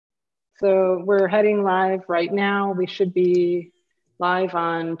So we're heading live right now. We should be live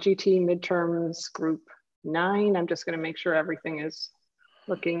on GT Midterms Group 9. I'm just going to make sure everything is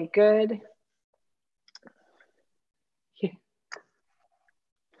looking good. Yeah.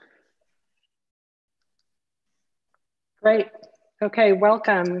 Great. Okay,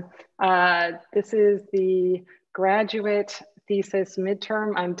 welcome. This is the graduate thesis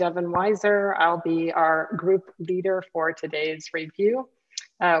midterm. I'm Devyn Weiser. I'll be our group leader for today's review.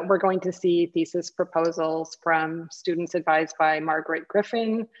 We're going to see thesis proposals from students advised by Margaret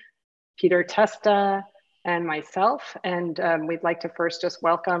Griffin, Peter Testa, and myself. And we'd like to first just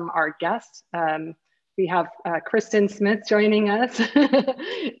welcome our guests. We have Kristen Smith joining us,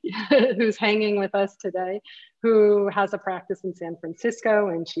 who's hanging with us today, who has a practice in San Francisco,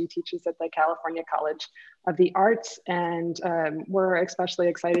 and she teaches at the California College of the Arts. And we're especially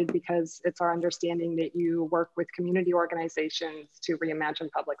excited because it's our understanding that you work with community organizations to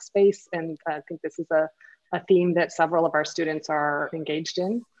reimagine public space. And I think this is a theme that several of our students are engaged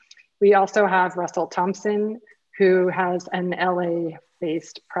in. We also have Russel Thomsen, who has an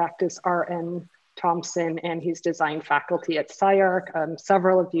LA-based practice, RN Thomsen, and he's design faculty at SCI-Arc.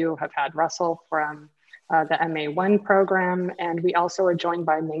 Several of you have had Russel from the MA1 program, and we also are joined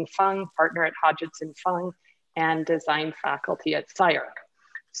by Ming Fung, partner at Haozhou Fung, and design faculty at SCI-Arc.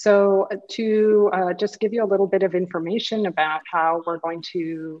 So to just give you a little bit of information about how we're going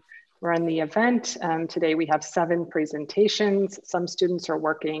to run the event, today we have 7 presentations. Some students are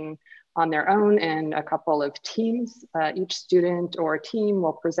working on their own and a couple of teams. Each student or team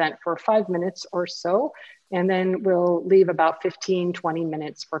will present for 5 minutes or so, and then we'll leave about 15-20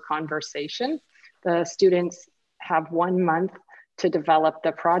 minutes for conversation. The students have 1 month to develop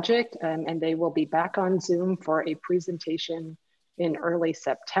the project, and they will be back on Zoom for a presentation in early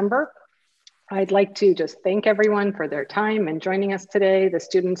September. I'd like to just thank everyone for their time and joining us today. The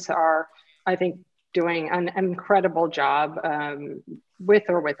students are, I think, doing an incredible job with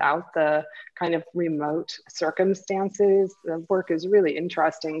or without the kind of remote circumstances. The work is really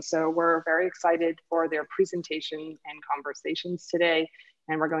interesting. So we're very excited for their presentation and conversations today.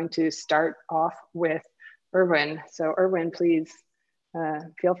 And we're going to start off with Erwin. So Erwin, please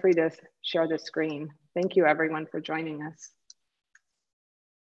feel free to share the screen. Thank you everyone for joining us.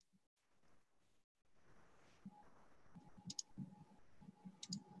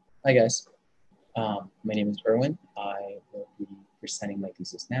 Hi guys. My name is Erwin. I will be presenting my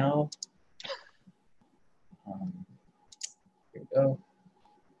thesis now. Here we go.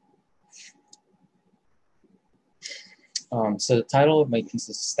 So the title of my thesis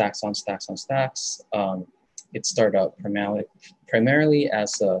is Stacks on Stacks on Stacks. It started out primarily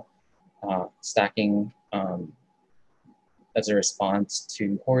as a stacking as a response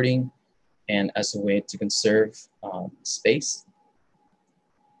to hoarding and as a way to conserve space.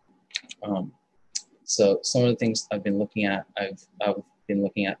 So some of the things I've been looking at, I've been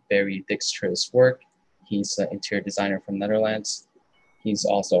looking at Barry Dijkstra's work. He's an interior designer from Netherlands. He's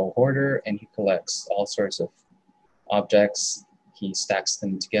also a hoarder, and he collects all sorts of objects. He stacks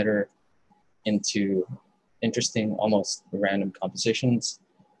them together into interesting, almost random compositions.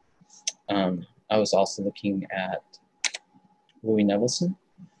 I was also looking at Louis Nevelson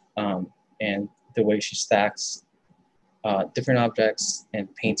and the way she stacks different objects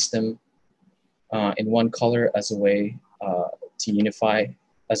and paints them in one color as a way to unify,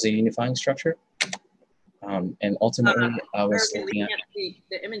 as a unifying structure. And ultimately, I was looking at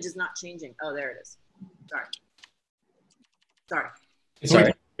the image is not changing. Oh, there it is. Sorry.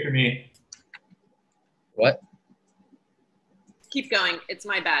 Sorry. For me. What? Keep going. It's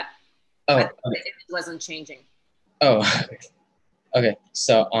my bad. Oh, okay. The image wasn't changing. Oh, okay.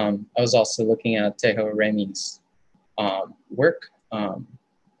 So I was also looking at Teho Remy's work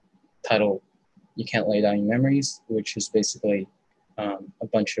titled "You Can't Lay Down Your Memories," which is basically a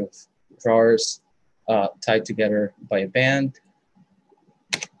bunch of drawers tied together by a band.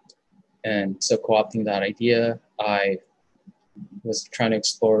 And so co-opting that idea, I was trying to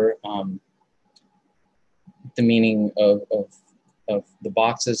explore the meaning of the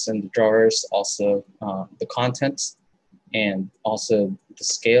boxes and the drawers, also the contents, and also the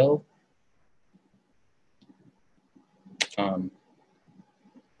scale.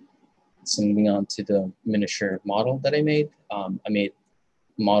 So moving on to the miniature model that I made. I made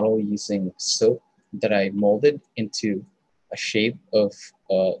a model using soap that I molded into a shape of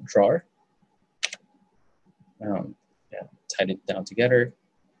a drawer. Yeah, tied it down together.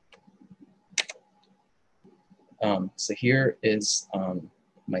 So here is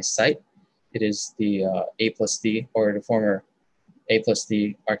my site. It is the A+D, or the former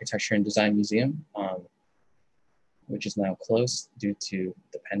A+D Architecture and Design Museum, which is now closed due to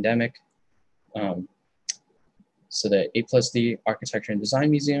the pandemic. So the A+D Architecture and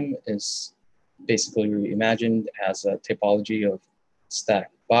Design Museum is basically reimagined as a typology of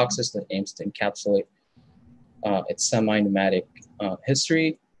stacked boxes that aims to encapsulate its semi-nomadic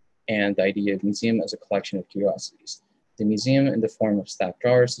history and the idea of museum as a collection of curiosities. The museum in the form of stacked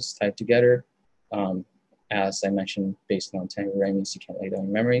drawers is tied together, as I mentioned, based on Tangerami's You Can't Lay Down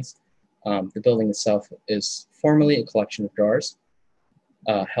Your Memories. The building itself is formally a collection of drawers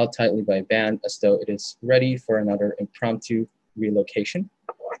held tightly by a band as though it is ready for another impromptu relocation.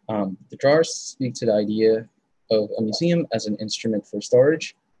 The drawers speak to the idea of a museum as an instrument for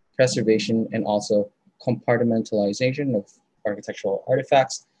storage, preservation, and also compartmentalization of architectural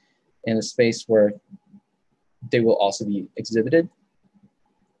artifacts in a space where they will also be exhibited.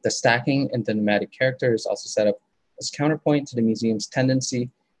 The stacking and the nomadic character is also set up as counterpoint to the museum's tendency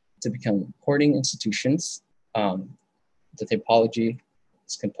to become hoarding institutions. The typology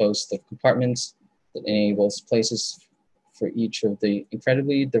is composed of compartments that enables places for each of the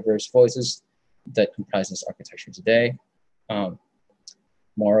incredibly diverse voices that comprises architecture today.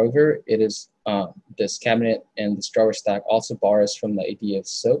 Moreover, it is this cabinet and this drawer stack also borrows from the idea of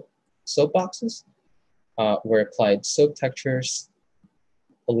soap boxes, where applied soap textures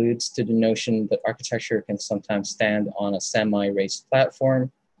alludes to the notion that architecture can sometimes stand on a semi-raised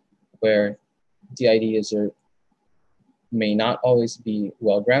platform where the ideas may not always be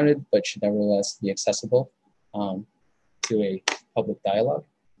well-grounded, but should nevertheless be accessible to a public dialogue.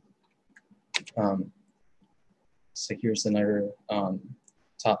 So here's another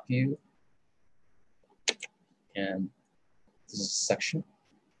top view, and this is a section,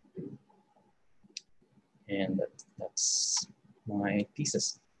 and that's my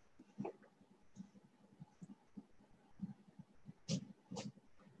thesis.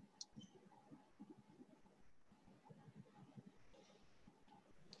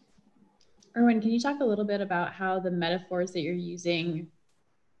 Erwin, can you talk a little bit about how the metaphors that you're using,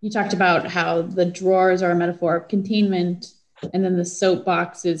 you talked about how the drawers are a metaphor of containment, and then the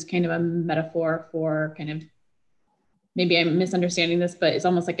soapbox is kind of a metaphor for kind of, maybe I'm misunderstanding this, but it's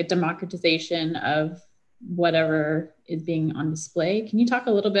almost like a democratization of whatever is being on display. Can you talk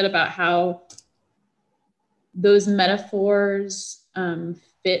a little bit about how those metaphors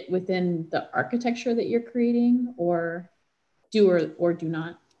fit within the architecture that you're creating, or do or do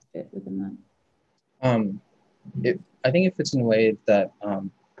not fit within that? I think it fits in a way that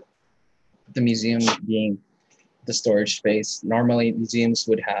the museum being the storage space, normally museums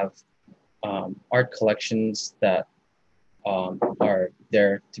would have art collections that are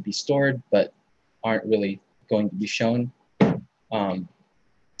there to be stored, but aren't really going to be shown.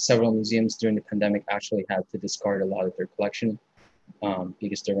 Several museums during the pandemic actually had to discard a lot of their collection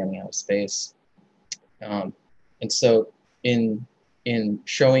because they're running out of space. And so in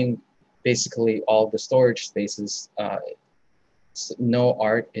showing basically all the storage spaces, no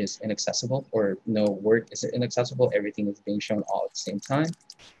art is inaccessible or no work is inaccessible. Everything is being shown all at the same time.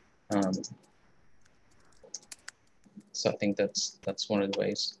 So I think that's one of the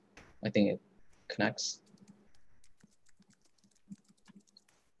ways I think it connects.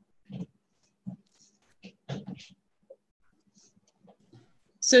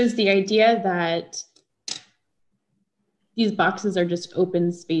 So is the idea that these boxes are just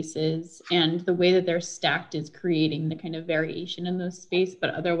open spaces and the way that they're stacked is creating the kind of variation in those space,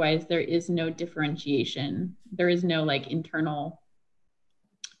 but otherwise there is no differentiation. There is no like internal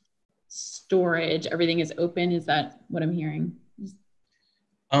storage. Everything is open. Is that what I'm hearing?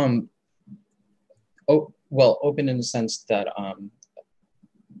 Well, open in the sense that,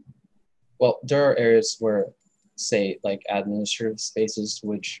 well, there are areas where, say, like administrative spaces,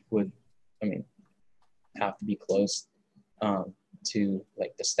 which would, I mean, have to be closed to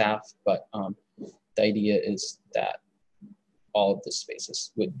like the staff, but the idea is that all of the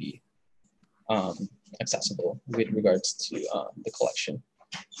spaces would be accessible with regards to the collection.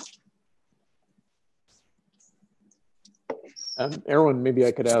 Erwin, maybe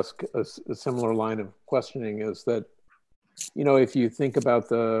I could ask a similar line of questioning, is that, you know, if you think about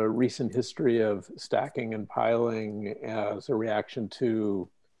the recent history of stacking and piling as a reaction to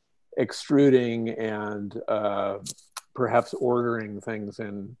extruding and perhaps ordering things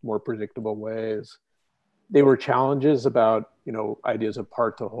in more predictable ways, they were challenges about, you know, ideas of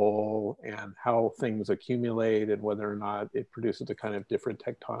part to whole and how things accumulate and whether or not it produces a kind of different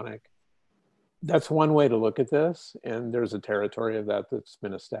tectonic. That's one way to look at this, and there's a territory of that that's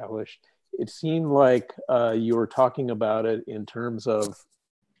been established. It seemed like you were talking about it in terms of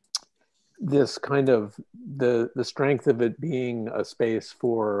this kind of the strength of it being a space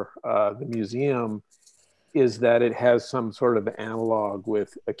for the museum is that it has some sort of analog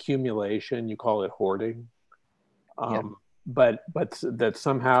with accumulation. You call it hoarding. But that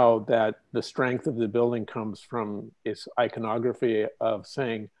somehow that the strength of the building comes from its iconography of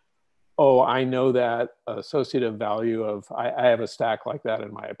saying, oh, I know that associative value of, I have a stack like that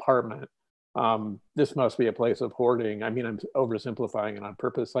in my apartment. This must be a place of hoarding. I mean, I'm oversimplifying it on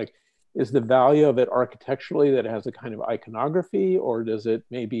purpose. Like, is the value of it architecturally that it has a kind of iconography, or does it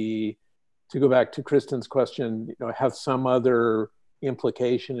maybe, to go back to Kristen's question, you know, have some other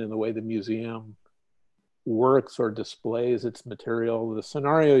implication in the way the museum works or displays its material? The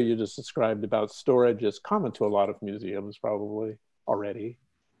scenario you just described about storage is common to a lot of museums probably already.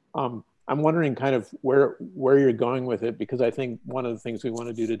 I'm wondering kind of where you're going with it, because I think one of the things we want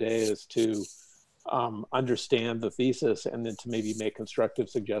to do today is to understand the thesis and then to maybe make constructive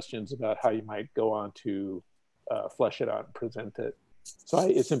suggestions about how you might go on to flesh it out and present it. So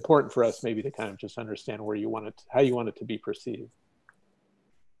it's important for us maybe to kind of just understand where you want it, how you want it to be perceived.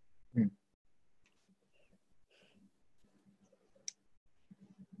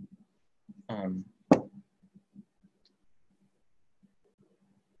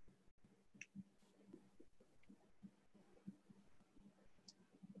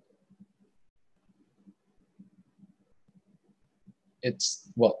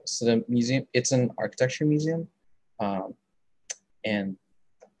 So the museum, it's an architecture museum, and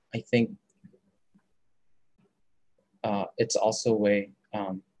I think it's also a way,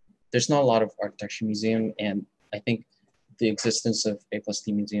 there's not a lot of architecture museum, and I think the existence of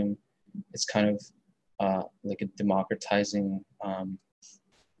A+D Museum is kind of like a democratizing,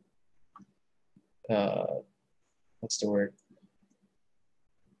 what's the word?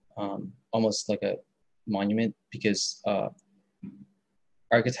 Almost like a monument, because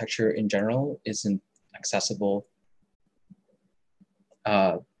architecture in general isn't accessible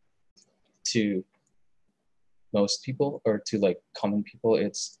to most people, or to like common people.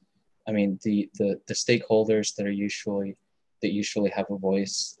 It's, I mean, the stakeholders that usually have a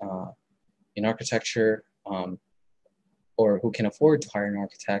voice in architecture, or who can afford to hire an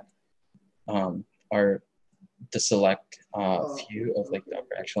architect, are the select few of like the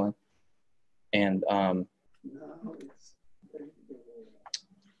upper echelon. And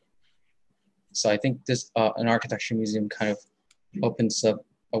so I think this an architecture museum kind of opens up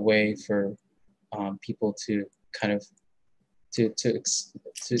a way for people to kind of to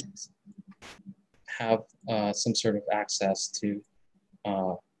have some sort of access to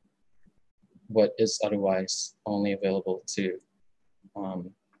what is otherwise only available to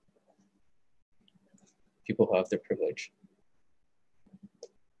people who have the privilege.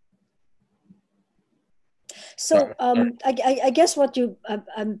 So I guess what you,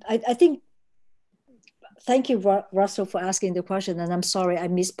 I think, thank you, Russell, for asking the question. And I'm sorry, I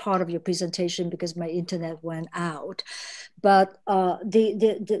missed part of your presentation because my internet went out. But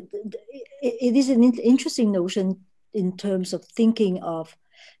it is an interesting notion in terms of thinking of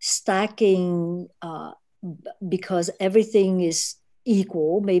stacking, because everything is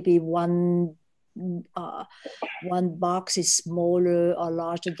equal. Maybe one box is smaller or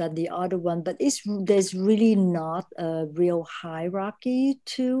larger than the other one, but there's really not a real hierarchy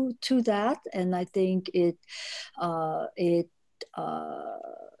to that, and I think it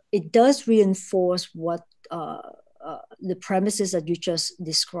does reinforce what the premises that you just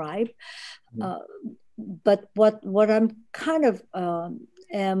described. But what I'm kind of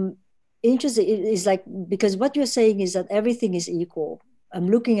am interested in is, like, because what you're saying is that everything is equal. I'm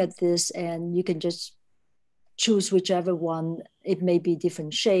looking at this and you can just choose whichever one. It may be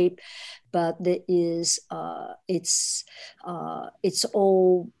different shape, but there is, it's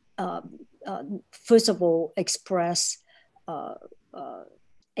all, first of all, expressed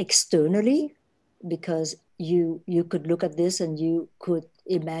externally, because you could look at this and you could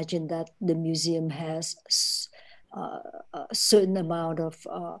imagine that the museum has a certain amount of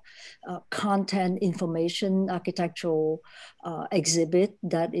content, information, architectural exhibit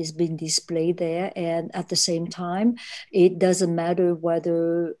that is being displayed there. And at the same time, it doesn't matter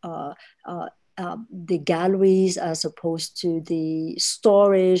whether the galleries as opposed to the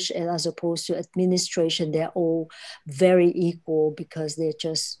storage and as opposed to administration, they're all very equal because they're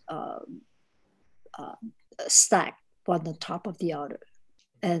just stacked one on top of the other.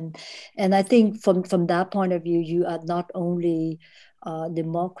 And I think from that point of view, you are not only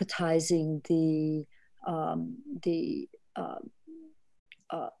democratizing the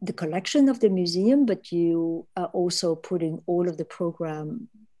collection of the museum, but you are also putting all of the program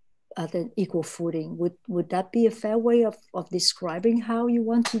at an equal footing. Would that be a fair way of describing how you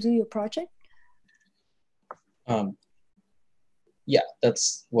want to do your project? Yeah,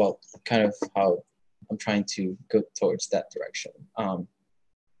 that's, well, kind of how I'm trying to go towards that direction.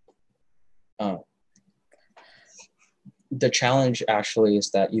 The challenge actually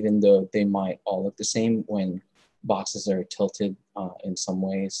is that even though they might all look the same, when boxes are tilted in some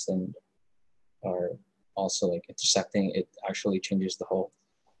ways and are also like intersecting, it actually changes the whole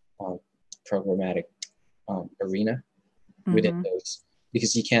programmatic arena within those,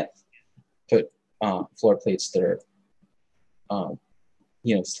 because you can't put floor plates that are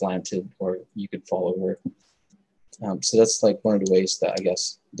slanted or you could fall over. So that's like one of the ways that I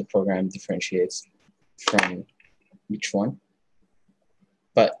guess the program differentiates from each one.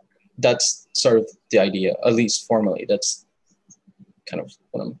 But that's sort of the idea, at least formally. That's kind of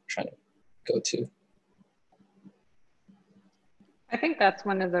what I'm trying to go to. I think that's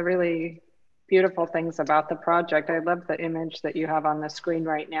one of the really beautiful things about the project. I love the image that you have on the screen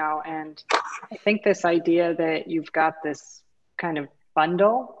right now. And I think this idea that you've got this kind of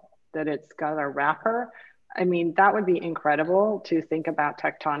bundle, that it's got a wrapper, I mean, that would be incredible to think about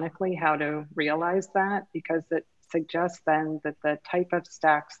tectonically how to realize that, because it suggests then that the type of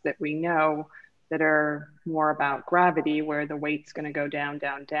stacks that we know that are more about gravity, where the weight's going to go down,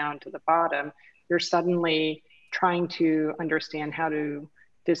 down, down to the bottom, you're suddenly trying to understand how to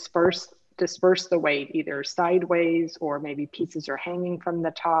disperse the weight either sideways, or maybe pieces are hanging from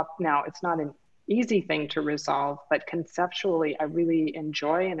the top. Now, it's not an easy thing to resolve, but conceptually, I really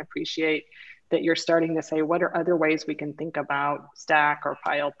enjoy and appreciate that you're starting to say, what are other ways we can think about stack or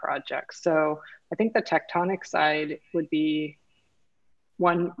pile projects? So I think the tectonic side would be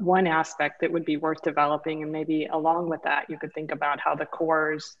one aspect that would be worth developing. And maybe along with that, you could think about how the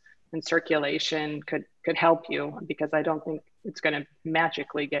cores and circulation could help you, because I don't think it's going to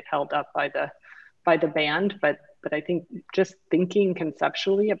magically get held up by the band, but I think just thinking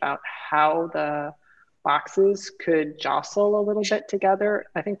conceptually about how the boxes could jostle a little bit together,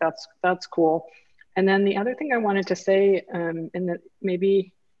 I think that's cool. And then the other thing I wanted to say, and that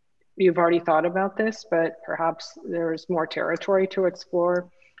maybe you've already thought about this, but perhaps there's more territory to explore,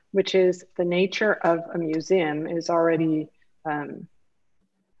 which is the nature of a museum is already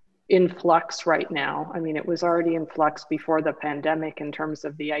in flux right now. I mean, it was already in flux before the pandemic in terms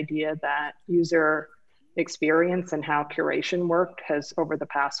of the idea that user experience and how curation worked has over the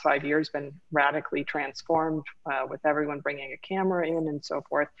past 5 years been radically transformed with everyone bringing a camera in and so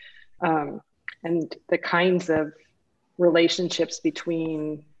forth. And the kinds of relationships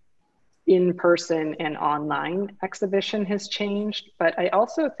between in-person and online exhibition has changed. But I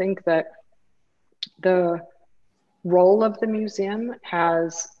also think that the role of the museum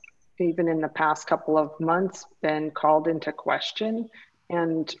has, even in the past couple of months, been called into question,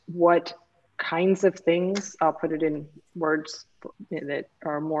 and what kinds of things, I'll put it in words that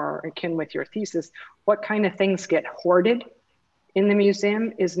are more akin with your thesis, what kind of things get hoarded in the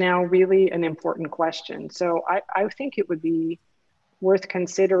museum is now really an important question. So I think it would be worth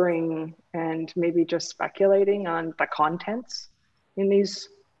considering and maybe just speculating on the contents in these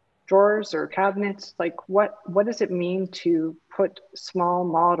drawers or cabinets. Like what does it mean to put small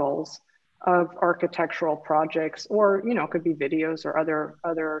models of architectural projects, or it could be videos or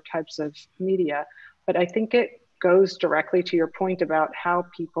other types of media. But I think it goes directly to your point about how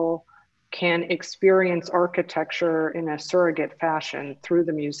people can experience architecture in a surrogate fashion through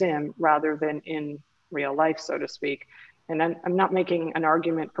the museum rather than in real life, so to speak. And I'm not making an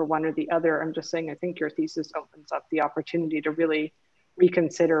argument for one or the other. I'm just saying I think your thesis opens up the opportunity to really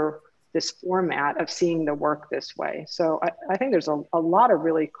reconsider this format of seeing the work this way. So I think there's a lot of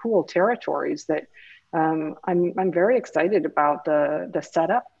really cool territories that I'm very excited about the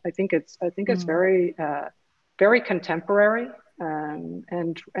setup. I think it's very very contemporary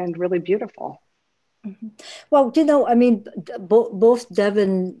and really beautiful. Mm-hmm. Well, I mean, both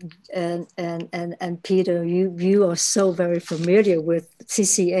Devyn and Peter, you are so very familiar with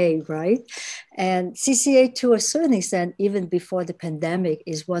CCA, right? And CCA, to a certain extent, even before the pandemic,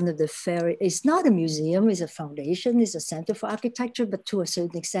 is one of the it's not a museum, it's a foundation, it's a center for architecture, but to a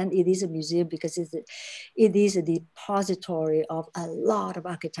certain extent, it is a museum because it is a depository of a lot of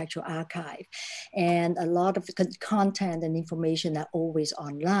architectural archive, and a lot of content and information are always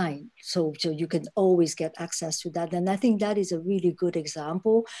online. So you can always get access to that. And I think that is a really good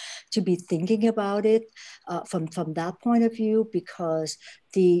example to be thinking about it from that point of view, because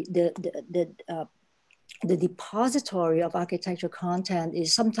the depository of architectural content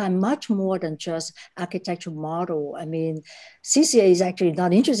is sometimes much more than just architectural model. I mean, CCA is actually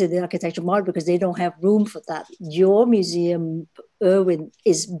not interested in architectural model because they don't have room for that. Your museum, Erwin,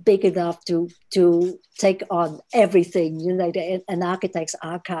 is big enough to take on everything, like an architect's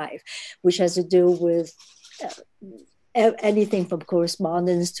archive, which has to do with anything from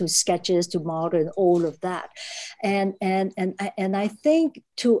correspondence to sketches to modern, all of that. And I think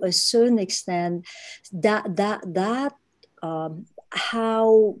to a certain extent that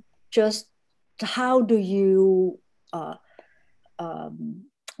how do you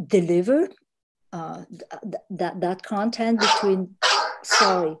deliver that content between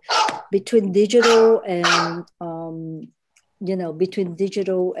digital and between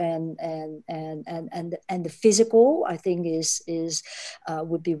digital and the physical, I think is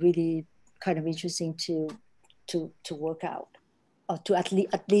would be really kind of interesting to work out, or to at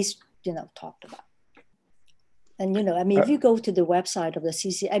least talk about. And I mean, if you go to the website of the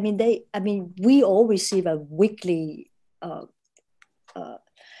CCA, we all receive a weekly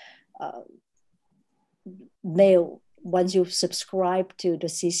mail once you subscribe to the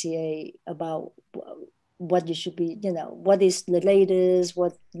CCA about what you should be, what is the latest,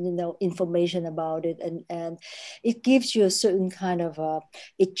 what, information about it. And it gives you a certain kind of,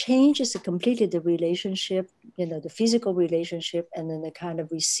 it changes completely the relationship, the physical relationship, and then the kind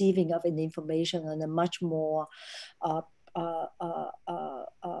of receiving of an information on a much more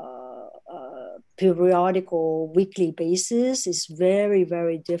periodical weekly basis is very,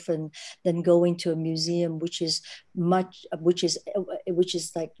 very different than going to a museum, which is like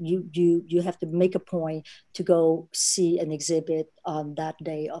you have to make a point to go see an exhibit on that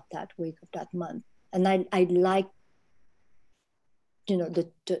day of that week of that month. And I like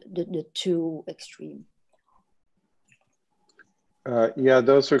the two extreme. Yeah,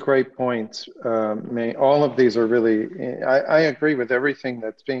 those are great points. All of these are really, I agree with everything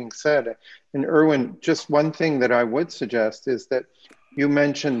that's being said. And Erwin, just one thing that I would suggest is that you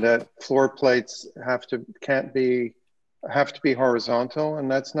mentioned that floor plates have to be horizontal,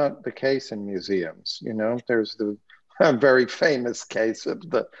 and that's not the case in museums. There's the very famous case of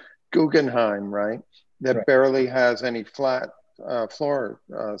the Guggenheim, right? That barely has any flat floor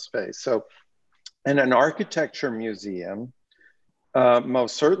space. So in an architecture museum,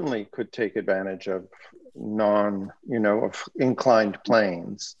 most certainly could take advantage of of inclined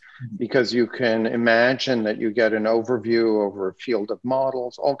planes, because you can imagine that you get an overview over a field of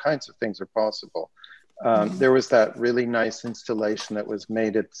models. All kinds of things are possible. There was that really nice installation that was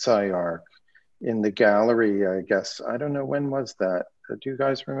made at SCI-Arc in the gallery, I guess. I don't know, when was that? Do you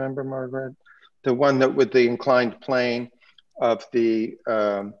guys remember, Margaret? The one that with the inclined plane of the,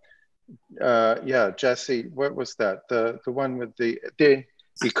 Jesse, what was that? The one with the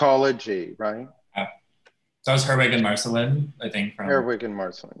ecology, right? Yeah. That was Herwig and Marcelin, I think. Herwig and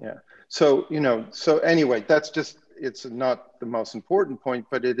Marcelin, yeah. So, so anyway, that's just, it's not the most important point,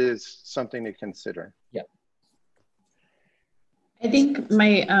 but it is something to consider. Yeah. I think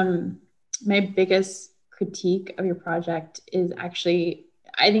my biggest critique of your project is actually,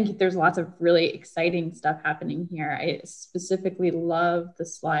 I think there's lots of really exciting stuff happening here. I specifically love the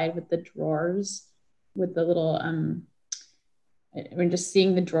slide with the drawers, with the little, just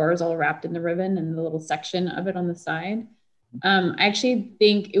seeing the drawers all wrapped in the ribbon and the little section of it on the side. I actually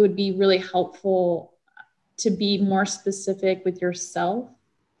think it would be really helpful to be more specific with yourself.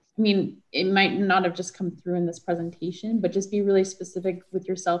 I mean, it might not have just come through in this presentation, but just be really specific with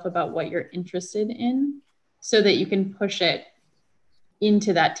yourself about what you're interested in so that you can push it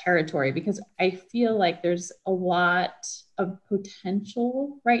into that territory, because I feel like there's a lot of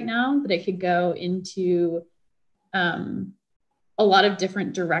potential right now that it could go into a lot of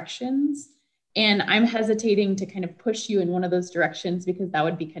different directions. And I'm hesitating to kind of push you in one of those directions, because that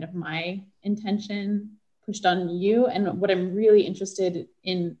would be kind of my intention pushed on you. And what I'm really interested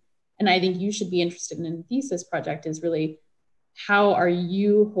in, and I think you should be interested in a thesis project, is really how are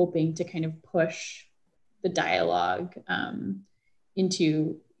you hoping to kind of push the dialogue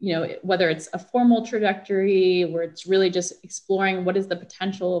into, whether it's a formal trajectory where it's really just exploring what is the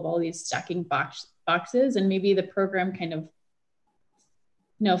potential of all these stacking boxes, and maybe the program kind of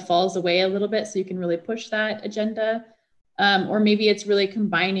falls away a little bit so you can really push that agenda. Or maybe it's really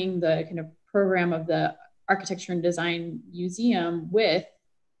combining the kind of program of the Architecture and Design Museum with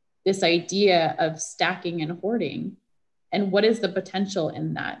this idea of stacking and hoarding. And what is the potential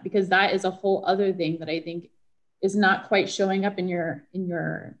in that? Because that is a whole other thing that I think is not quite showing up in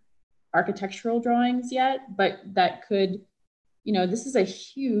your architectural drawings yet, but that could, this is a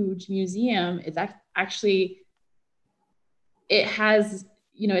huge museum. It's actually, it has,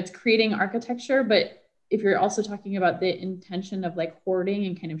 it's creating architecture, but if you're also talking about the intention of like hoarding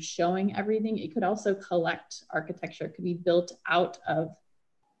and kind of showing everything, it could also collect architecture. It could be built out of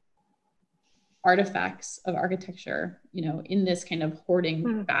artifacts of architecture, in this kind of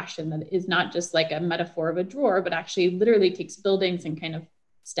hoarding fashion that is not just like a metaphor of a drawer, but actually literally takes buildings and kind of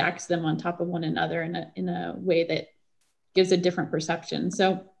stacks them on top of one another in a way that gives a different perception.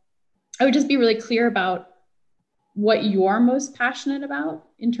 So I would just be really clear about what you're most passionate about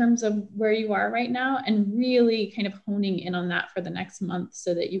in terms of where you are right now, and really kind of honing in on that for the next month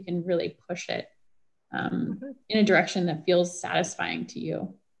so that you can really push it in a direction that feels satisfying to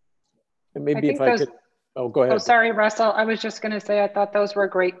you. And maybe if I could, oh, go ahead. Oh, sorry, Russell. I was just going to say, I thought those were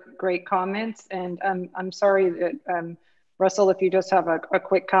great comments. And I'm sorry that, Russell, if you just have a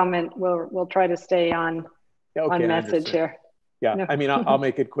quick comment, we'll try to stay on message here. Yeah, no. I mean, I'll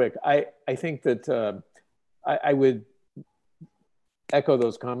make it quick. I think that I would echo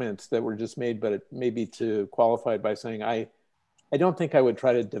those comments that were just made, but maybe to qualify it by saying, I don't think I would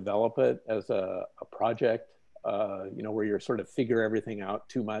try to develop it as a project, you know, where you're sort of figure everything out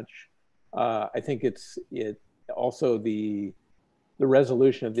too much. I think it also the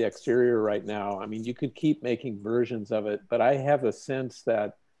resolution of the exterior right now. I mean, you could keep making versions of it, but I have a sense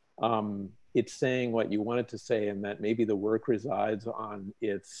that it's saying what you want it to say, and that maybe the work resides on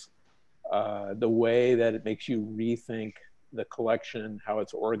its the way that it makes you rethink the collection, how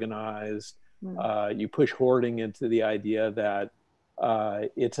it's organized. You push hoarding into the idea that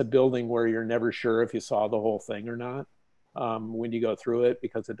it's a building where you're never sure if you saw the whole thing or not when you go through it,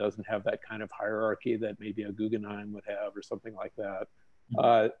 because it doesn't have that kind of hierarchy that maybe a Guggenheim would have or something like that.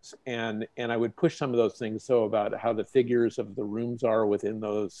 And I would push some of those things so about how the figures of the rooms are within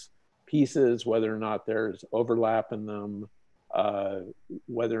those pieces, whether or not there's overlap in them,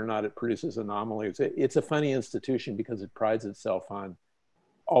 whether or not it produces anomalies. It's a funny institution because it prides itself on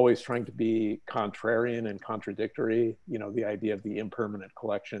always trying to be contrarian and contradictory. You know, the idea of the impermanent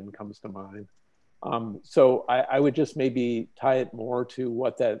collection comes to mind. So I would just maybe tie it more to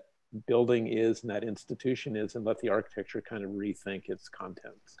what that building is and that institution is, and let the architecture kind of rethink its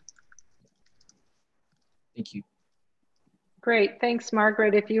contents. Thank you. Great, thanks,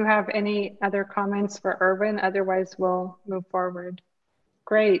 Margaret. If you have any other comments for Erwin, otherwise we'll move forward.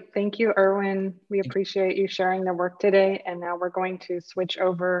 Great, thank you, Erwin. We appreciate you sharing the work today. And now we're going to switch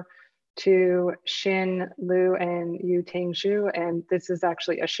over to Xin Liu and Yuting Zhu. And this is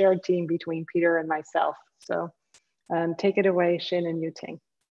actually a shared team between Peter and myself. So take it away, Xin and Yuting.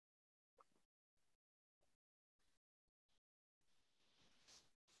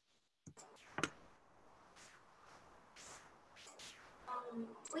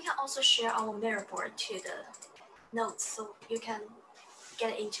 We can also share our mirror board to the notes, so you can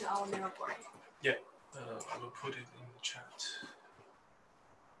get into our mirror board. Yeah, I will put it in the chat.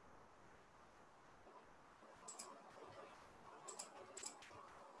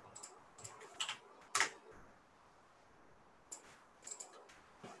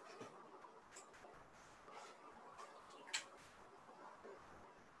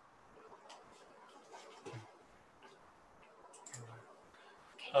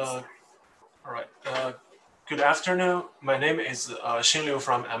 All right. Good afternoon. My name is Xin Liu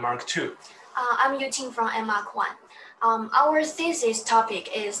from MArc 2. I'm Yuting from MArc 1. Our thesis topic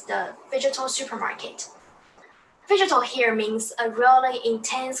is the digital supermarket. Digital here means a really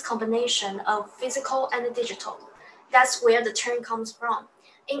intense combination of physical and digital. That's where the term comes from.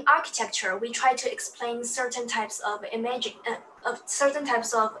 In architecture, we try to explain certain types of imaging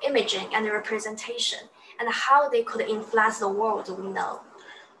and representation, and how they could influence the world we know.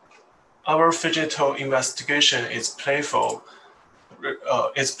 Our digital investigation is playful.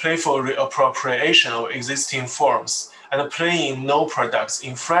 It's playful reappropriation of existing forms and playing no products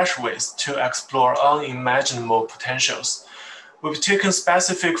in fresh ways to explore unimaginable potentials. We've taken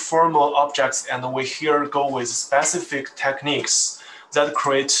specific formal objects and we here go with specific techniques that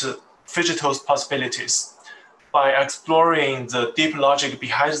create digital possibilities. By exploring the deep logic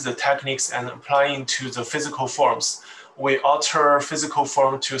behind the techniques and applying to the physical forms, we alter physical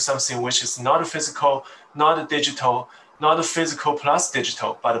form to something which is not physical, not digital, not physical plus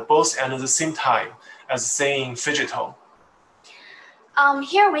digital, but both at the same time, as saying digital.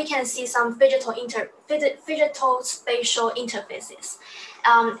 Here we can see some digital spatial interfaces.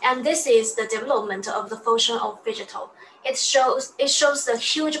 And this is the development of the function of digital. It shows the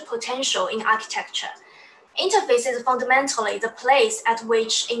huge potential in architecture. Interface is fundamentally the place at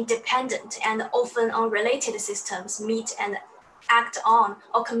which independent and often unrelated systems meet and act on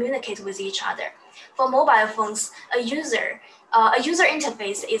or communicate with each other. For mobile phones, a user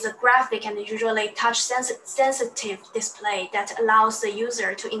interface is a graphic and usually touch-sensitive display that allows the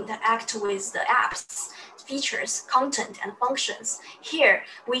user to interact with the apps, features, content, and functions. Here,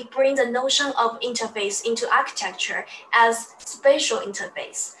 we bring the notion of interface into architecture as spatial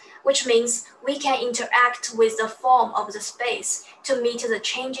interface, which means we can interact with the form of the space to meet the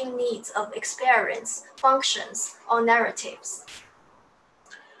changing needs of experience, functions, or narratives.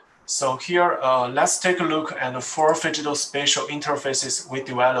 So here, let's take a look at the 4 phygital spatial interfaces we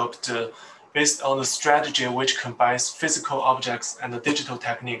developed based on the strategy which combines physical objects and the digital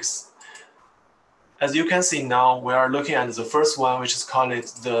techniques. As you can see now, we are looking at the first one, which is called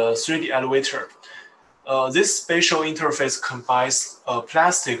the 3D elevator. This spatial interface combines a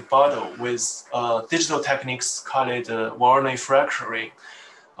plastic bottle with digital techniques called Warner fracturing.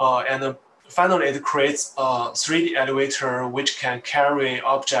 And finally, it creates a 3D elevator which can carry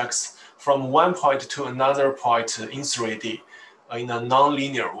objects from one point to another point in 3D in a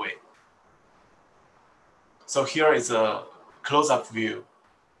non-linear way. So here is a close-up view.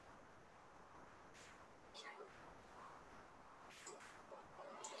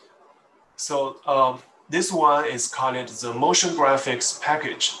 So this one is called the motion graphics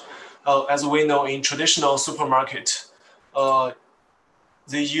package. As we know, in traditional supermarket,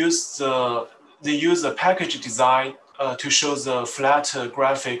 they use the package design to show the flat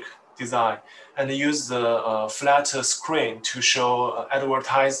graphic design, and they use the flat screen to show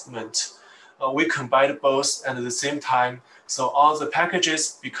advertisement. We combine both at the same time, so all the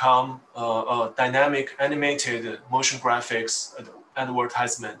packages become dynamic animated motion graphics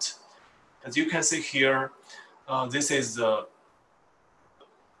advertisement. As you can see here, this is the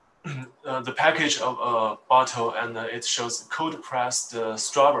package of a bottle, and it shows cold pressed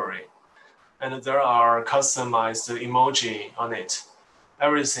strawberry. And there are customized emoji on it.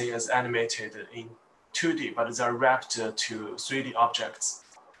 Everything is animated in 2D, but they're wrapped to 3D objects.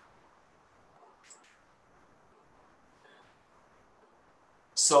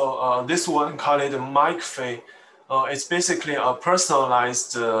 So this one called it Mike Fei. It's basically a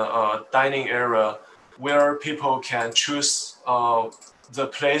personalized dining area where people can choose the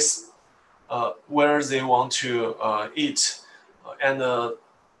place where they want to eat. And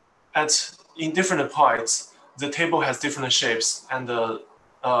in different points, the table has different shapes, and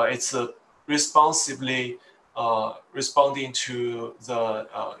it's responsively responding to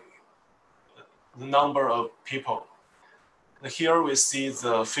the number of people. Here we see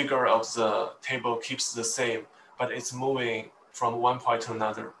the figure of the table keeps the same, but it's moving from one point to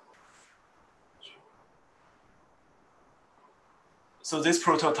another. So this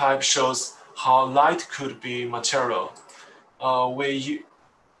prototype shows how light could be material. We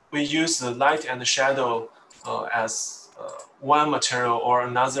use the light and the shadow as one material or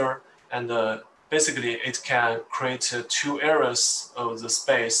another, and basically it can create 2 areas of the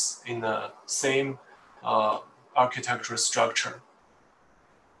space in the same architectural structure.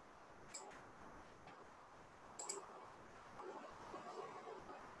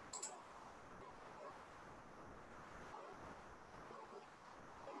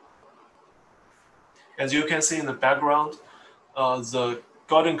 As you can see in the background, the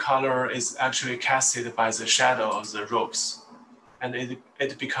golden color is actually casted by the shadow of the ropes, and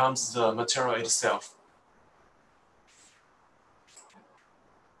it becomes the material itself.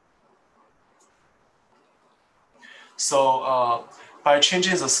 So by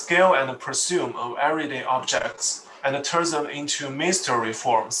changing the scale and the presume of everyday objects and turn them into mystery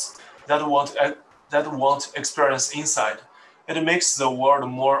forms that won't experience inside, it makes the world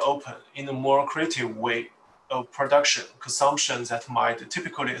more open in a more creative way of production, consumption that might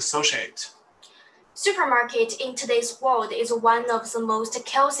typically associate. Supermarket in today's world is one of the most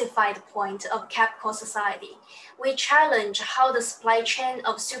calcified points of capital society. We challenge how the supply chain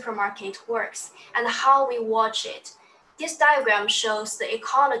of supermarket works and how we watch it. This diagram shows the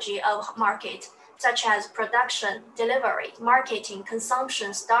ecology of market, such as production, delivery, marketing,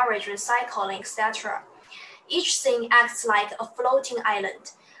 consumption, storage, recycling, etc. Each thing acts like a floating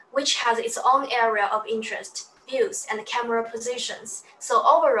island, which has its own area of interest, views, and camera positions. So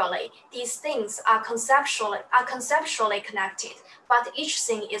overall, these things are conceptually connected, but each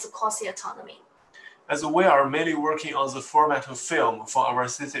thing is quasi-autonomy. As we are mainly working on the format of film for our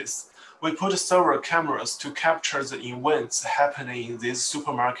thesis, we put several cameras to capture the events happening in these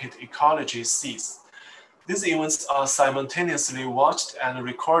supermarket ecology scenes. These events are simultaneously watched and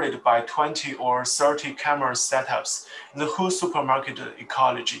recorded by 20 or 30 camera setups in the whole supermarket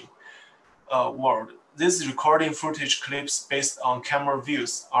ecology world. These recording footage clips based on camera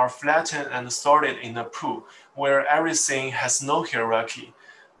views are flattened and sorted in a pool where everything has no hierarchy.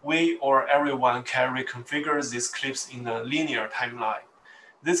 We or everyone can reconfigure these clips in a linear timeline.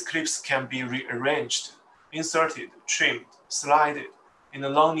 These clips can be rearranged, inserted, trimmed, slided in a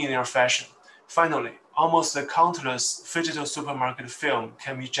non-linear fashion. Finally, almost a countless phygital supermarket film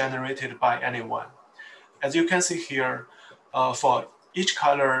can be generated by anyone. As you can see here, for each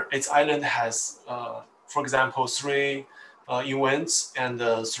color, its island has, for example, 3 events and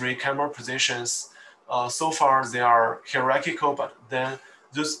 3 camera positions. So far, they are hierarchical, but then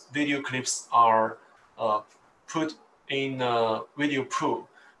those video clips are put in a video pool,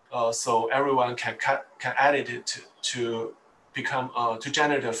 so everyone can edit it to become to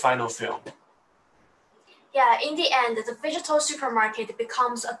generate a final film. Yeah, in the end, the digital supermarket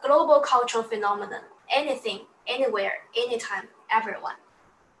becomes a global cultural phenomenon. Anything, anywhere, anytime, everyone.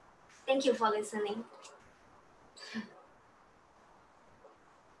 Thank you for listening.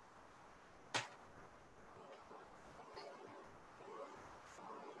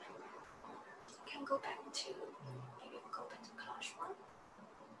 Can go back to, maybe go back to classroom.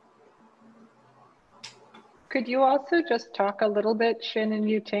 Could you also just talk a little bit, Shin and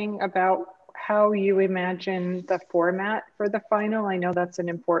Yuting, about how you imagine the format for the final? I know that's an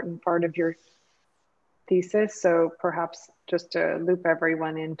important part of your thesis, so perhaps just to loop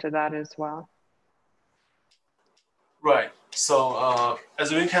everyone into that as well. Right. So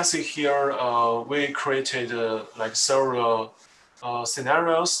as we can see here, we created like several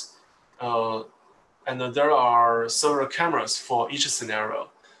scenarios, and there are several cameras for each scenario.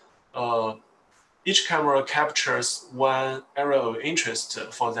 Each camera captures one area of interest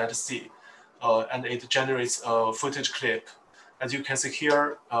for that scene, and it generates a footage clip. As you can see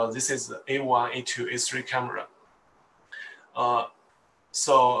here, this is the A1, A2, A3 camera.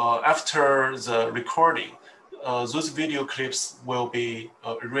 So after the recording, those video clips will be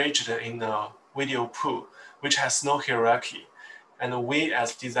arranged in a video pool, which has no hierarchy. And we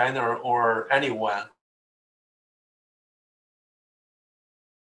as designer or anyone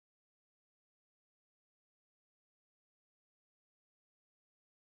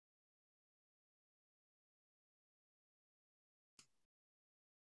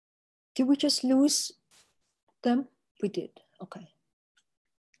Did we just lose them? We did, okay.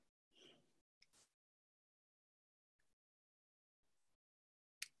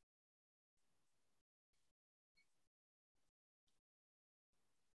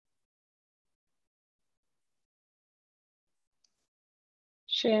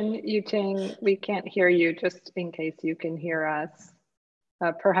 Shin, Yuting, we can't hear you, just in case you can hear us.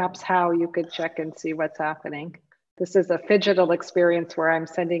 Perhaps how you could check and see what's happening. This is a phygital experience where I'm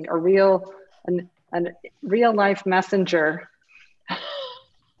sending a real life messenger.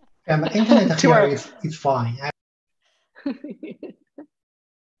 Yeah, my internet here is fine.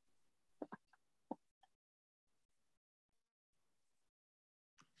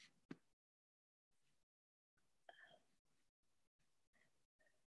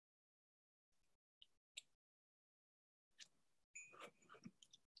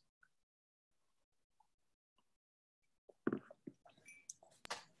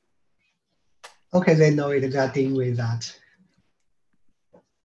 Okay, they know it, they're dealing with that.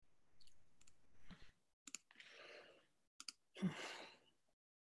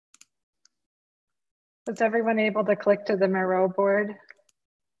 Was everyone able to click to the Miro board?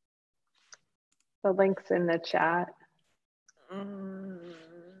 The link's in the chat.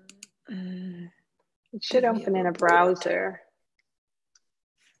 It should open in a browser.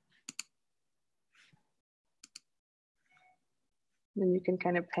 Then you can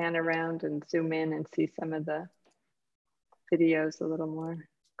kind of pan around and zoom in and see some of the videos a little more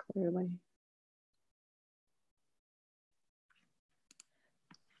clearly.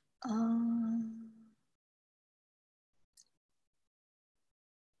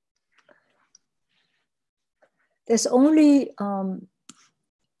 There's only, I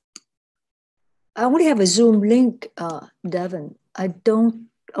only have a Zoom link, Devyn. I don't,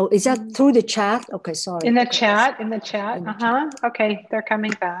 oh, is that through the chat? Okay, sorry. In the chat, in the chat, Okay, they're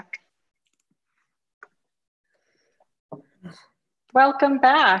coming back. Welcome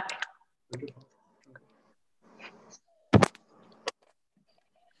back.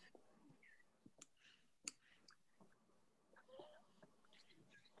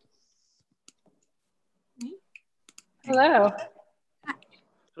 Hello.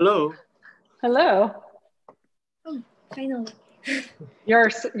 Hello. Hello. Oh, finally.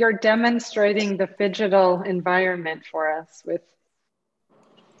 You're demonstrating the phygital environment for us with.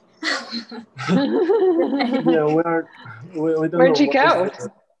 Yeah, we don't Where'd know you go?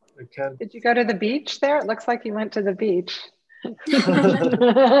 Did you go to the beach there? It looks like you went to the beach.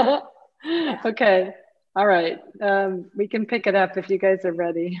 Okay. All right. We can pick it up if you guys are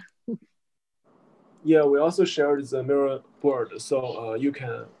ready. Yeah, we also shared the mirror board, so you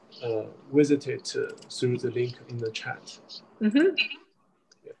can visit it through the link in the chat. Mm-hmm.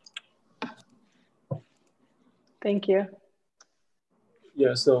 Yeah. Thank you.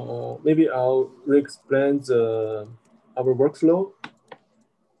 Yeah, so maybe I'll re-explain our workflow.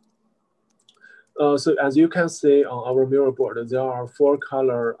 So as you can see on our mirror board, there are 4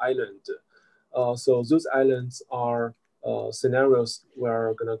 color islands. So those islands are scenarios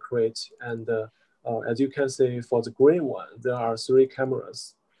we're gonna create. And as you can see, for the green one, there are 3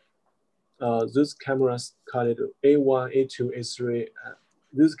 cameras. Those cameras called A1, A2, A3.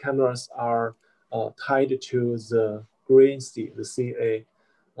 These cameras are tied to the green C, the CA,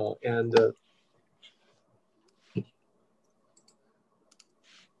 and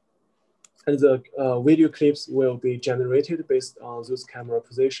the video clips will be generated based on those camera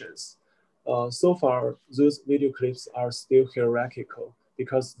positions. So far, those video clips are still hierarchical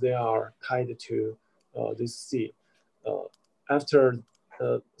because they are tied to this C.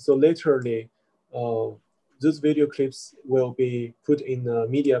 So laterally, those video clips will be put in a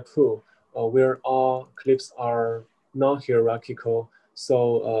media pool where all clips are non-hierarchical.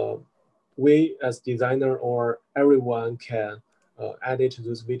 So we as designer or everyone can edit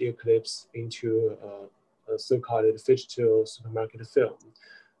those video clips into a so-called digital supermarket film.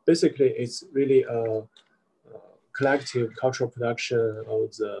 Basically, it's really a collective cultural production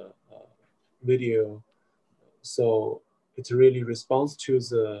of the video. So it really responds to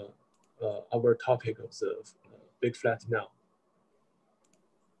the our topic of the big flat now.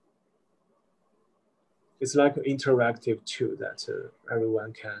 It's like an interactive tool that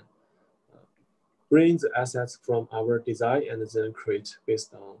everyone can bring the assets from our design and then create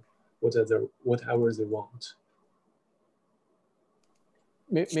based on whatever they want.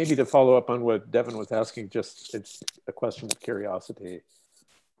 Maybe to follow up on what Devyn was asking, just it's a question of curiosity.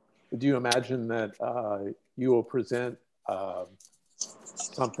 Do you imagine that you will present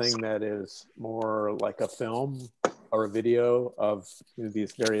something that is more like a film or a video of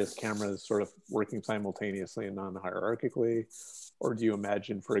these various cameras sort of working simultaneously and non-hierarchically? Or do you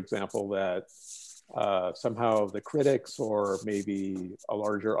imagine, for example, that somehow the critics or maybe a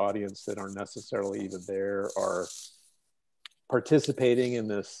larger audience that aren't necessarily even there are participating in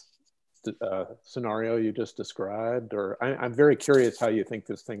this scenario you just described? Or I'm very curious how you think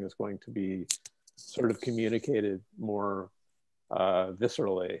this thing is going to be sort of communicated more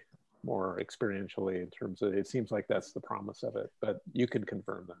viscerally, more experientially in terms of, it seems like that's the promise of it, but you can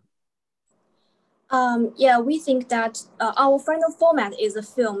confirm that. Yeah, we think that our final format is a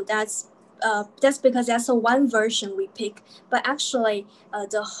film. That's because that's a one version we pick, but actually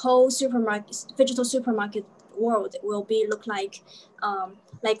the whole digital supermarket world will be look like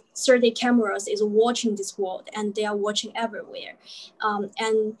 30 cameras is watching this world, and they are watching everywhere.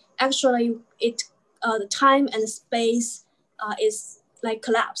 And actually the time and space is like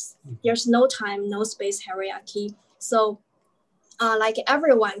collapse. There's no time, no space hierarchy. So like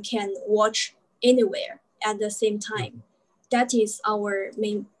everyone can watch anywhere at the same time. That is our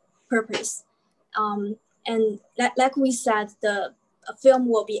main purpose. And like we said, the film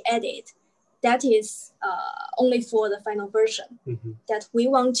will be edited. That is only for the final version. That we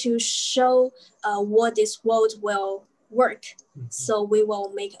want to show what this world will work. So we will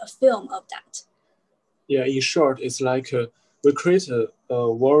make a film of that. Yeah, in short, it's like we create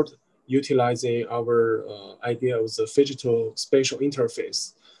a world utilizing our idea of the digital spatial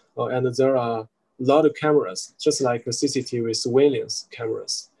interface. And there are a lot of cameras, just like CCTV surveillance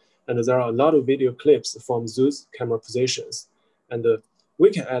cameras. And there are a lot of video clips from those camera positions. And we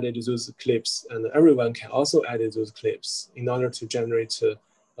can edit those clips, and everyone can also edit those clips in order to generate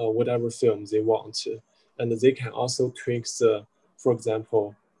whatever film they want. And they can also tweak for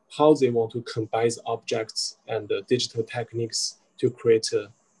example, how they want to combine the objects and the digital techniques to create,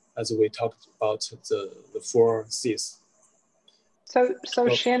 as we talked about, the 4 Cs. So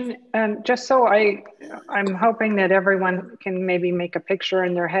Shin, just so I'm hoping that everyone can maybe make a picture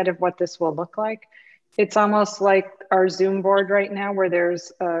in their head of what this will look like. It's almost like our Zoom board right now, where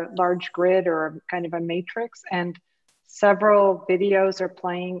there's a large grid or kind of a matrix, and several videos are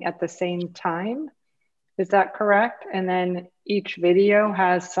playing at the same time. Is that correct? And then each video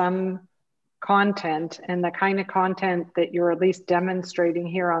has some content, and the kind of content that you're at least demonstrating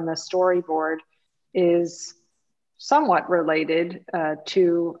here on the storyboard is somewhat related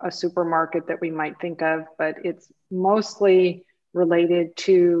to a supermarket that we might think of, but it's mostly related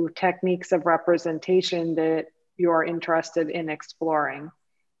to techniques of representation that you're interested in exploring.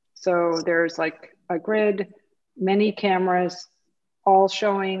 So there's like a grid, many cameras, all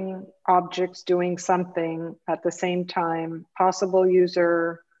showing objects doing something at the same time, possible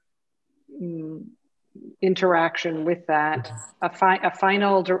user interaction with that,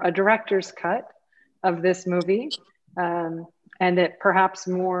 a director's cut of this movie, and that perhaps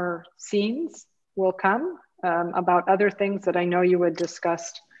more scenes will come about other things that I know you had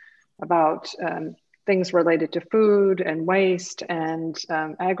discussed about things related to food and waste and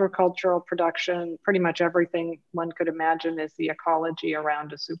agricultural production. Pretty much everything one could imagine is the ecology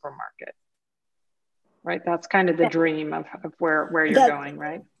around a supermarket. right? That's kind of the dream of where you're going,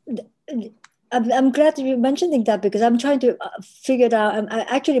 right? I'm glad that you're mentioning that, because I'm trying to figure it out.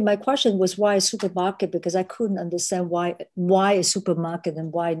 Actually, my question was why a supermarket, because I couldn't understand why a supermarket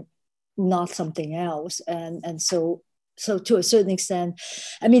and why not something else. And so to a certain extent,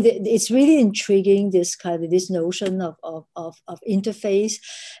 I mean, it's really intriguing, this notion of interface,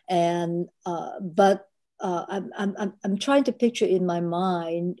 and but I'm trying to picture in my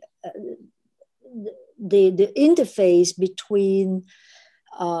mind the interface between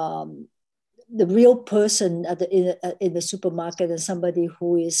the real person in the supermarket and somebody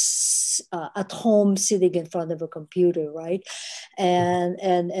who is at home sitting in front of a computer, right?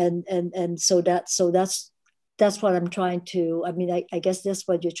 And so that's what I'm trying to. I mean, I guess that's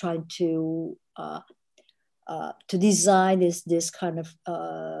what you're trying to design, is this kind of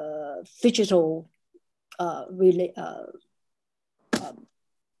digital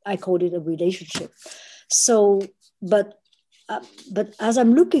I called it a relationship. So, but as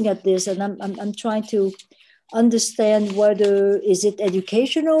I'm looking at this, and I'm trying to understand whether is it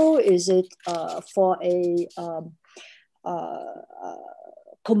educational, is it for a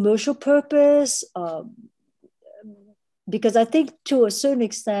commercial purpose, because I think to a certain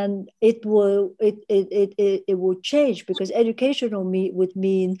extent it will change, because educational would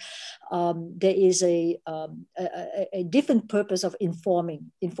mean there is a different purpose of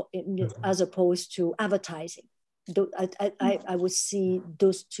informing as opposed to advertising. I would see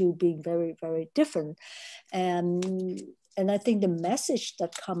those two being very, very different, and I think the message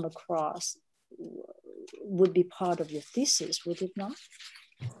that come across would be part of your thesis, would it not?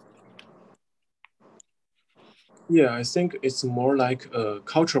 Yeah, I think it's more like a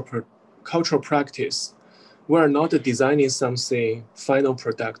cultural practice. We're not designing something final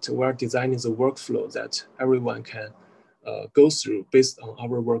product. We're designing the workflow that everyone can go through based on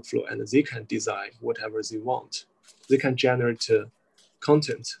our workflow, and they can design whatever they want. They can generate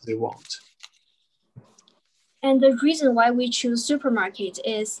content they want. And the reason why we choose supermarket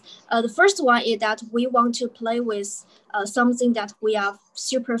is the first one is that we want to play with something that we are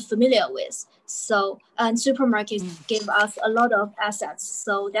super familiar with. So, and supermarkets give us a lot of assets.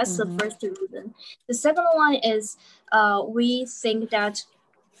 So that's the first reason. The second one is we think that,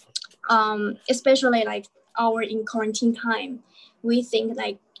 especially like our in quarantine time, we think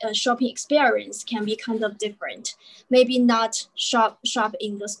like a shopping experience can be kind of different. Maybe not shop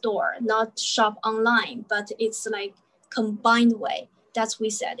in the store, not shop online, but it's like combined way. That's we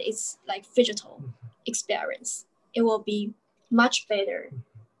said, it's like digital experience. It will be much better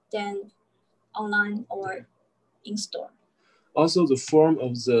than online or in store. Also, the form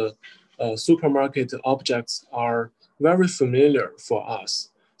of the supermarket objects are very familiar for us.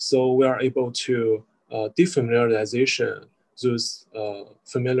 So we are able to defamiliarization those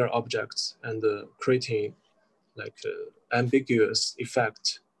familiar objects and creating like ambiguous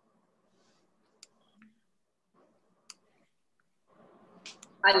effect.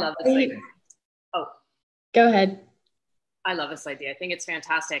 I love this idea. Oh, go ahead. I love this idea. I think it's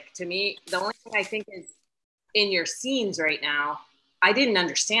fantastic. To me, the only thing I think is in your scenes right now, I didn't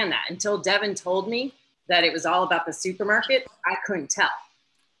understand that until Devyn told me that it was all about the supermarket. I couldn't tell.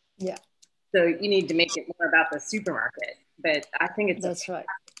 Yeah. So you need to make it more about the supermarket. But I think it's that's right.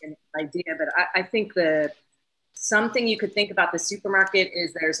 Idea. But I think something you could think about the supermarket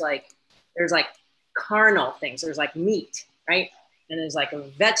is there's like carnal things. There's like meat, right? And there's like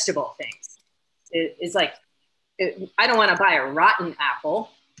vegetable things. It's like, I don't want to buy a rotten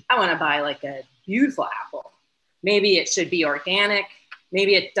apple. I want to buy like a beautiful apple. Maybe it should be organic.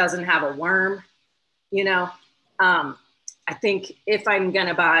 Maybe it doesn't have a worm, you know? I think if I'm going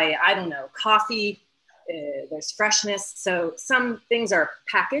to buy, I don't know, coffee, there's freshness. So some things are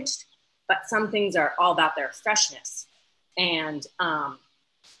packaged, but some things are all about their freshness. And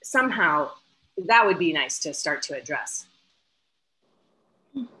somehow that would be nice to start to address.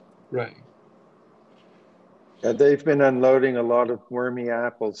 Right. Yeah, they've been unloading a lot of wormy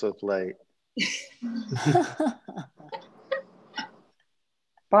apples of late.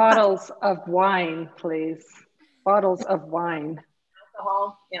 Bottles of wine, please. Bottles of wine.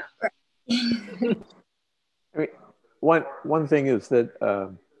 Alcohol, yeah. I mean, one thing is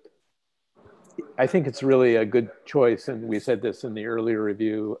that I think it's really a good choice, and we said this in the earlier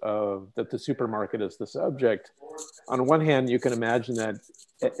review, that the supermarket is the subject. On one hand, you can imagine that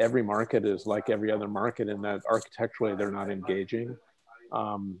every market is like every other market in that architecturally they're not engaging.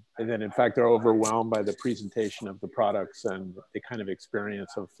 And then in fact, they're overwhelmed by the presentation of the products and the kind of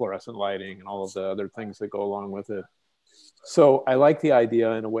experience of fluorescent lighting and all of the other things that go along with it. So I like the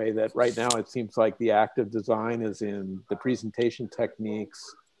idea in a way that right now it seems like the active design is in the presentation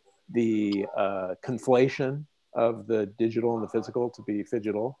techniques, conflation of the digital and the physical to be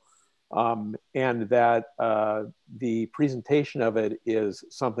phygital, and that the presentation of it is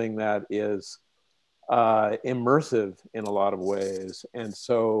something that is immersive in a lot of ways. And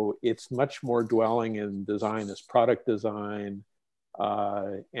so it's much more dwelling in design as product design,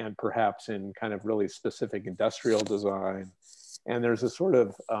 and perhaps in kind of really specific industrial design. And there's a sort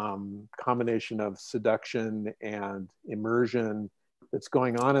of combination of seduction and immersion that's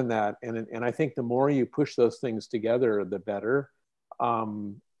going on in that. And I think the more you push those things together, the better.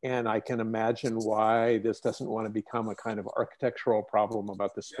 And I can imagine why this doesn't want to become a kind of architectural problem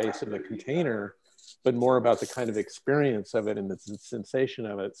about the space of the container, but more about the kind of experience of it and the sensation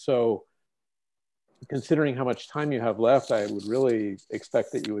of it. So considering how much time you have left, I would really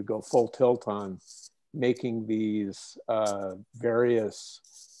expect that you would go full tilt on making these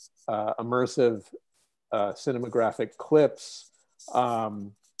various immersive cinematographic clips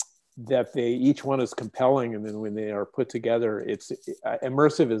that each one is compelling, and then when they are put together, it's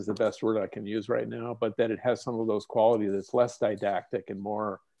immersive is the best word I can use right now, but that it has some of those qualities that's less didactic and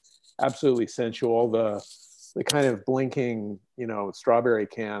more absolutely sensual. The kind of blinking, strawberry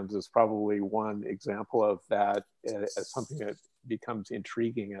cans is probably one example of that as something that becomes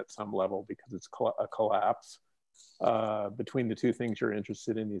intriguing at some level because it's a collapse between the two things you're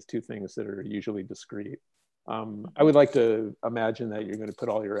interested in, these two things that are usually discrete. I would like to imagine that you're going to put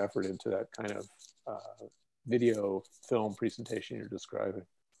all your effort into that kind of video film presentation you're describing.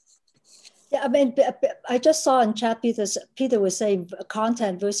 Yeah, I mean, I just saw in chat Peter was saying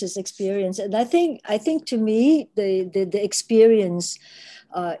content versus experience, and I think to me the experience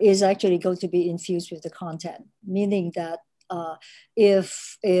is actually going to be infused with the content, meaning that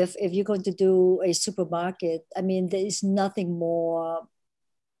if you're going to do a supermarket, I mean, there is nothing more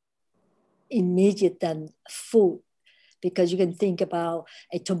immediate than food, because you can think about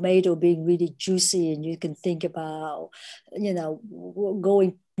a tomato being really juicy, and you can think about,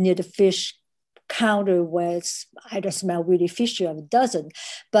 going near the fish counter where it's either smell really fishy or it doesn't.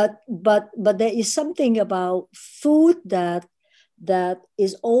 But there is something about food that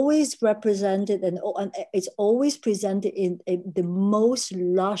is always represented, and it's always presented in the most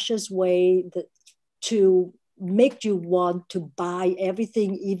luscious way to make you want to buy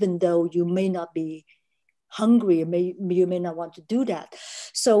everything, even though you may not be hungry, you may not want to do that.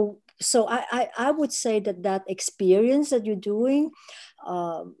 So I would say that experience that you're doing,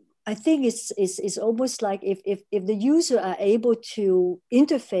 I think it's almost like if the user are able to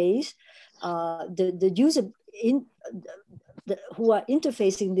interface, the user who are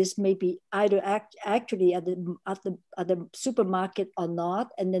interfacing this may be either actually at the supermarket or not,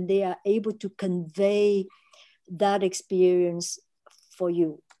 and then they are able to convey that experience for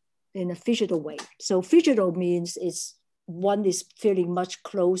you in a phygital way. So phygital means one is feeling much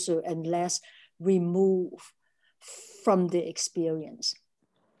closer and less removed from the experience.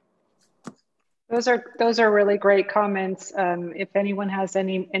 Those are really great comments. If anyone has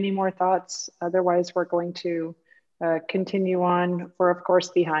any more thoughts, otherwise we're going to continue on. We're of course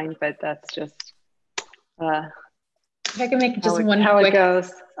behind, but that's just if I can make just how it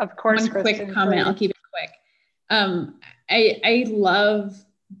goes. Of course, one quick comment. I'll keep it quick. I love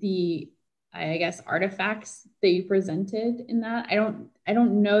the, I guess, artifacts that you presented in that. I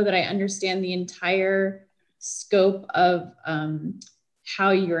don't know that I understand the entire scope of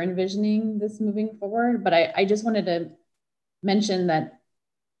how you're envisioning this moving forward, but I just wanted to mention that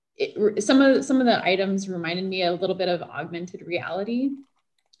some of the items reminded me a little bit of augmented reality,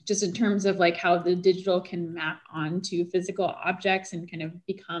 just in terms of like how the digital can map onto physical objects and kind of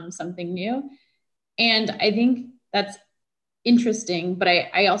become something new. And I think that's interesting, but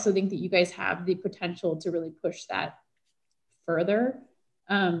I also think that you guys have the potential to really push that further.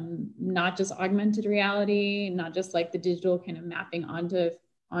 Not just augmented reality, not just like the digital kind of mapping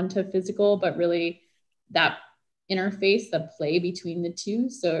onto physical, but really that interface, the play between the two.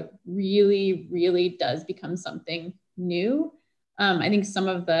 So it really, really does become something new. I think some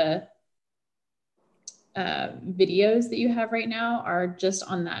of the videos that you have right now are just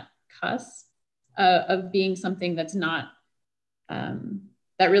on that cusp of being something that's not,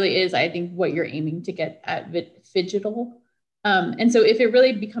 that really is, I think, what you're aiming to get at phygital. And so if it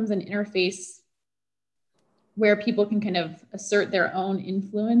really becomes an interface where people can kind of assert their own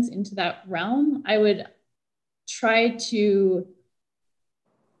influence into that realm, I would try to,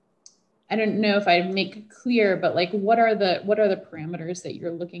 I don't know if I make clear, but like, what are the parameters that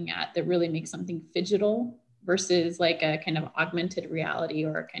you're looking at that really make something phygital versus like a kind of augmented reality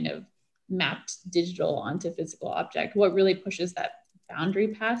or a kind of mapped digital onto physical object? What really pushes that boundary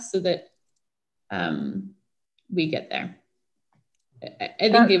past so that we get there? I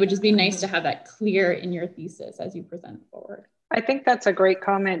think it would just be nice to have that clear in your thesis as you present forward. I think that's a great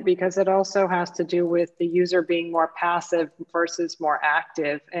comment because it also has to do with the user being more passive versus more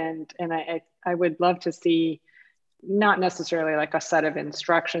active. And I would love to see not necessarily like a set of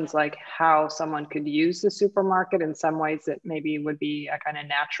instructions like how someone could use the supermarket. In some ways it maybe would be a kind of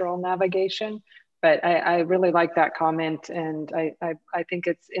natural navigation, but I really like that comment, and I think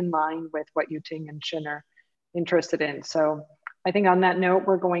it's in line with what Yuting and Chen are interested in. So I think on that note,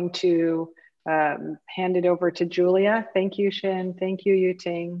 we're going to hand it over to Julia. Thank you, Chen. Thank you,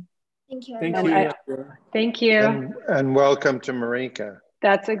 Yuting. Thank you. Thank you. Thank you. And welcome to Marika.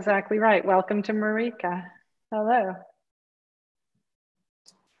 That's exactly right. Welcome to Marika. Hello.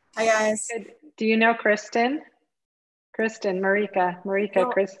 Hi, guys. Good. Do you know Kristen? Kristen, Marika, No,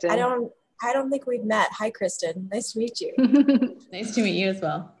 Kristen. I don't think we've met. Hi, Kristen. Nice to meet you. Nice to meet you as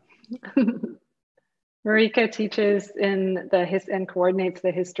well. Marika teaches in and coordinates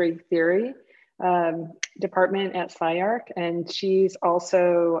the history theory department at SCI-Arc, and she's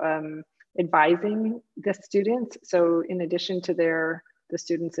also advising the students. So in addition to the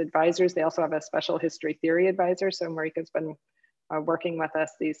students' advisors, they also have a special history theory advisor. So Marika's been working with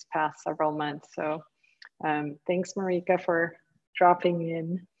us these past several months. So thanks, Marika, for dropping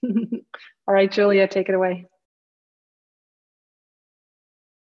in. All right, Julia, take it away.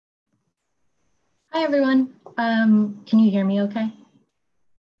 Hi, everyone. Can you hear me okay?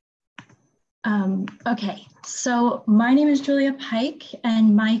 Okay, so my name is Julia Pike,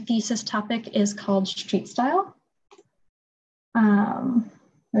 and my thesis topic is called Street Style.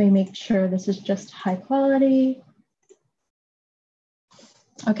 Let me make sure this is just high quality.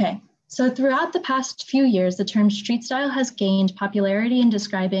 Okay, so throughout the past few years, the term street style has gained popularity in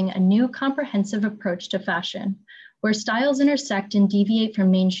describing a new comprehensive approach to fashion, where styles intersect and deviate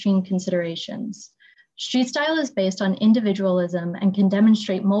from mainstream considerations. Street style is based on individualism and can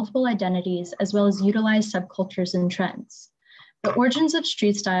demonstrate multiple identities as well as utilize subcultures and trends. The origins of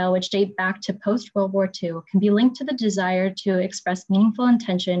street style, which date back to post-World War II, can be linked to the desire to express meaningful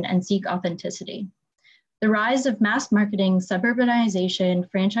intention and seek authenticity. The rise of mass marketing, suburbanization,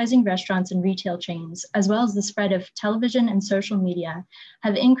 franchising restaurants and retail chains, as well as the spread of television and social media,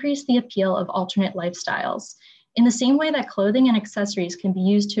 have increased the appeal of alternate lifestyles. In the same way that clothing and accessories can be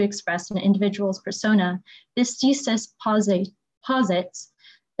used to express an individual's persona, this thesis posits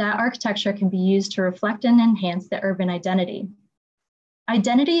that architecture can be used to reflect and enhance the urban identity.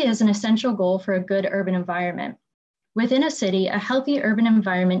 Identity is an essential goal for a good urban environment. Within a city, a healthy urban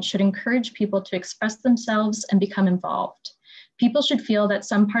environment should encourage people to express themselves and become involved. People should feel that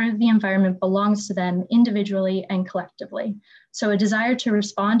some part of the environment belongs to them individually and collectively. So a desire to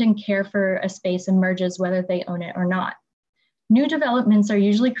respond and care for a space emerges whether they own it or not. New developments are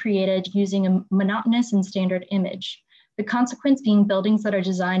usually created using a monotonous and standard image. The consequence being buildings that are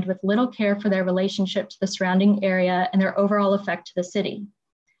designed with little care for their relationship to the surrounding area and their overall effect to the city.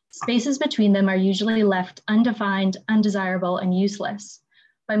 Spaces between them are usually left undefined, undesirable, and useless.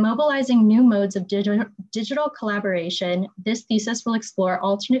 By mobilizing new modes of digital collaboration, this thesis will explore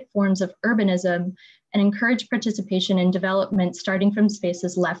alternate forms of urbanism and encourage participation in development starting from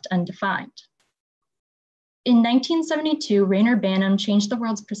spaces left undefined. In 1972, Rainer Banham changed the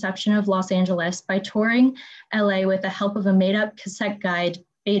world's perception of Los Angeles by touring LA with the help of a made-up cassette guide,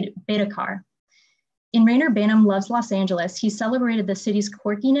 Beta Car. In Rainer Banham Loves Los Angeles, he celebrated the city's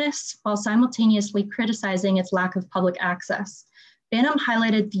quirkiness while simultaneously criticizing its lack of public access. Banham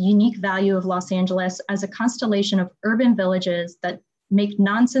highlighted the unique value of Los Angeles as a constellation of urban villages that make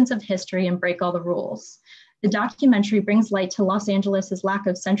nonsense of history and break all the rules. The documentary brings light to Los Angeles's lack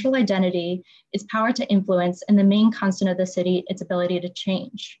of central identity, its power to influence, and the main constant of the city, its ability to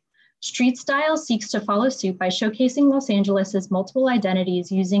change. Street Style seeks to follow suit by showcasing Los Angeles's multiple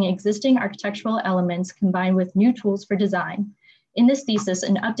identities using existing architectural elements combined with new tools for design. In this thesis,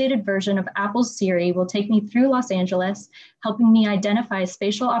 an updated version of Apple's Siri will take me through Los Angeles, helping me identify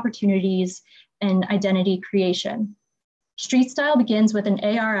spatial opportunities and identity creation. Street Style begins with an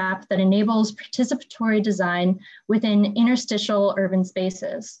AR app that enables participatory design within interstitial urban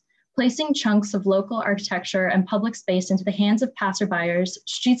spaces. Placing chunks of local architecture and public space into the hands of passerbyers,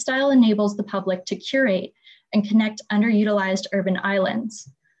 Street Style enables the public to curate and connect underutilized urban islands.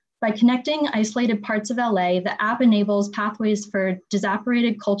 By connecting isolated parts of LA, the app enables pathways for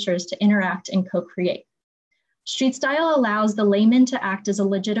disapparated cultures to interact and co-create. Street Style allows the layman to act as a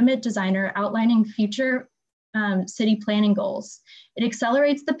legitimate designer outlining future city planning goals. It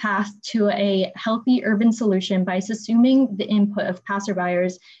accelerates the path to a healthy urban solution by assuming the input of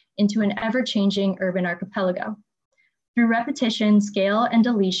passerbyers into an ever-changing urban archipelago. Through repetition, scale, and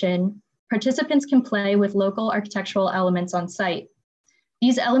deletion, participants can play with local architectural elements on site.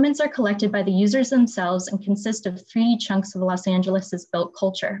 These elements are collected by the users themselves and consist of 3D chunks of Los Angeles's built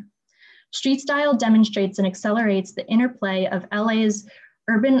culture. Street style demonstrates and accelerates the interplay of LA's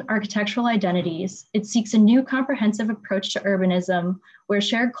urban architectural identities. It seeks a new comprehensive approach to urbanism where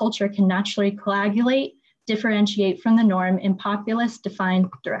shared culture can naturally coagulate, differentiate from the norm in populace-defined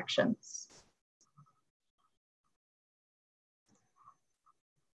directions.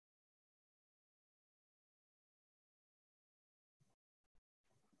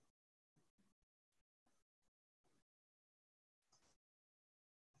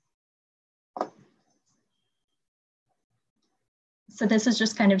 So this is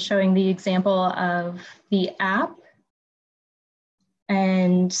just kind of showing the example of the app,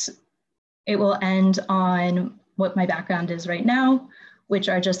 and it will end on what my background is right now, which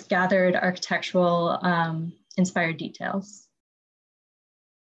are just gathered architectural inspired details.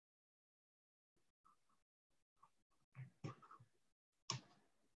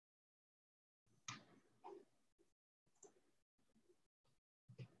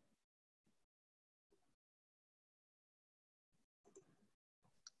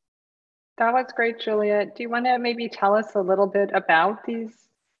 That was great, Julia. Do you want to maybe tell us a little bit about these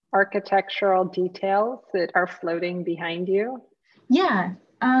architectural details that are floating behind you? Yeah,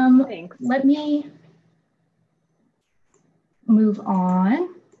 Thanks. let me move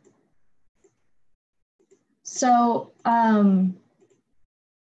on. So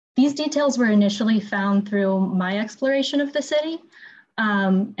these details were initially found through my exploration of the city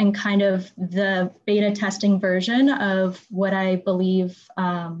and kind of the beta testing version of what I believe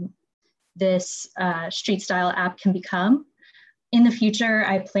this street style app can become. In the future,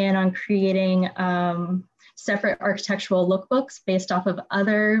 I plan on creating separate architectural lookbooks based off of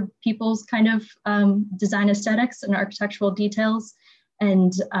other people's kind of design aesthetics and architectural details,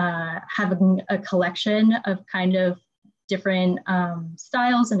 and having a collection of kind of different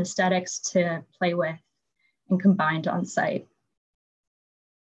styles and aesthetics to play with and combined on site.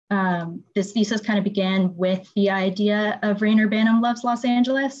 This thesis kind of began with the idea of Rainer Banham Loves Los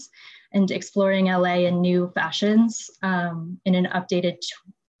Angeles and exploring LA in new fashions in an updated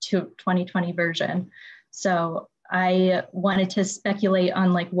 2020 version. So I wanted to speculate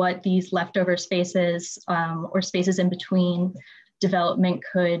on like what these leftover spaces or spaces in between development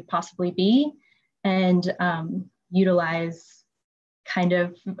could possibly be, and utilize kind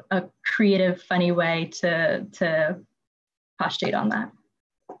of a creative, funny way to postulate on that.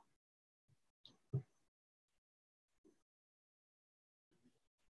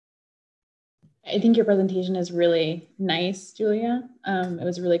 I think your presentation is really nice, Julia. It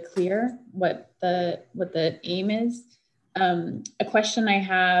was really clear what the aim is. A question I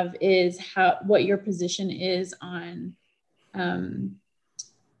have is what your position is on, I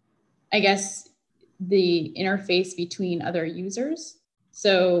guess, the interface between other users.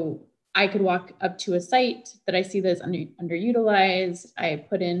 So I could walk up to a site that I see that's underutilized. I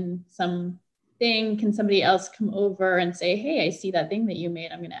put in some thing. Can somebody else come over and say, hey, I see that thing that you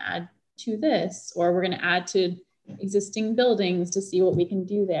made. I'm going to add to this, or we're going to add to existing buildings to see what we can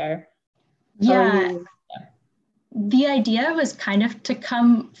do there. Yeah. The idea was kind of to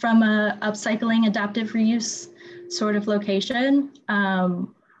come from a upcycling adaptive reuse sort of location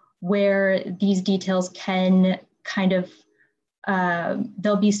where these details can kind of,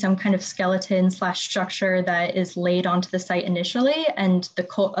 there'll be some kind of skeleton / structure that is laid onto the site initially, and the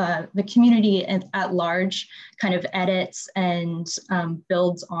community at large kind of edits and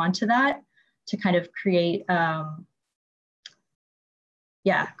builds onto that to kind of create,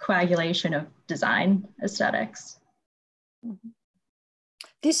 coagulation of design aesthetics.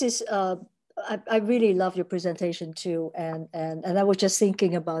 This is, I really love your presentation too. And I was just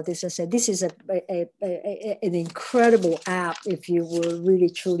thinking about this. I said, this is an incredible app if you were really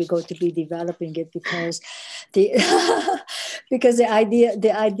truly going to be developing it, because because the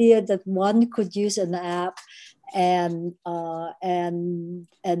idea that one could use an app and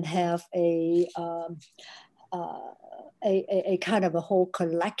have a kind of a whole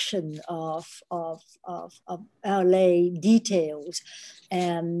collection of LA details,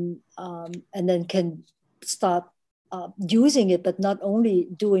 and then can start using it, but not only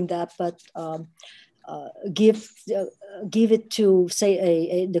doing that, but give it to,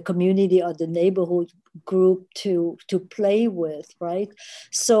 say, the community or the neighborhood group to play with, right?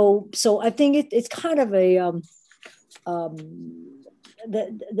 So I think it's kind of a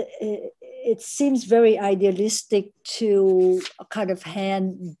it seems very idealistic to kind of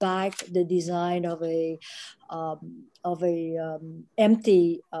hand back the design of a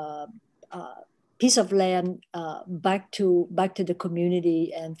empty piece of land back to the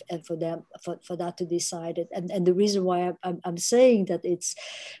community, and for them for that to decide it. And the reason why I'm saying that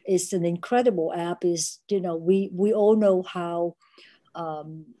it's an incredible app is, we all know how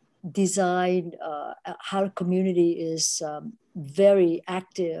design, how community is very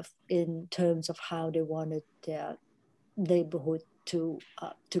active in terms of how they wanted their neighborhood to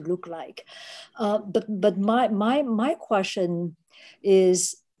look like. But my question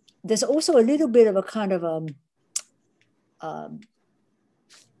is, there's also a little bit of a kind of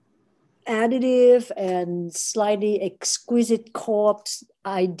additive and slightly exquisite corpse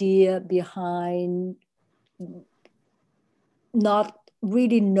idea behind not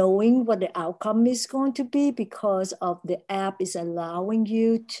really knowing what the outcome is going to be, because of the app is allowing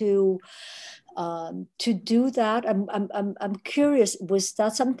you to do that. I'm curious, was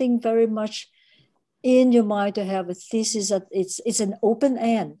that something very much in your mind to have a thesis that it's an open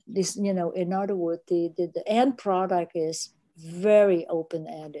end? This, in other words, the end product is very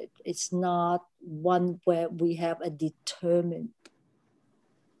open-ended. It's not one where we have a determined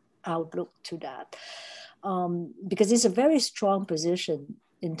outlook to that, because it's a very strong position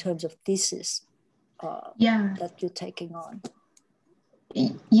in terms of thesis that you're taking on.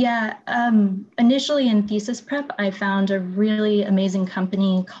 Yeah, initially in thesis prep, I found a really amazing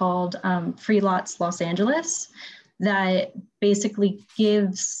company called Free Lots Los Angeles that basically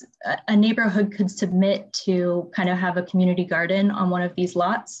gives a neighborhood could submit to kind of have a community garden on one of these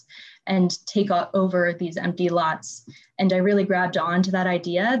lots and take over these empty lots. And I really grabbed on to that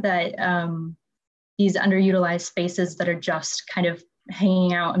idea that these underutilized spaces that are just kind of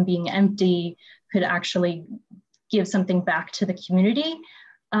hanging out and being empty could actually give something back to the community.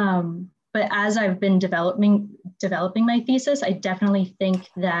 But as I've been developing my thesis, I definitely think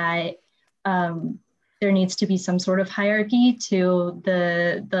that there needs to be some sort of hierarchy to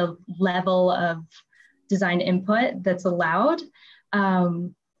the level of design input that's allowed.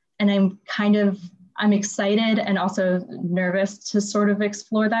 And I'm excited and also nervous to sort of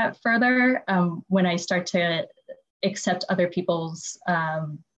explore that further when I start to accept other people's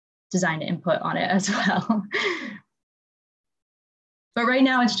design input on it as well. But right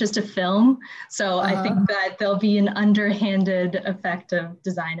now it's just a film. So I think that there'll be an underhanded effect of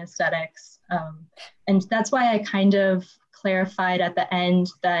design aesthetics. And that's why I kind of clarified at the end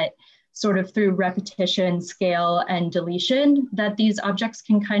that sort of through repetition, scale, and deletion that these objects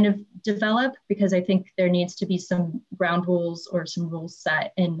can kind of develop, because I think there needs to be some ground rules or some rules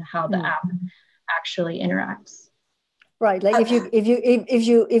set in how the app actually interacts. Right, like if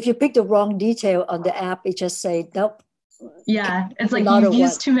you pick the wrong detail on the app, it just say nope. Yeah, it's like you've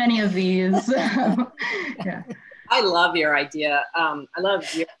used too many of these. Yeah, I love your idea. I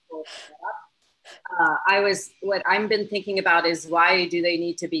love your whole setup. What I've been thinking about is, why do they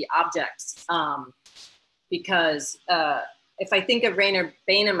need to be objects? Because if I think of Rainer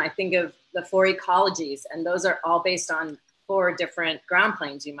Bainum, I think of the 4 ecologies, and those are all based on 4 different ground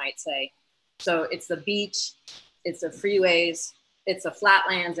planes, you might say. So it's the beach, it's the freeways, it's the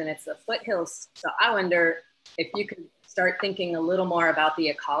flatlands, and it's the foothills. So I wonder if you could start thinking a little more about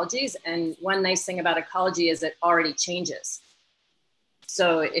the ecologies. And one nice thing about ecology is it already changes.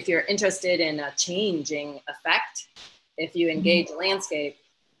 So if you're interested in a changing effect, if you engage landscape,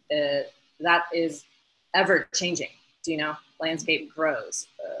 that is ever changing. Do you know? Landscape grows.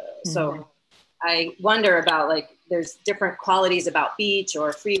 So I wonder about, like, there's different qualities about beach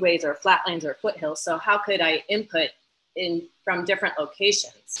or freeways or flatlands or foothills. So how could I input in from different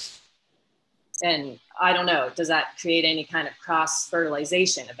locations? And I don't know, does that create any kind of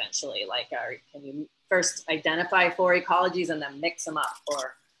cross-fertilization eventually? Like, can you first identify 4 ecologies and then mix them up?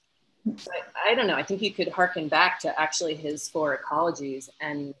 Or, I don't know, I think you could harken back to actually his 4 ecologies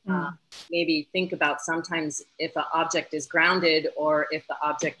and maybe think about sometimes if an object is grounded or if the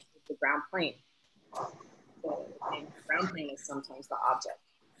object is the ground plane. So the ground plane is sometimes the object.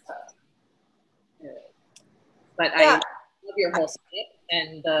 But I love your whole site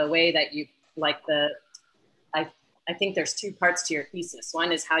and the way that you, like I think there's 2 parts to your thesis.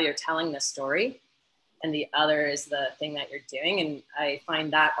 One is how you're telling the story, and the other is the thing that you're doing. And I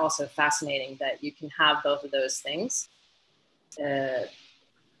find that also fascinating, that you can have both of those things. So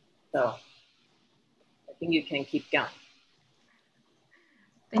I think you can keep going.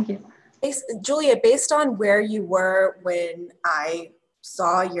 Thank you. Julia, based on where you were when I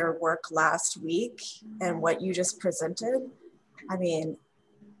saw your work last week and what you just presented, I mean,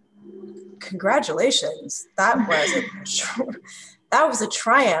 congratulations. That was a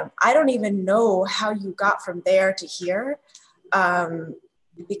triumph. I don't even know how you got from there to here,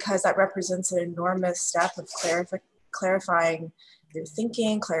 because that represents an enormous step of clarifying your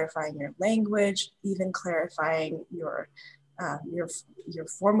thinking, clarifying your language, even clarifying your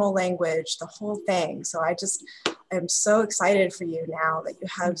formal language, the whole thing. So I'm so excited for you now that you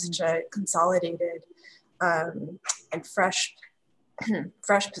have such a consolidated and fresh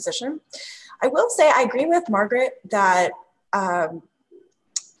position. I will say I agree with Margaret that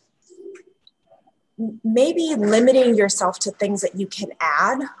maybe limiting yourself to things that you can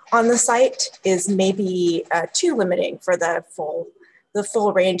add on the site is maybe too limiting for the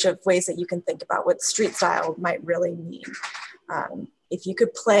full range of ways that you can think about what street style might really mean. If you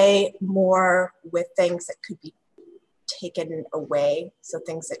could play more with things that could be taken away, so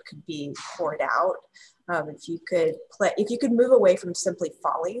things that could be poured out, if you could move away from simply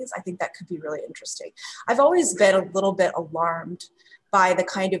follies, I think that could be really interesting. I've always been a little bit alarmed by the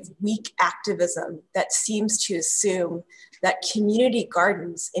kind of weak activism that seems to assume that community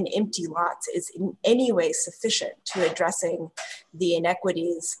gardens in empty lots is in any way sufficient to addressing the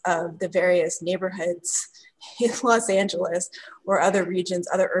inequities of the various neighborhoods in Los Angeles or other regions,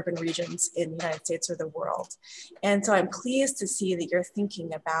 other urban regions in the United States or the world. And so I'm pleased to see that you're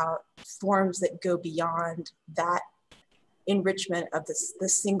thinking about forms that go beyond that enrichment of the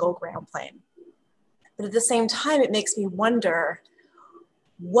single ground plane. But at the same time, it makes me wonder,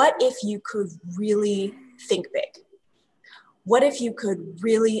 what if you could really think big? What if you could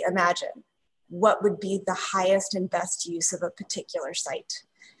really imagine what would be the highest and best use of a particular site?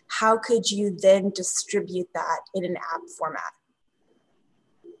 How could you then distribute that in an app format?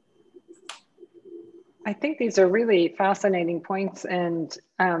 I think these are really fascinating points, and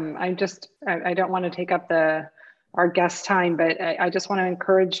I don't want to take up our guest time, but I just want to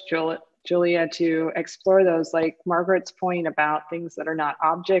encourage Julia to explore those, like Margaret's point about things that are not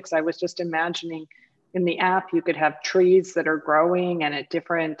objects. I was just imagining in the app, you could have trees that are growing and at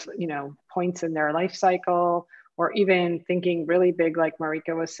different, points in their life cycle, or even thinking really big, like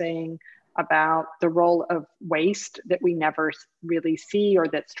Marika was saying, about the role of waste that we never really see or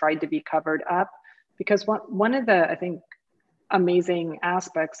that's tried to be covered up. Because one of the, I think, amazing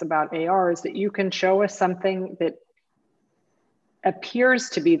aspects about AR is that you can show us something that appears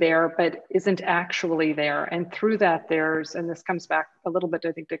to be there, but isn't actually there. And through that, and this comes back a little bit,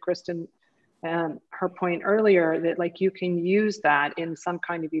 I think, to Kristen, her point earlier, that like you can use that in some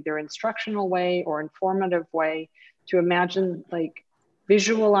kind of either instructional way or informative way to imagine, like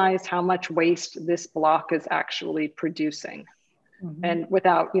visualize how much waste this block is actually producing. And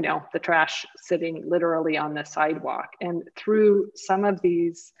without, the trash sitting literally on the sidewalk. And through some of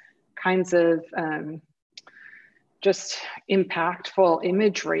these kinds of just impactful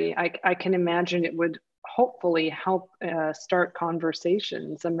imagery, I can imagine it would hopefully help start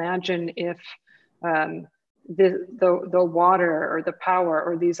conversations. Imagine if the water or the power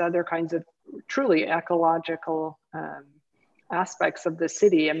or these other kinds of truly ecological aspects of the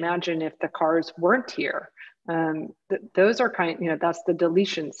city, imagine if the cars weren't here. Those are that's the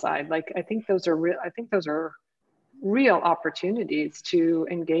deletion side. Like, I think those are real opportunities to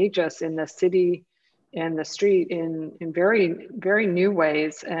engage us in the city and the street in very, very new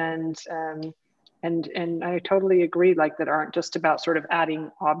ways. And I totally agree, like, that aren't just about sort of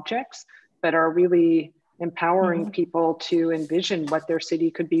adding objects, but are really empowering people to envision what their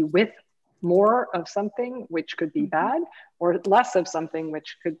city could be with more of something, which could be bad, or less of something,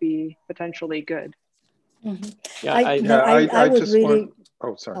 which could be potentially good. Yeah, I would just really.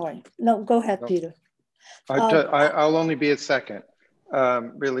 Oh, sorry. All right. No, go ahead, Peter. I'll only be a second,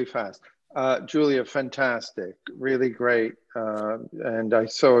 really fast. Julia, fantastic, really great. And I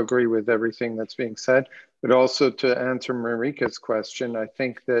so agree with everything that's being said, but also to answer Marika's question, I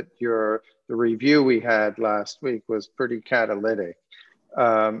think that the review we had last week was pretty catalytic.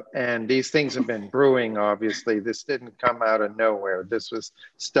 And these things have been brewing, obviously. This didn't come out of nowhere. This was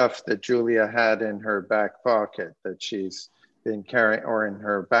stuff that Julia had in her back pocket that she's been carrying, or in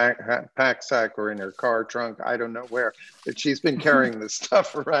her pack sack, or in her car trunk, I don't know where, but she's been carrying this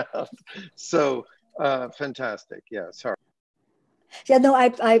stuff around. So fantastic. Yeah, sorry. Yeah, no,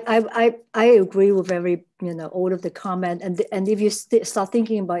 I agree with all of the comment, and if you start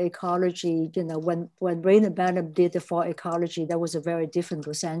thinking about ecology, when Raymond Banham did the For Ecology, that was a very different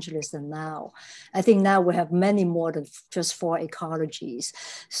Los Angeles than now. I think now we have many more than just 4 ecologies.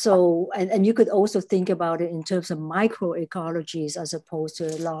 So, and you could also think about it in terms of micro ecologies as opposed to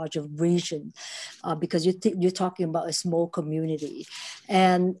a larger region, because you're talking about a small community.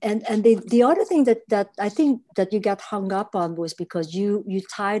 And the other thing that I think that you got hung up on was because you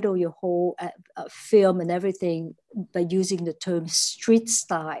title your whole film and everything by using the term street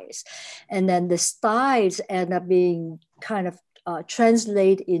styles, and then the styles end up being kind of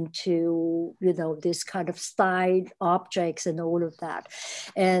translate into, you know, this kind of style objects and all of that.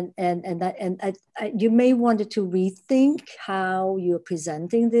 And you may want to rethink how you're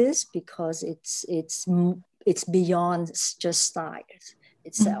presenting this, because it's beyond just style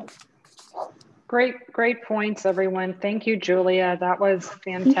itself. Great points, everyone. Thank you, Julia. That was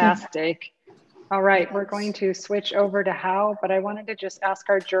fantastic. All right, we're going to switch over to Hao, but I wanted to just ask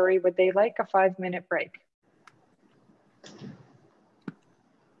our jury, would they like a 5-minute break?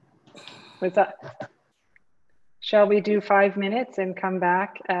 Was that, shall we do 5 minutes and come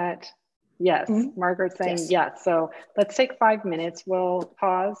back at, yes, Margaret's saying yes. So let's take 5 minutes. We'll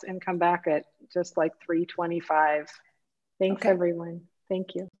pause and come back at just like 3:25. Thanks, everyone.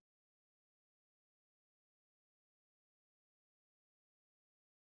 Thank you.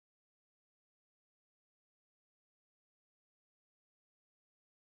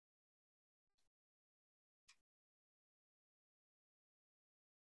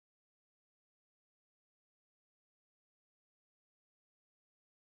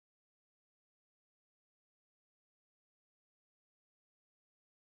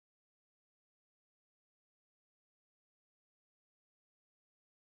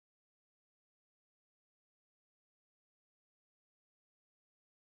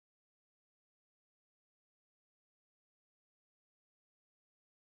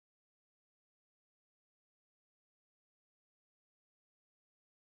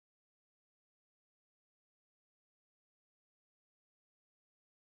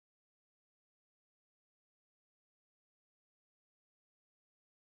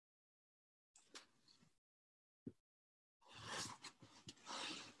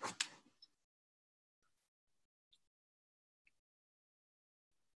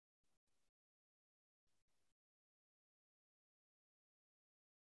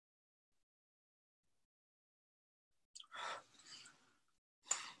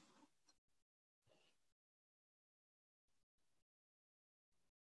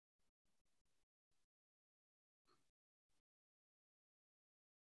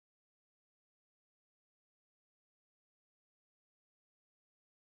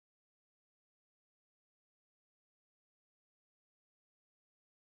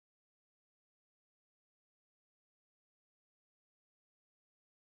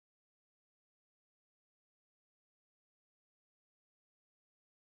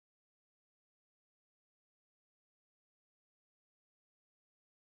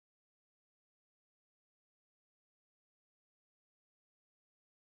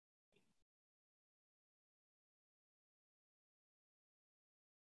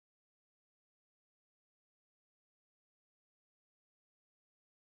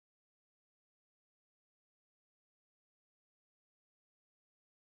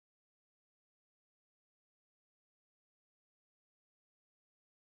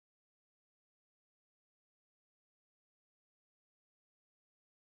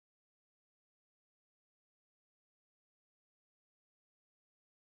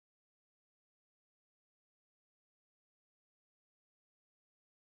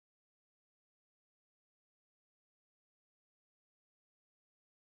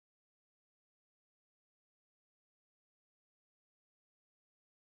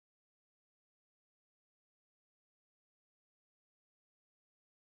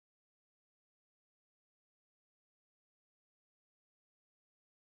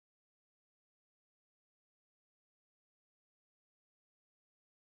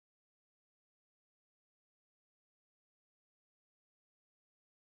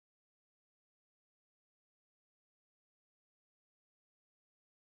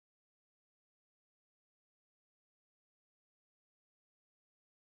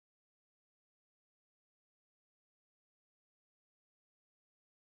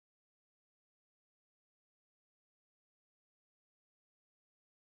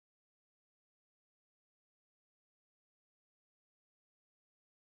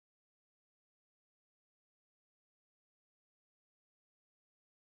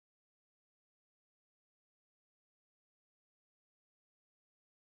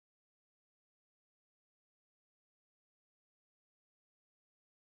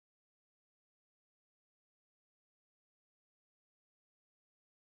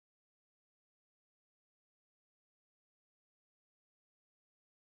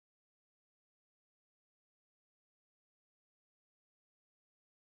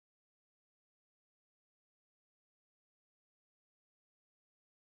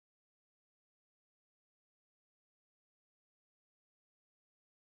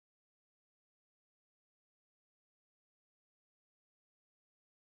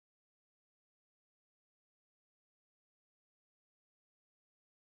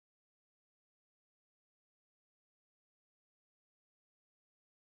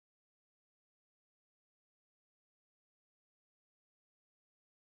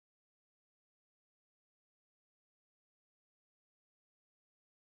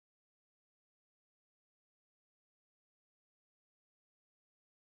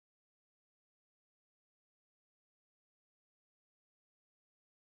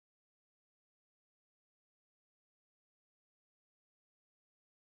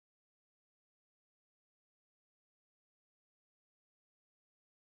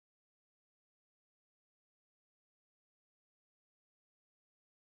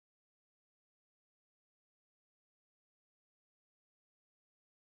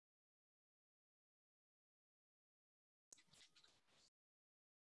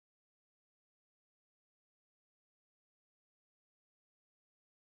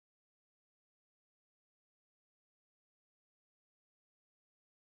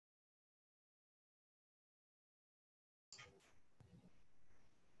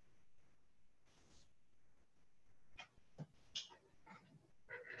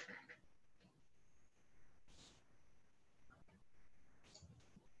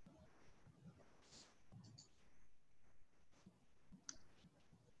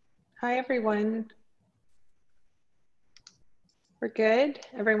 Hi, everyone. We're good.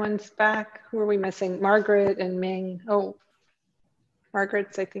 Everyone's back. Who are we missing? Margaret and Ming. Oh,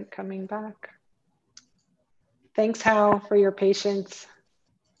 Margaret's, I think, coming back. Thanks, Hao, for your patience.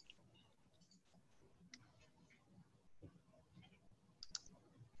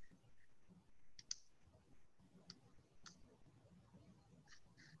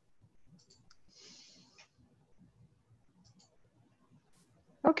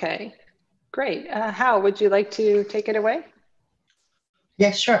 Okay, great. Hao, would you like to take it away?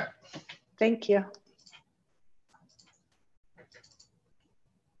 Yeah, sure. Thank you.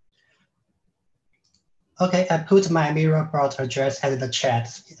 Okay, I put my mirror board address at the chat,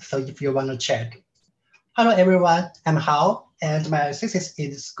 so if you want to check. Hello, everyone. I'm Hao, and my thesis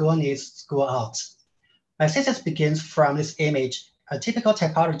is School Needs, School Out. My thesis begins from this image, a typical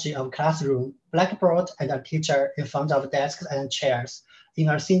typology of classroom, blackboard, and a teacher in front of desks and chairs in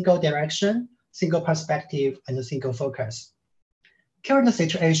a single direction, single perspective, and a single focus. Current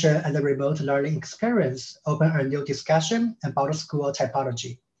situation and the remote learning experience open a new discussion about school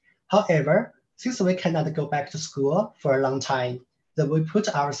typology. However, since we cannot go back to school for a long time, then we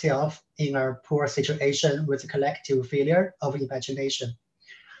put ourselves in a poor situation with collective failure of imagination.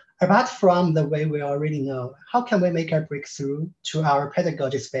 Apart from the way we already know, how can we make a breakthrough to our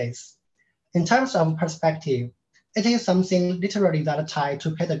pedagogy space? In terms of perspective, it is something literally that tied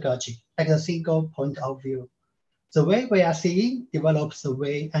to pedagogy, like a single point of view. The way we are seeing develops the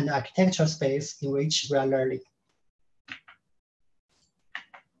way and architectural space in which we are learning.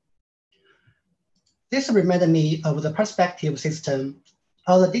 This reminded me of the perspective system.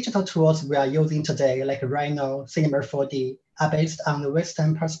 All the digital tools we are using today, like Rhino, Cinema 4D, are based on the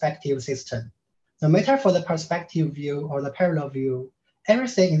Western perspective system. No matter for the perspective view or the parallel view,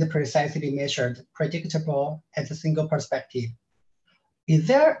 everything is precisely measured, predictable, at a single perspective. Is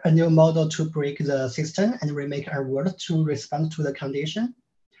there a new model to break the system and remake our world to respond to the condition?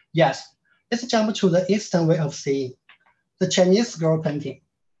 Yes, let's jump to the Eastern way of seeing, the Chinese scroll painting.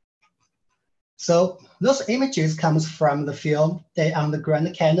 So those images comes from the film Day on the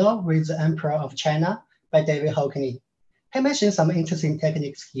Grand Canal with the Emperor of China by David Hockney. He mentioned some interesting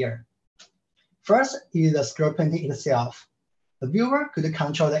techniques here. First is the scroll painting itself. The viewer could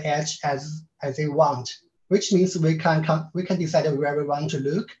control the edge as they want, which means we can decide where we want to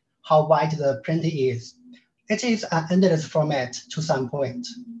look, how wide the printing is. It is an endless format to some point.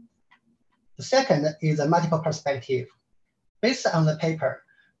 The second is a multiple perspective. Based on the paper,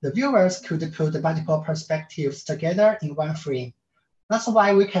 the viewers could put multiple perspectives together in one frame. That's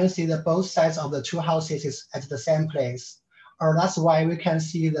why we can see the both sides of the two houses at the same place. Or that's why we can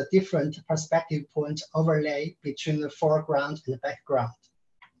see the different perspective point overlay between the foreground and the background.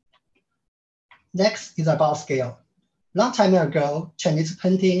 Next is about scale. Long time ago, Chinese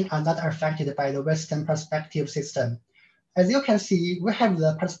painting are not affected by the Western perspective system. As you can see, we have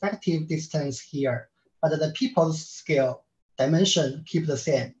the perspective distance here, but the people's scale, dimension keep the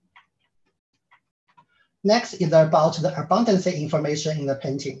same. Next is about the abundance of information in the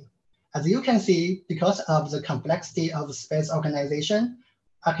painting. As you can see, because of the complexity of space organization,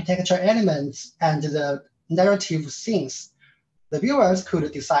 architecture elements, and the narrative scenes, the viewers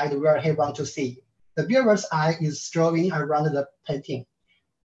could decide where he wants to see. The viewer's eye is strolling around the painting,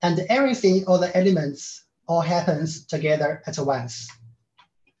 and everything, all the elements, all happens together at once.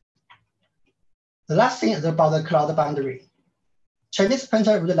 The last thing is about the cloud boundary. Chinese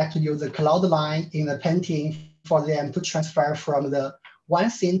painter would like to use the cloud line in the painting for them to transfer from the one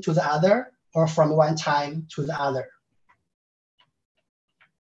scene to the other, or from one time to the other.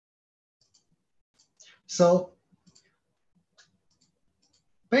 So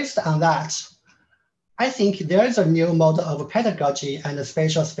based on that, I think there is a new model of pedagogy and a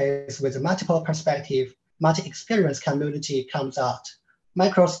spatial space with multiple perspective, multi-experience community comes out,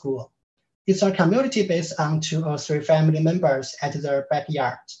 micro school. It's a community based on 2 or 3 family members at their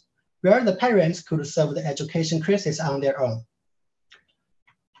backyard, where the parents could solve the education crisis on their own.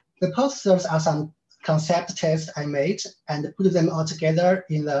 The posters are some concept tests I made and put them all together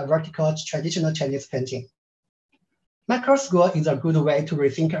in the vertical traditional Chinese painting. Micro school is a good way to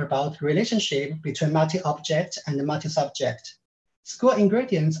rethink about relationship between multi-object and multi-subject. School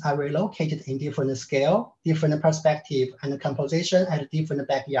ingredients are relocated in different scale, different perspective, and composition at different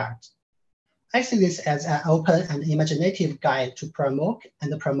backyards. I see this as an open and imaginative guide to promote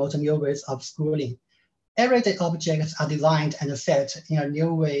new ways of schooling. Everyday objects are designed and set in a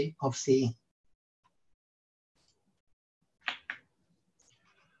new way of seeing.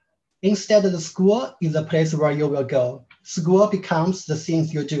 Instead, the school is the place where you will go. School becomes the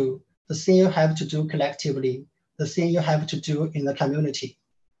things you do, the thing you have to do collectively, the thing you have to do in the community.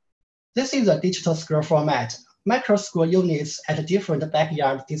 This is a digital scroll format. Micro scroll units at different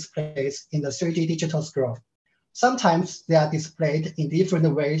backyard displays in the 3D digital scroll. Sometimes they are displayed in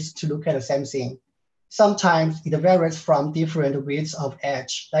different ways to look at the same thing. Sometimes it varies from different widths of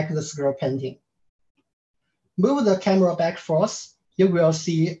edge, like the scroll painting. Move the camera back forth, you will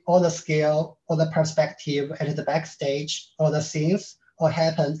see all the scale or the perspective at the backstage or the scenes all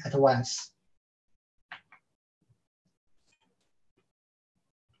happen at once.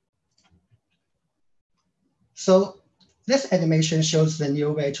 So this animation shows the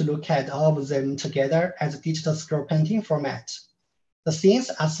new way to look at all of them together as a digital scroll painting format. The scenes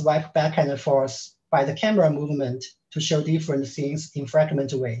are swiped back and forth by the camera movement to show different scenes in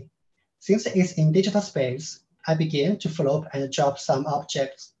fragment way. Since it's in digital space, I begin to flop and drop some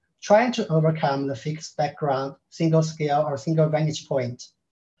objects, trying to overcome the fixed background, single scale, or single vantage point.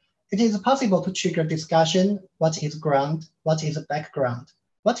 It is possible to trigger discussion: what is ground, what is background,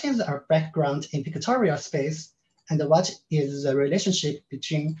 what is our background in pictorial space, and what is the relationship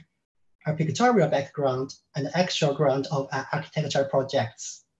between our pictorial background and the actual ground of our architecture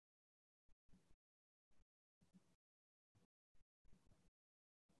projects.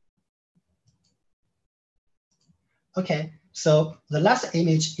 Okay, so the last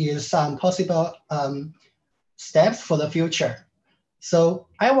image is some possible steps for the future. So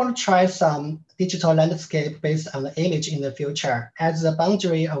I want to try some digital landscape based on the image in the future, as the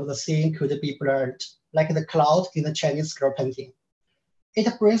boundary of the scene could be blurred, like the cloud in the Chinese scroll painting.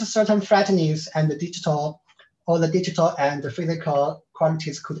 It brings certain flatness and the digital, or the digital and the physical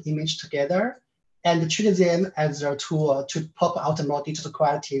qualities could image together and treat them as a tool to pop out more digital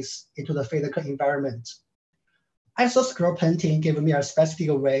qualities into the physical environment. I saw scroll painting give me a specific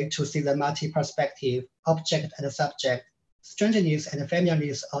way to see the multi-perspective, object and subject, strangeness and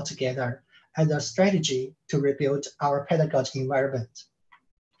familiarness all together as a strategy to rebuild our pedagogy environment.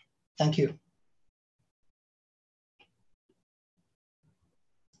 Thank you.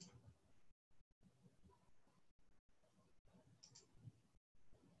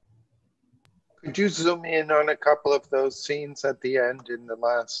 Could you zoom in on a couple of those scenes at the end in the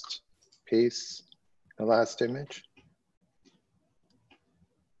last piece, the last image?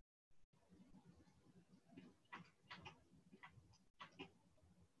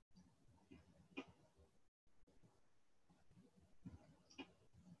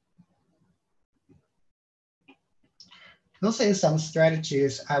 Those are some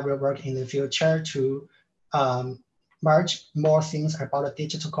strategies I will work in the future to merge more things about the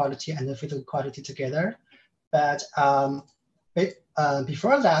digital quality and the physical quality together. But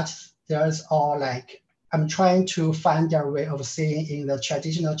before that, there's all like, I'm trying to find a way of seeing in the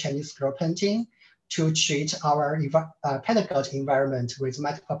traditional Chinese scroll painting to treat our pedagogy environment with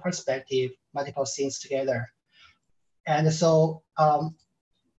multiple perspective, multiple scenes together. And so,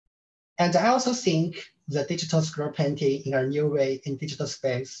 and I also think the digital scroll painting in a new way in digital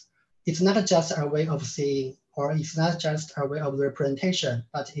space, it's not just a way of seeing, or it's not just a way of representation,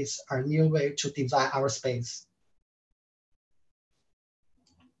 but it's a new way to design our space.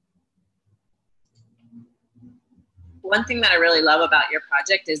 One thing that I really love about your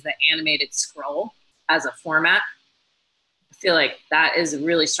project is the animated scroll as a format. I feel like that is a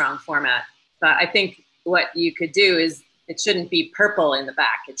really strong format. But I think what you could do is it shouldn't be purple in the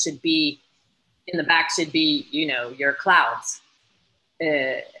back. It should be, in the back should be, you know, your clouds.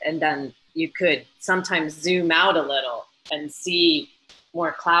 And then you could sometimes zoom out a little and see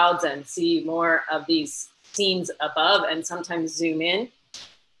more clouds and see more of these scenes above and sometimes zoom in.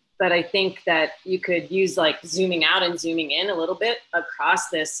 But I think that you could use like zooming out and zooming in a little bit across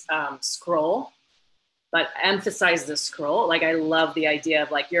this scroll, but emphasize the scroll. Like I love the idea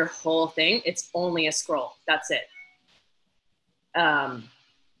of like your whole thing, it's only a scroll, that's it.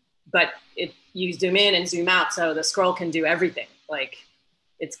 But you zoom in and zoom out, so the scroll can do everything. Like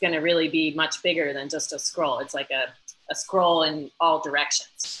it's gonna really be much bigger than just a scroll. It's like a scroll in all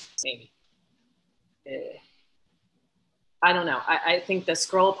directions, maybe. I don't know. I think the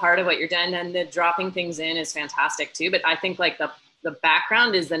scroll part of what you're doing and the dropping things in is fantastic too. But I think like the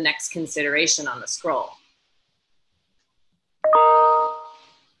background is the next consideration on the scroll.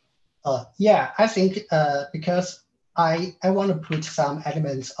 Yeah, I think because I want to put some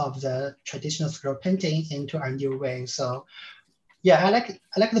elements of the traditional scroll painting into a new way. So yeah, I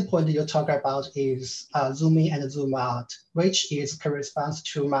like the point you talk about is zoom in and zoom out, which is corresponds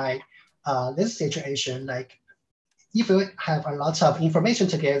to my this situation. Like if you have a lot of information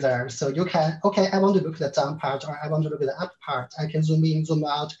together, so you can, okay, I want to look at the down part or I want to look at the up part. I can zoom in, zoom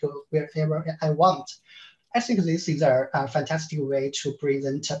out, go wherever I want. I think this is a fantastic way to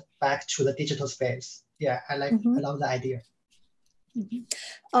present back to the digital space. Yeah, I love the idea.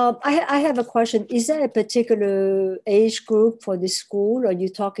 I have a question. Is there a particular age group for the school? Or are you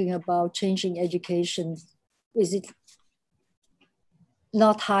talking about changing education? Is it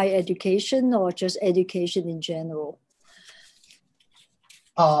not higher education or just education in general?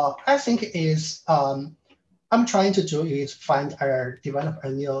 I think is I'm trying to do is develop a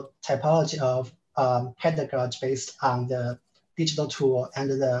new typology of pedagogy based on the digital tool and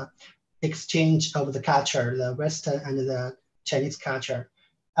the exchange of the culture, the Western and the Chinese culture.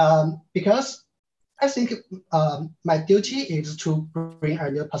 Because I think my duty is to bring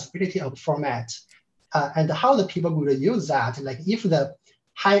a new possibility of format and how the people would use that. Like if the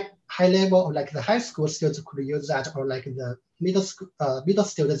high level, like the high school students could use that, or like the middle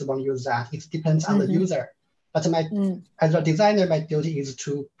students won't use that. It depends on the user. But as a designer, my duty is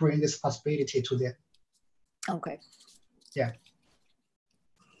to bring this possibility to them. Okay. Yeah.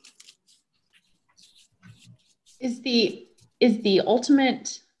 Is the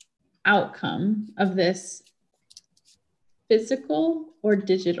ultimate outcome of this physical or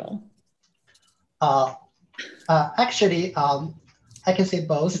digital? Actually, I can say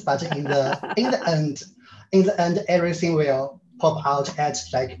both, but in the end, everything will pop out as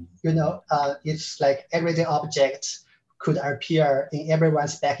like, it's like everyday object could appear in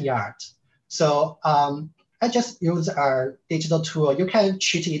everyone's backyard. So I just use our digital tool. You can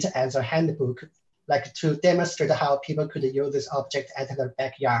treat it as a handbook, like to demonstrate how people could use this object at their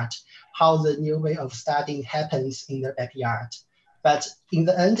backyard, how the new way of studying happens in their backyard. But in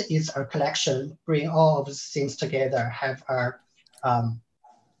the end, it's our collection, bring all of these things together, have our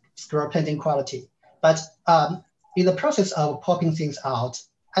scroll painting quality. But in the process of popping things out,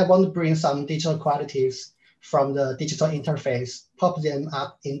 I want to bring some digital qualities from the digital interface, pop them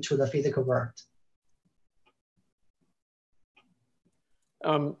up into the physical world.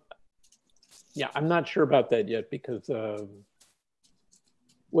 Yeah, I'm not sure about that yet because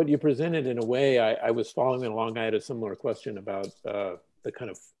what you presented in a way, I was following along. I had a similar question about the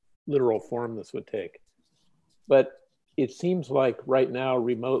kind of literal form this would take. But it seems like right now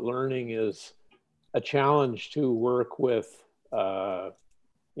remote learning is a challenge to work with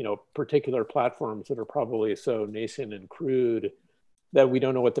particular platforms that are probably so nascent and crude that we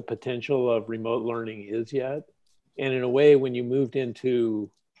don't know what the potential of remote learning is yet. And in a way, when you moved into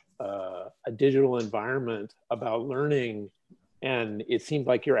a digital environment about learning, and it seemed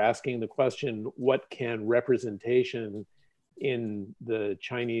like you're asking the question, what can representation in the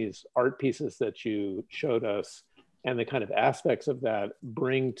Chinese art pieces that you showed us and the kind of aspects of that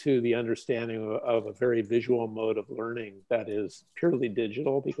bring to the understanding of a very visual mode of learning that is purely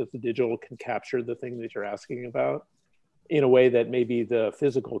digital, because the digital can capture the thing that you're asking about in a way that maybe the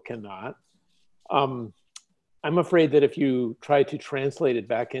physical cannot. I'm afraid that if you try to translate it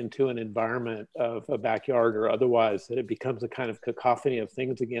back into an environment of a backyard or otherwise, that it becomes a kind of cacophony of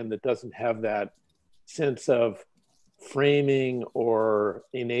things again that doesn't have that sense of framing or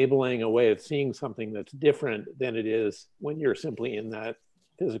enabling a way of seeing something that's different than it is when you're simply in that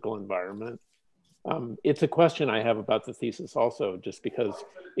physical environment. It's a question I have about the thesis also, just because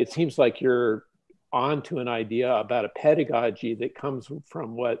it seems like you're onto an idea about a pedagogy that comes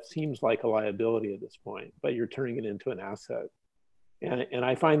from what seems like a liability at this point, but you're turning it into an asset. And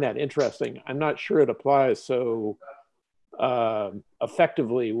I find that interesting. I'm not sure it applies so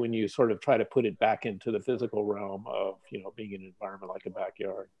effectively when you sort of try to put it back into the physical realm of, being in an environment like a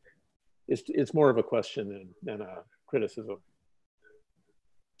backyard. It's more of a question than a criticism.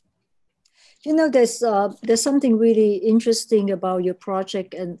 There's something really interesting about your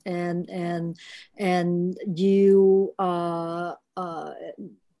project, and you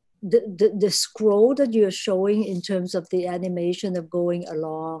the scroll that you're showing in terms of the animation of going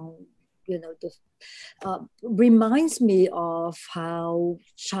along, reminds me of how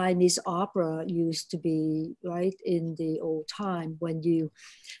Chinese opera used to be, right, in the old time, when you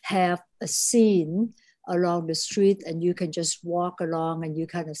have a scene along the street and you can just walk along and you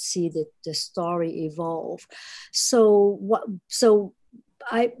kind of see the story evolve.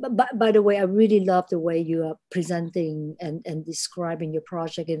 By the way, I really love the way you are presenting and describing your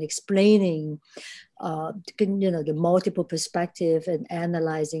project and explaining the multiple perspective and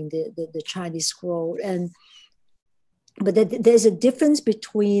analyzing the Chinese scroll. But there's a difference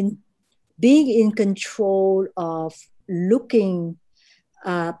between being in control of looking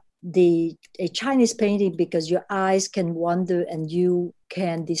at a Chinese painting because your eyes can wander and you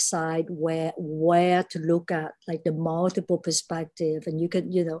can decide where to look at, like the multiple perspective, and you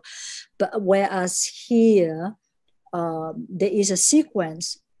can, but whereas here there is a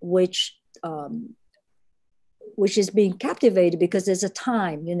sequence which which is being captivated because there's a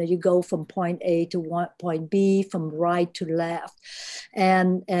time, you know, you go from point A to point B, from right to left.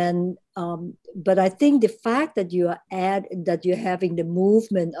 But I think the fact that you're having the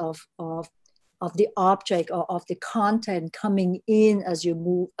movement of the object or of the content coming in as you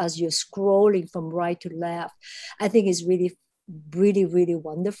move, as you're scrolling from right to left, I think is really, really, really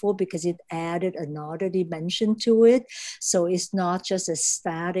wonderful because it added another dimension to it. So it's not just a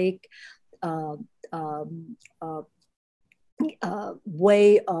static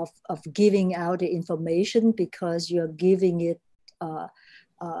way of giving out the information, because you're giving it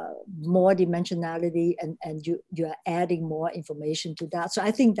more dimensionality, and you're adding more information to that. So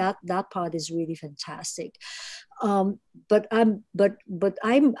I think that part is really fantastic. But I'm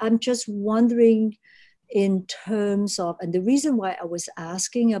just wondering in terms of, and the reason why I was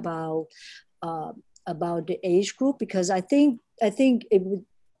asking about the age group, because I think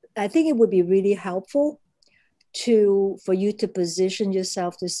it would be really helpful for you to position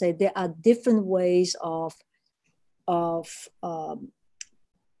yourself to say there are different ways of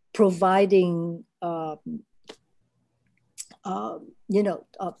providing, you know,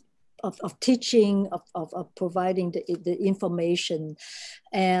 of teaching, of providing the information,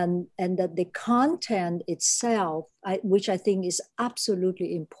 and that the content itself, which I think is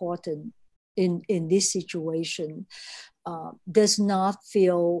absolutely important in this situation, does not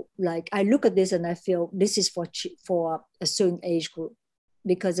feel like, I look at this and I feel this is for a certain age group,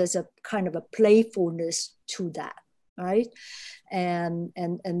 because there's a kind of a playfulness to that, right? And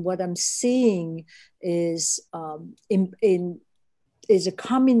what I'm seeing is is a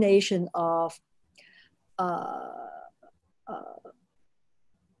combination of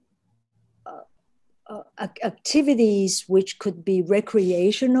activities which could be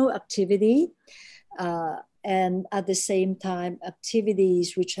recreational activity, and at the same time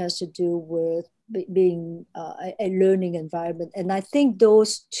activities which has to do with being a learning environment. And I think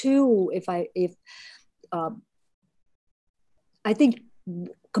those two, I think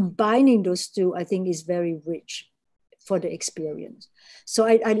combining those two, I think is very rich for the experience. So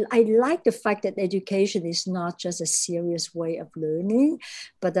I like the fact that education is not just a serious way of learning,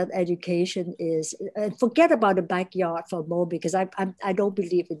 but that education is, forget about the backyard for a moment, because I don't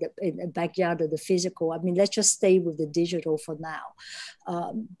believe in the backyard of the physical. I mean, let's just stay with the digital for now.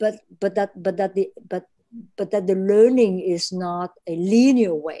 But that the learning is not a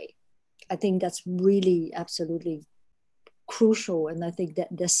linear way. I think that's really absolutely crucial. And I think that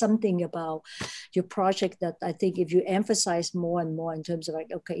there's something about your project that I think if you emphasize more and more in terms of like,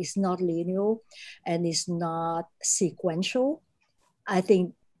 okay, it's not linear and it's not sequential, I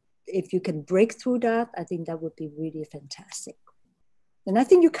think if you can break through that, I think that would be really fantastic. And I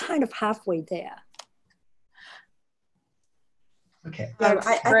think you're kind of halfway there. Okay.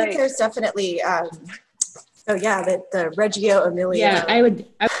 I think there's definitely, so yeah, the Reggio Emilia. Yeah, I would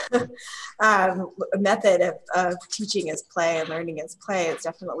method of teaching as play and learning as play is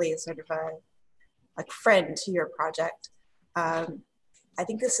definitely sort of a friend to your project. I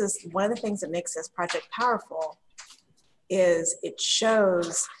think this is one of the things that makes this project powerful, is it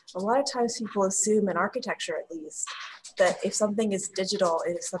shows, a lot of times people assume in architecture at least, that if something is digital,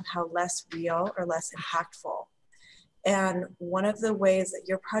 it is somehow less real or less impactful. And one of the ways that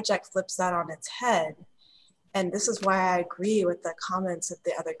your project flips that on its head, and this is why I agree with the comments of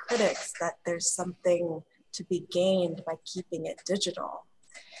the other critics that there's something to be gained by keeping it digital,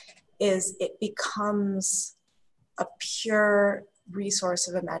 is it becomes a pure resource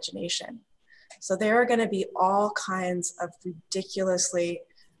of imagination. So there are going to be all kinds of ridiculously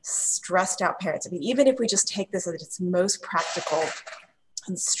stressed out parents. I mean, even if we just take this at its most practical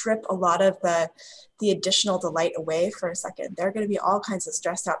and strip a lot of the additional delight away for a second, there are going to be all kinds of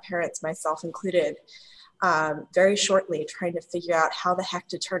stressed out parents, myself included, very shortly trying to figure out how the heck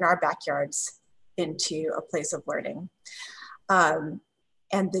to turn our backyards into a place of learning. And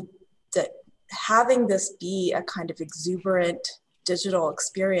having this be a kind of exuberant digital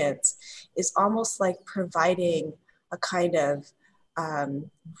experience is almost like providing a kind of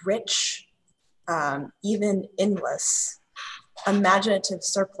rich, even endless, imaginative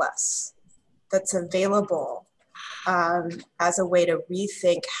surplus that's available as a way to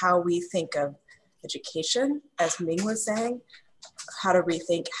rethink how we think of education, as Ming was saying, how to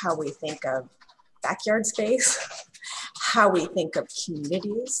rethink how we think of backyard space, how we think of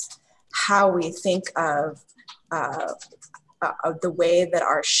communities, how we think of the way that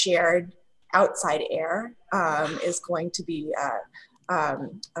our shared outside air is going to be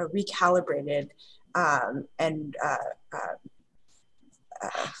recalibrated and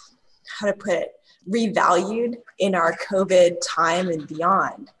how to put it, revalued in our COVID time and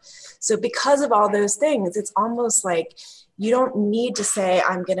beyond. So because of all those things, it's almost like you don't need to say,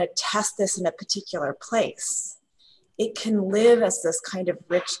 I'm going to test this in a particular place. It can live as this kind of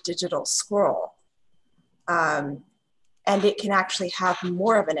rich digital scroll. And it can actually have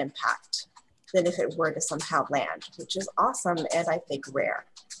more of an impact than if it were to somehow land, which is awesome and I think rare.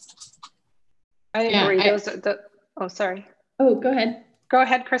 I agree. Those are the, oh, sorry. Oh, go ahead. Go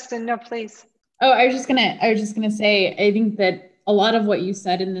ahead, Kristen. No, please. Oh, I was just gonna say, I think that a lot of what you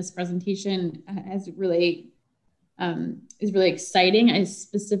said in this presentation is really exciting. I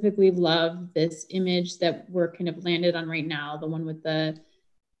specifically love this image that we're kind of landed on right now, the one with the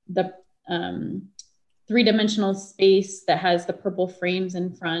three-dimensional space that has the purple frames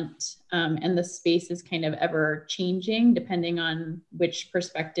in front, and the space is kind of ever changing depending on which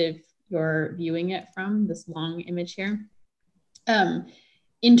perspective you're viewing it from, this long image here.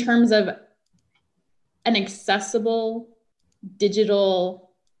 In terms of an accessible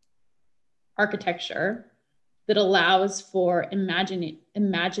digital architecture that allows for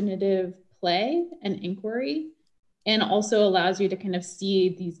imaginative play and inquiry, and also allows you to kind of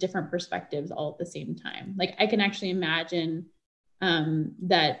see these different perspectives all at the same time. Like I can actually imagine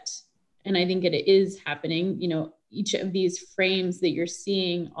that, and I think it is happening, you know, each of these frames that you're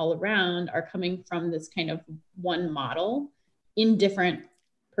seeing all around are coming from this kind of one model in different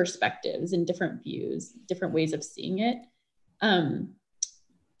perspectives, in different views, different ways of seeing it.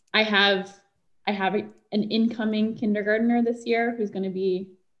 I have an incoming kindergartner this year who's going to be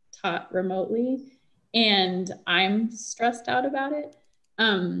taught remotely, and I'm stressed out about it.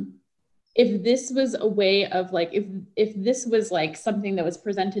 If this was a way of like, if this was like something that was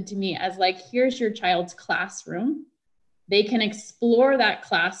presented to me as like, here's your child's classroom, they can explore that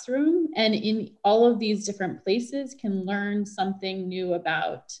classroom and in all of these different places can learn something new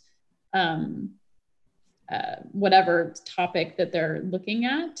about whatever topic that they're looking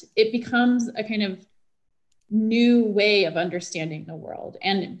at, it becomes a kind of new way of understanding the world.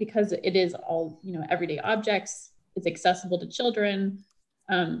 And because it is all, you know, everyday objects, it's accessible to children.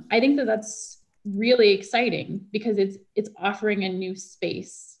 I think that that's really exciting because it's offering a new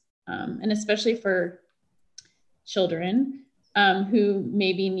space, and especially for children who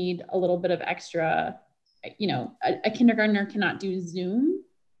maybe need a little bit of extra, you know, a kindergartner cannot do Zoom,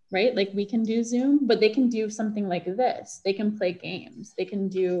 right? Like we can do Zoom, but they can do something like this. They can play games. They can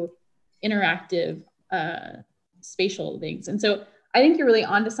do interactive spatial things. And so I think you're really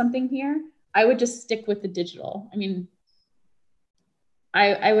onto something here. I would just stick with the digital. I mean,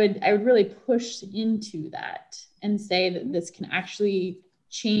 I would really push into that and say that this can actually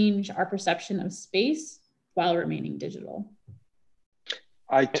change our perception of space while remaining digital.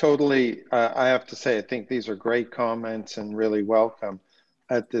 I totally, I have to say, I think these are great comments and really welcome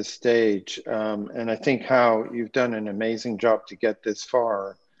at this stage. And I think how you've done an amazing job to get this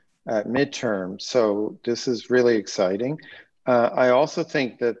far at midterm. So this is really exciting. I also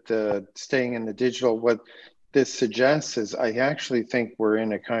think that staying in the digital, what this suggests is I actually think we're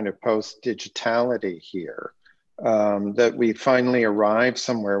in a kind of post-digitality here, that we finally arrived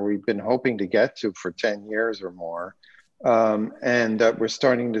somewhere we've been hoping to get to for 10 years or more. And that we're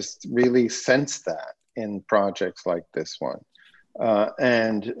starting to really sense that in projects like this one.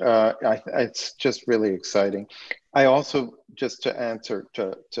 It's just really exciting. I also, just to answer,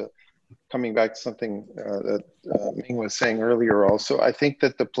 to coming back to something that Ming was saying earlier also, I think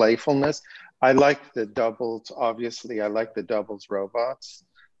that the playfulness, I like the doubles, obviously I like the doubles robots,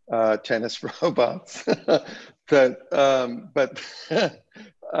 tennis robots, but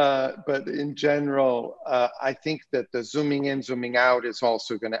in general, I think that the zooming in, zooming out is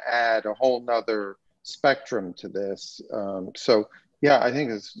also going to add a whole nother spectrum to this. So yeah, I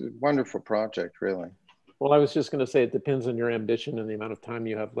think it's a wonderful project, really. Well, I was just going to say it depends on your ambition and the amount of time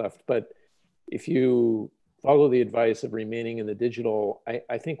you have left. But if you follow the advice of remaining in the digital,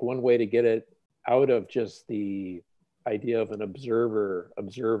 I think one way to get it out of just the idea of an observer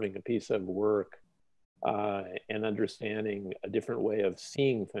observing a piece of work and understanding a different way of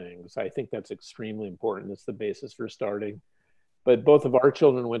seeing things, I think that's extremely important. It's the basis for starting. But both of our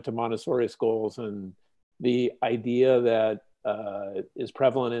children went to Montessori schools, and the idea that is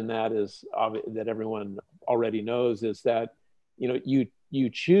prevalent in that is that everyone already knows is that, you know, you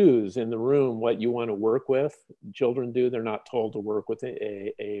choose in the room what you want to work with. Children do. They're not told to work with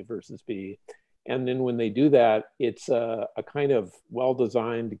A versus B. And then when they do that, it's a kind of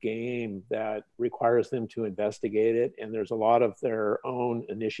well-designed game that requires them to investigate it. And there's a lot of their own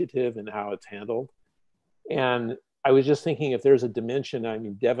initiative in how it's handled. And I was just thinking, if there's a dimension, I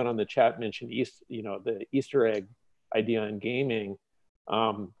mean, Devyn on the chat mentioned the Easter egg idea in gaming.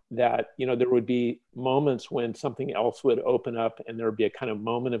 that, you know, there would be moments when something else would open up and there would be a kind of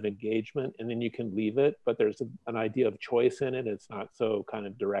moment of engagement, and then you can leave it, but there's an idea of choice in it. It's not so kind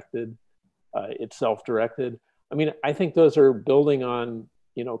of directed, it's self-directed. I mean, I think those are building on,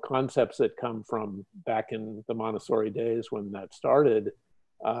 you know, concepts that come from back in the Montessori days when that started,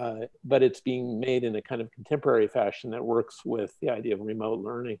 but it's being made in a kind of contemporary fashion that works with the idea of remote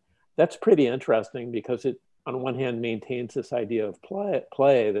learning. That's pretty interesting because it, on one hand, maintains this idea of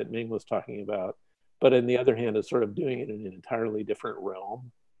play that Ming was talking about, but on the other hand, is sort of doing it in an entirely different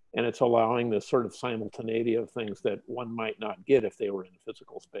realm. And it's allowing this sort of simultaneity of things that one might not get if they were in a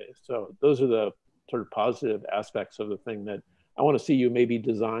physical space. So those are the sort of positive aspects of the thing that I want to see you maybe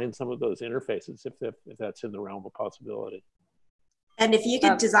design some of those interfaces if that's in the realm of possibility. And if you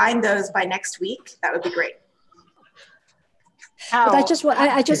could design those by next week, that would be great. But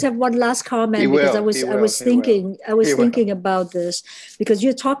I just have one last comment because I was thinking about this, because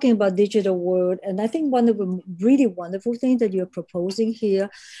you're talking about digital world, and I think one of the really wonderful things that you're proposing here,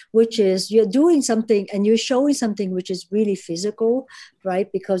 which is you're doing something and you're showing something which is really physical, right?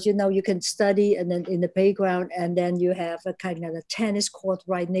 Because you know you can study and then in the playground, and then you have a kind of a tennis court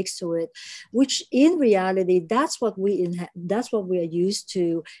right next to it, which in reality that's what we are used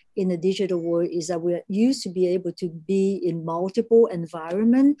to in the digital world, is that we're used to be able to be in multiple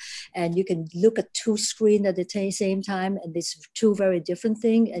environment, and you can look at two screens at the same time, and it's two very different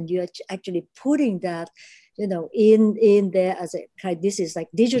things, and you're actually putting that, you know, in there as a kind, this is like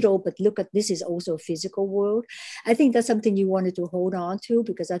digital, but look at this is also a physical world. I think that's something you wanted to hold on to,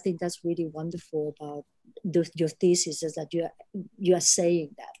 because I think that's really wonderful about your thesis, is that you are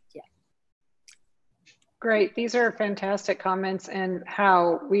saying that. Yeah. Great. These are fantastic comments, and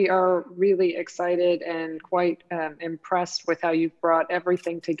how we are really excited and quite impressed with how you've brought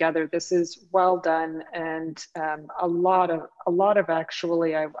everything together. This is well done, and a lot of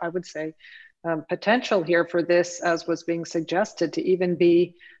actually, I would say, potential here for this, as was being suggested, to even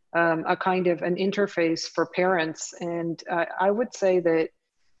be a kind of an interface for parents. And I would say that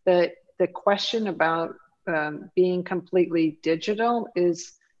the question about being completely digital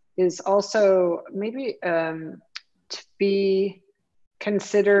is also maybe to be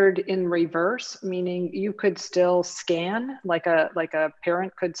considered in reverse, meaning you could still scan, like a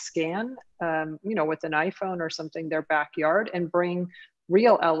parent could scan, you know, with an iPhone or something, their backyard, and bring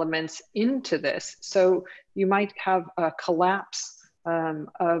real elements into this. So you might have a collapse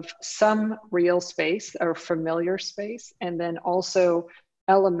of some real space or familiar space, and then also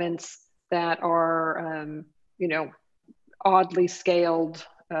elements that are, you know, oddly scaled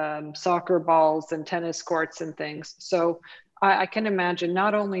soccer balls and tennis courts and things. So I can imagine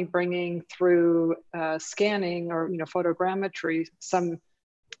not only bringing through scanning or, you know, photogrammetry, some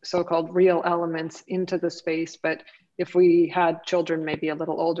so-called real elements into the space, but if we had children maybe a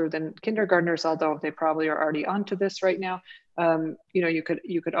little older than kindergartners, although they probably are already onto this right now, you know, you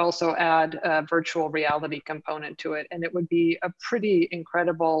could also add a virtual reality component to it, and it would be a pretty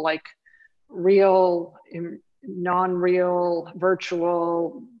incredible, like, real, non-real,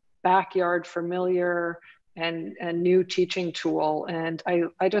 virtual, backyard familiar, and new teaching tool. And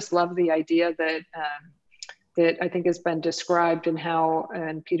I just love the idea that that I think has been described, and how,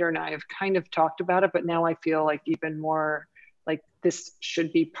 and Peter and I have kind of talked about it, but now I feel like even more like this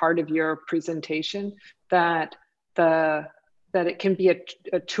should be part of your presentation, that it can be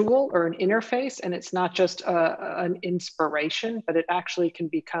a tool or an interface, and it's not just an inspiration, but it actually can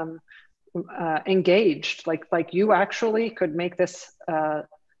become engaged. Like you actually could make this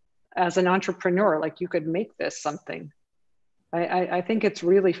as an entrepreneur, like you could make this something. I think it's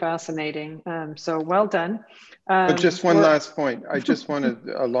really fascinating. So well done. But just one last point. I just wanted,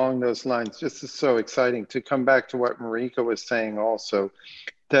 along those lines, just is so exciting to come back to what Marika was saying also,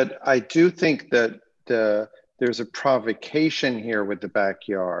 that I do think that there's a provocation here with the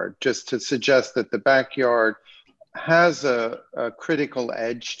backyard, just to suggest that the backyard has a critical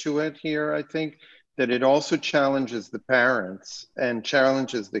edge to it here. I think that it also challenges the parents and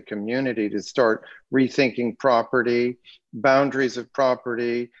challenges the community to start rethinking property, boundaries of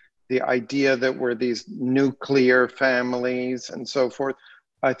property, the idea that we're these nuclear families and so forth.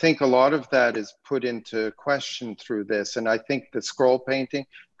 I think a lot of that is put into question through this. And I think the scroll painting,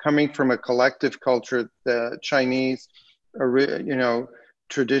 coming from a collective culture, the Chinese, you know,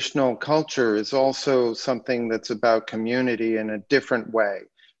 traditional culture, is also something that's about community in a different way.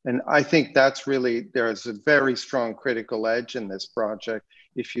 And I think that's really, there's a very strong critical edge in this project,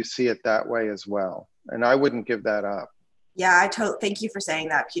 if you see it that way as well. And I wouldn't give that up. Yeah, thank you for saying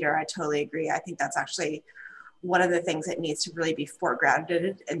that, Peter. I totally agree. I think that's actually one of the things that needs to really be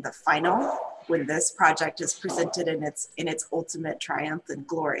foregrounded in the final when this project is presented in its ultimate triumph and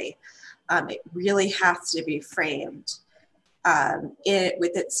glory. It really has to be framed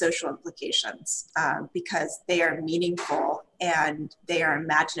with its social implications because they are meaningful and they are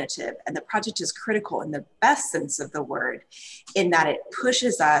imaginative. And the project is critical in the best sense of the word, in that it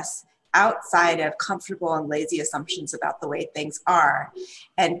pushes us outside of comfortable and lazy assumptions about the way things are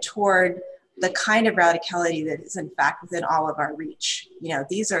and toward the kind of radicality that is in fact within all of our reach. You know,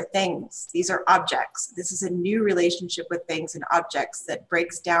 these are things, these are objects. This is a new relationship with things and objects that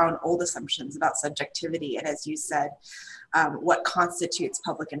breaks down old assumptions about subjectivity. And as you said, what constitutes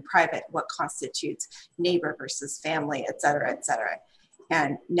public and private, what constitutes neighbor versus family, et cetera, et cetera.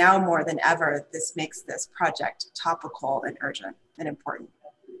 And now more than ever, this makes this project topical and urgent and important.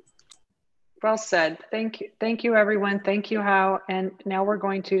 Well said. Thank you, everyone. Thank you, Hao. And now we're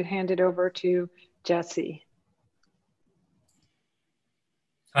going to hand it over to Jesse.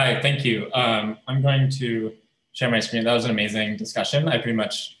 Hi, thank you. I'm going to share my screen. That was an amazing discussion. I pretty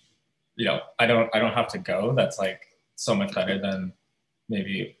much, you know, I don't have to go. That's like so much better than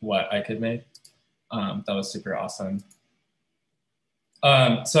maybe what I could make. That was super awesome.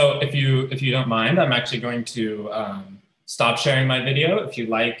 So if you don't mind, I'm actually going to stop sharing my video. If you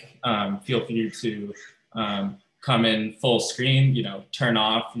like, feel free to come in full screen, you know, turn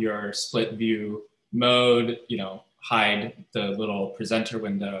off your split view mode, you know, hide the little presenter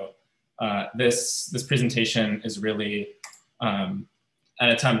window. This presentation is really an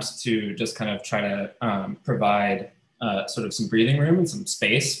attempt to just kind of try to provide sort of some breathing room and some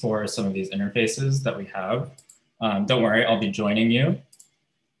space for some of these interfaces that we have. Don't worry, I'll be joining you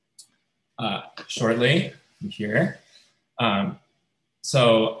shortly here.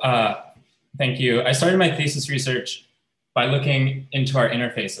 Thank you. I started my thesis research by looking into our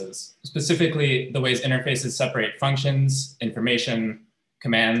interfaces, specifically the ways interfaces separate functions, information,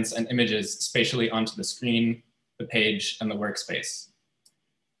 commands, and images spatially onto the screen, the page, and the workspace.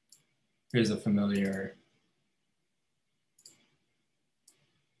 Here's a familiar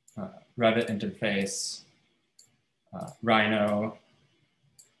Revit interface, Rhino,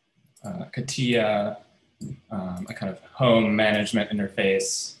 CATIA, a kind of home management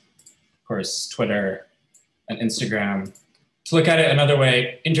interface, of course, Twitter and Instagram. To look at it another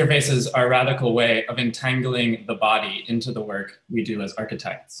way, interfaces are a radical way of entangling the body into the work we do as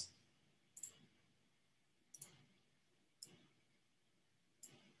architects.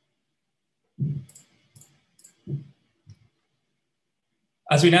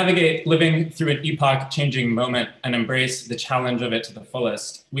 As we navigate living through an epoch-changing moment and embrace the challenge of it to the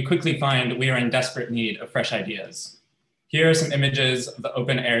fullest, we quickly find we are in desperate need of fresh ideas. Here are some images of the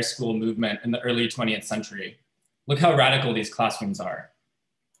open-air school movement in the early 20th century. Look how radical these classrooms are.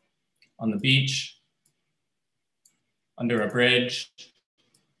 On the beach, under a bridge,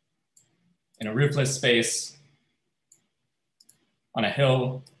 in a roofless space, on a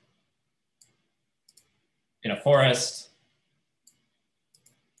hill, in a forest,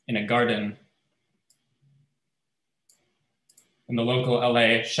 in a garden, in the local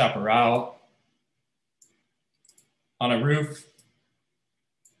LA chaparral, on a roof,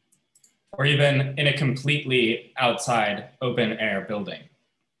 or even in a completely outside open air building.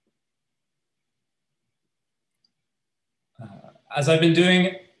 As I've been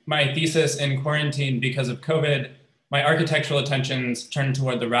doing my thesis in quarantine because of COVID, my architectural attentions turned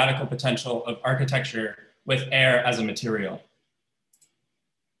toward the radical potential of architecture with air as a material.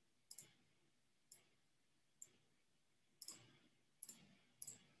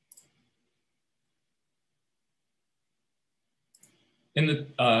 In the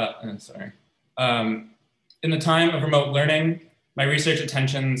time of remote learning, my research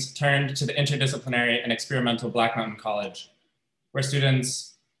attentions turned to the interdisciplinary and experimental Black Mountain College, where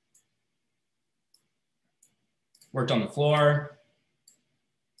students worked on the floor,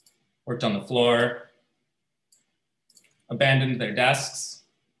 abandoned their desks,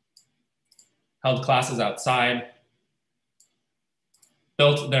 held classes outside,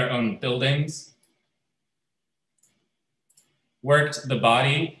 built their own buildings, worked the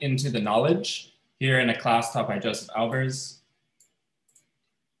body into the knowledge, here in a class taught by Joseph Albers.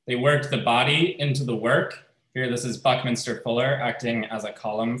 They worked the body into the work. Here, this is Buckminster Fuller acting as a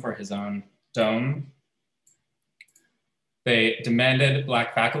column for his own dome. They demanded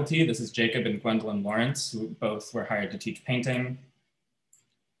Black faculty. This is Jacob and Gwendolyn Lawrence, who both were hired to teach painting.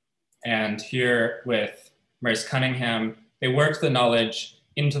 And here with Merce Cunningham, they worked the knowledge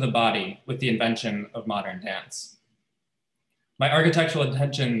into the body with the invention of modern dance. My architectural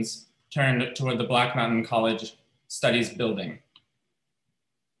attentions turned toward the Black Mountain College Studies building.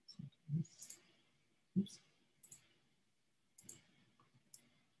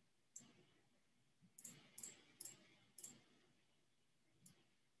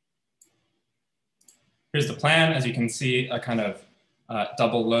 Here's the plan. As you can see, a kind of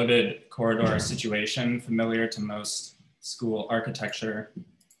double loaded corridor situation familiar to most school architecture.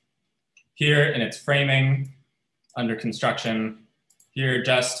 Here in its framing, under construction. Here,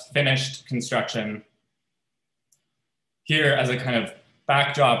 just finished construction. Here as a kind of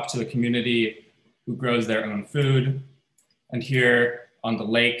backdrop to the community who grows their own food. And here on the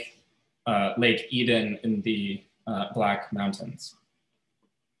lake, Lake Eden in the Black Mountains.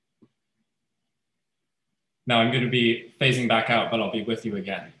 Now I'm going to be phasing back out, but I'll be with you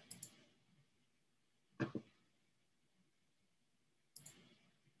again.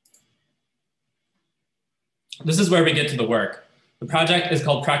 This is where we get to the work. The project is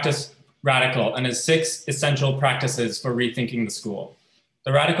called Practice Radical and is 6 essential practices for rethinking the school.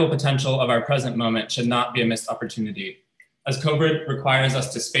 The radical potential of our present moment should not be a missed opportunity. As COVID requires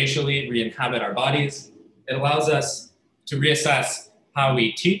us to spatially re-inhabit our bodies, it allows us to reassess how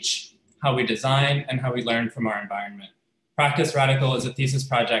we teach, how we design, and how we learn from our environment. Practice Radical is a thesis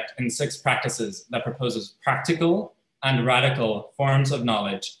project in 6 practices that proposes practical and radical forms of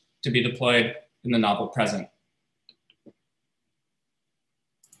knowledge to be deployed in the novel present.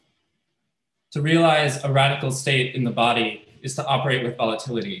 To realize a radical state in the body is to operate with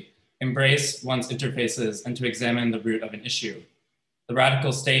volatility, embrace one's interfaces, and to examine the root of an issue. The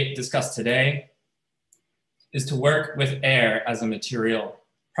radical state discussed today is to work with air as a material,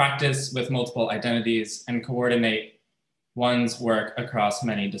 practice with multiple identities, and coordinate one's work across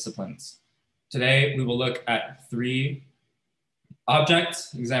many disciplines. Today, we will look at 3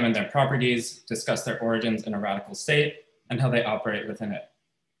 objects, examine their properties, discuss their origins in a radical state, and how they operate within it.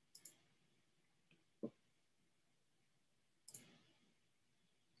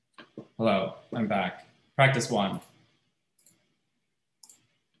 Hello, I'm back. Practice 1.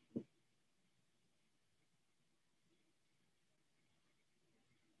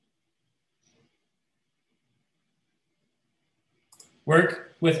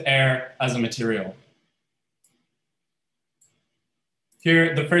 Work with air as a material.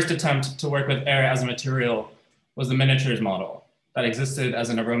 Here, the first attempt to work with air as a material was the miniatures model that existed as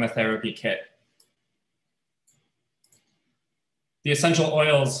an aromatherapy kit. The essential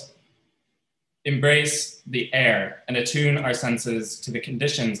oils embrace the air and attune our senses to the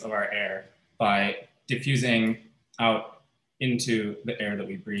conditions of our air by diffusing out into the air that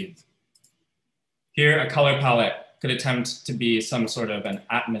we breathe. Here, a color palette could attempt to be some sort of an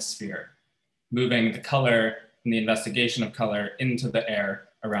atmosphere, moving the color and the investigation of color into the air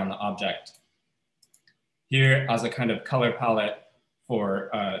around the object. Here, as a kind of color palette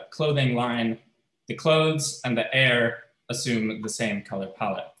for a clothing line, the clothes and the air assume the same color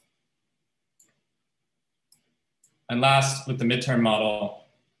palette. And last, with the midterm model,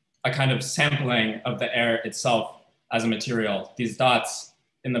 a kind of sampling of the air itself as a material. These dots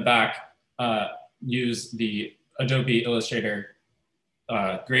in the back use the Adobe Illustrator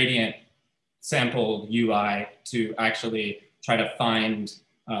gradient sample UI to actually try to find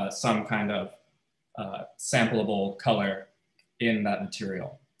some kind of sampleable color in that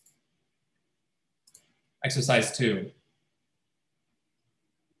material. Exercise 2.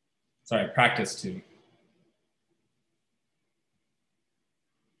 Sorry, practice 2.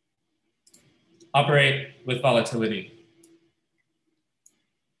 Operate with volatility.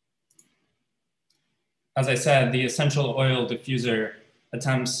 As I said, the essential oil diffuser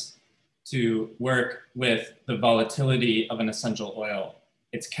attempts to work with the volatility of an essential oil,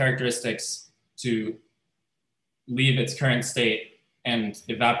 its characteristics to leave its current state and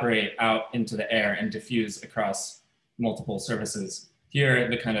evaporate out into the air and diffuse across multiple surfaces. Here,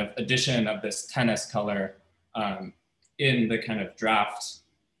 the kind of addition of this tennis color in the kind of draft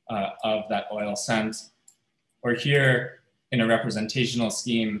of that oil scent, or here in a representational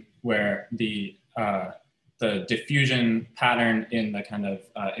scheme where the diffusion pattern in the kind of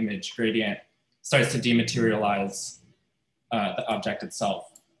image gradient starts to dematerialize the object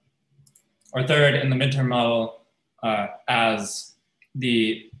itself. Or third, in the midterm model, as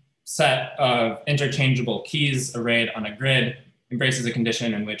the set of interchangeable keys arrayed on a grid embraces a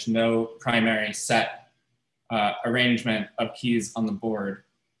condition in which no primary set arrangement of keys on the board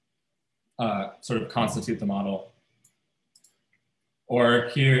sort of constitute the model. Or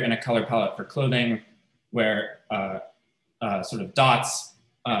here in a color palette for clothing, where sort of dots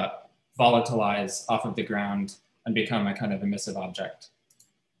volatilize off of the ground and become a kind of emissive object.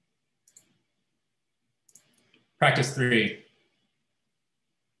 Practice 3.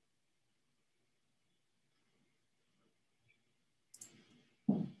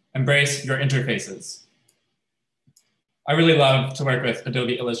 Embrace your interfaces. I really love to work with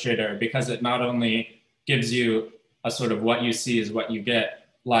Adobe Illustrator because it not only gives you a sort of what you see is what you get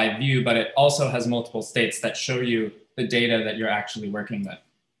live view, but it also has multiple states that show you the data that you're actually working with.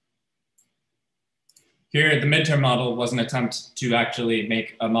 Here, the midterm model was an attempt to actually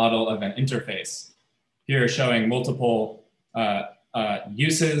make a model of an interface. Here, showing multiple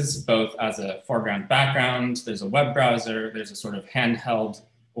uses, both as a foreground background. There's a web browser, there's a sort of handheld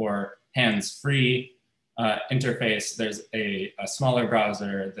or hands-free interface. There's a smaller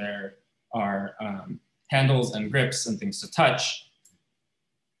browser. There are handles and grips and things to touch.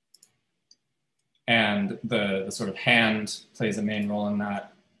 And the sort of hand plays a main role in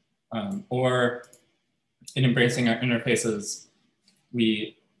that. Or in embracing our interfaces,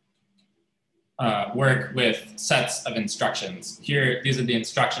 we work with sets of instructions. Here, these are the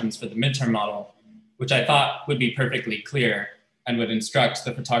instructions for the midterm model, which I thought would be perfectly clear and would instruct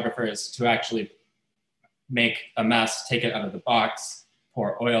the photographers to actually make a mess, take it out of the box,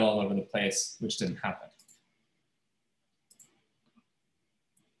 pour oil all over the place, which didn't happen.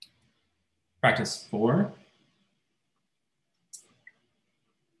 Practice 4.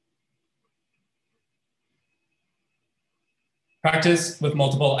 Practice with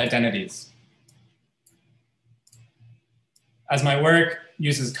multiple identities. As my work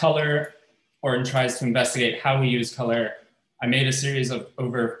uses color or tries to investigate how we use color, I made a series of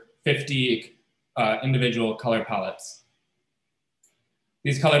over 50 individual color palettes.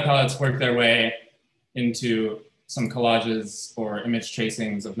 These color palettes work their way into some collages or image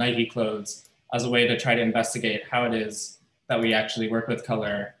tracings of Nike clothes as a way to try to investigate how it is that we actually work with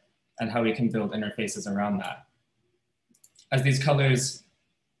color and how we can build interfaces around that. As these colors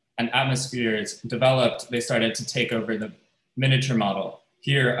and atmospheres developed, they started to take over the miniature model.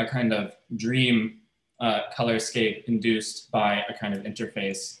 Here, a kind of dream colorscape induced by a kind of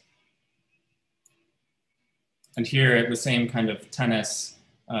interface. And here, the same kind of tennis,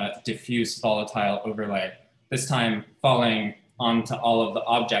 diffuse volatile overlay, this time falling onto all of the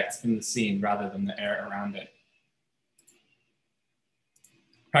objects in the scene rather than the air around it.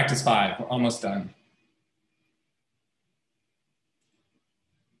 Practice 5, we're almost done.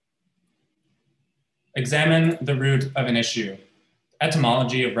 Examine the root of an issue.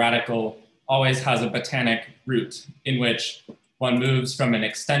 Etymology of radical always has a botanic root in which one moves from an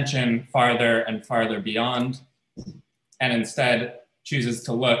extension farther and farther beyond, and instead chooses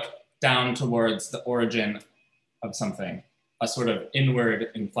to look down towards the origin of something, a sort of inward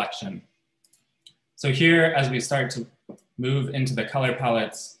inflection. So here, as we start to move into the color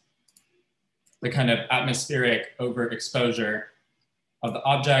palettes, the kind of atmospheric overexposure of the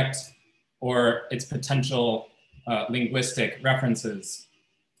object or its potential linguistic references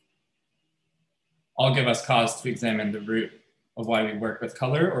all give us cause to examine the root of why we work with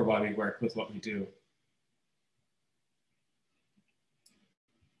color or why we work with what we do.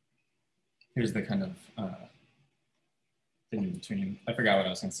 Here's the kind of thing in between. I forgot what I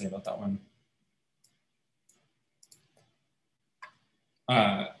was gonna say about that one.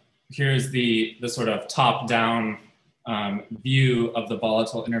 Here's the sort of top-down view of the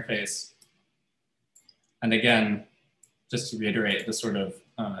volatile interface. And again, just to reiterate, the sort of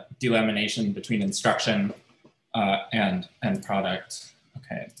delamination between instruction and product.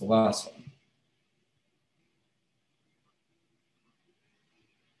 Okay, the last one.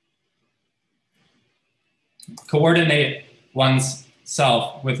 Coordinate one's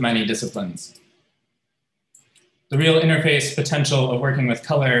self with many disciplines. The real interface potential of working with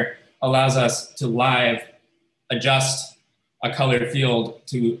color allows us to live adjust a color field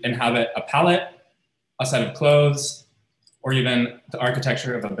to inhabit a palette, a set of clothes, or even the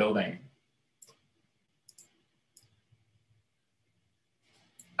architecture of a building.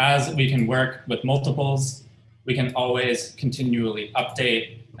 As we can work with multiples, we can always continually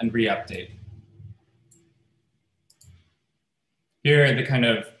update and re-update. Here, the kind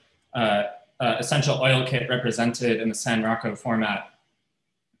of essential oil kit represented in the San Rocco format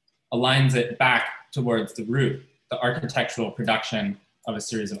aligns it back towards the root, the architectural production of a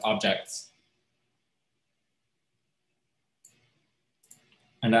series of objects.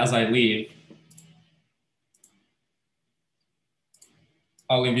 And as I leave,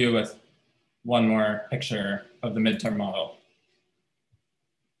 I'll leave you with one more picture of the midterm model.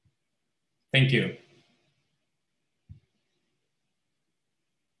 Thank you.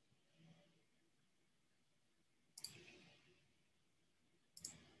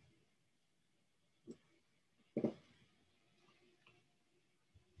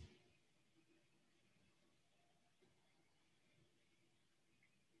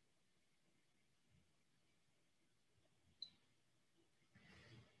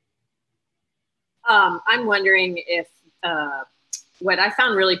 I'm wondering if what I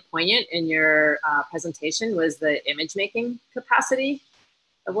found really poignant in your presentation was the image making capacity.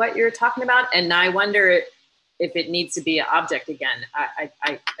 of what you're talking about. And I wonder if it needs to be an object again. I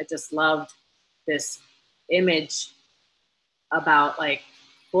just loved this image about like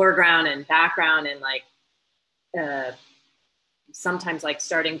foreground and background, and like sometimes like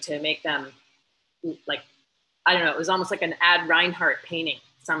starting to make them like, I don't know, it was almost like an Ad Reinhardt painting,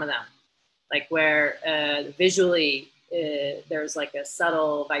 some of them, like where visually there's like a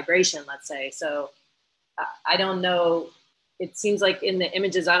subtle vibration, let's say. So I don't know, it seems like in the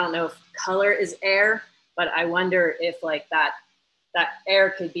images, I don't know if color is air, but I wonder if like that air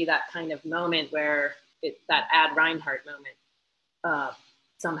could be that kind of moment where that Ad Reinhardt moment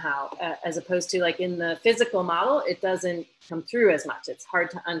somehow, as opposed to like in the physical model, it doesn't come through as much. It's hard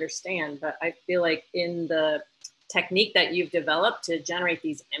to understand, but I feel like in the technique that you've developed to generate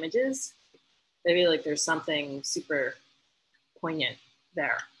these images, I feel like there's something super poignant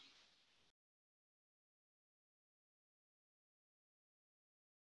there.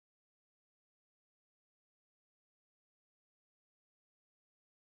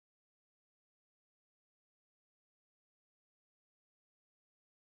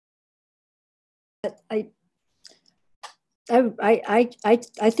 I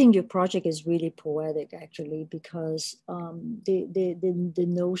think your project is really poetic, actually, because the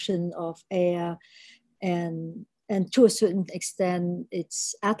notion of air and to a certain extent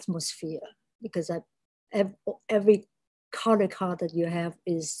its atmosphere, because every color card that you have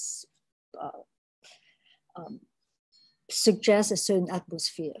is suggests a certain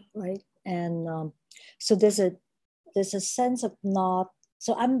atmosphere, right? And so there's a sense of not.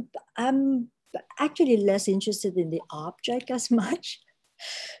 So I'm actually less interested in the object as much,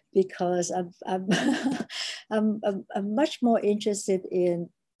 because I'm much more interested in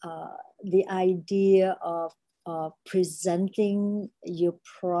the idea of presenting your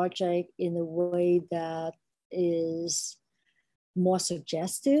project in a way that is more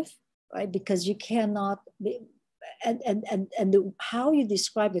suggestive, right? Because you cannot and how you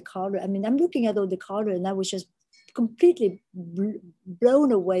describe the color. I mean, I'm looking at all the color, and I was just completely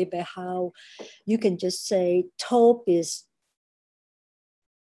blown away by how you can just say taupe is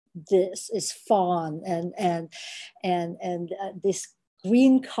this, is fawn, and this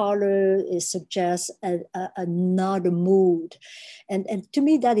green color suggests another mood, and to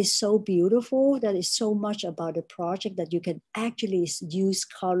me that is so beautiful. That is so much about the project, that you can actually use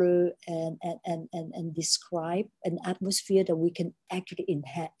color and describe an atmosphere that we can actually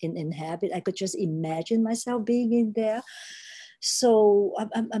inhabit. I could just imagine myself being in there. So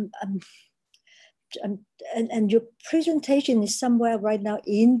and your presentation is somewhere right now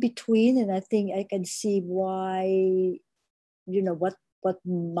in between, and I think I can see why, you know, what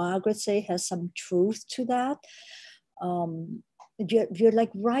Margaret say has some truth to that. You're like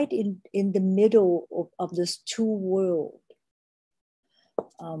right in the middle of this two worlds.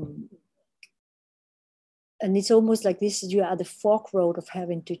 And it's almost like this, you are at the fork road of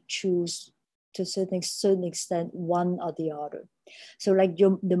having to choose to a certain extent one or the other. So like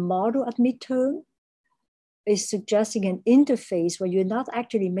the model at Midterm is suggesting an interface where you're not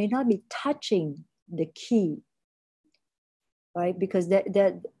actually, may not be touching the key, right? Because there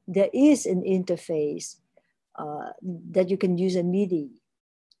is an interface that you can use a MIDI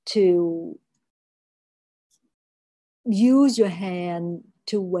to use your hand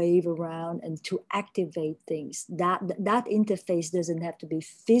to wave around and to activate things. That interface doesn't have to be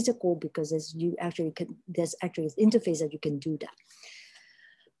physical, because there's actually an interface that you can do that.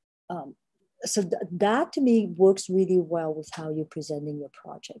 So that to me works really well with how you're presenting your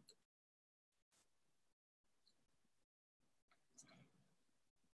project.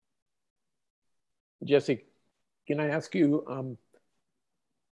 Jesse, can I ask you,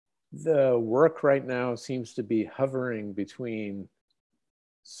 the work right now seems to be hovering between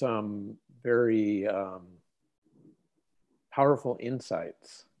some very powerful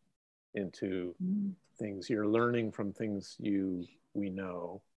insights into things. You're learning from things we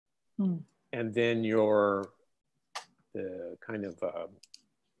know. And then the kind of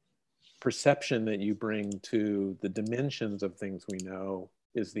perception that you bring to the dimensions of things we know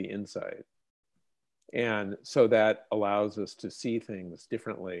is the insight. And so that allows us to see things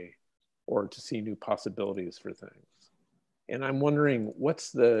differently, or to see new possibilities for things. And I'm wondering,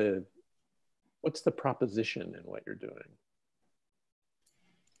 what's the proposition in what you're doing?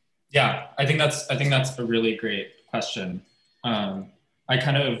 Yeah, I think that's a really great question. I've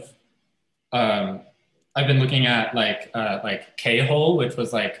been looking at like K-hole, which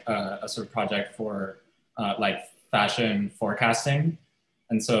was like a sort of project for like fashion forecasting.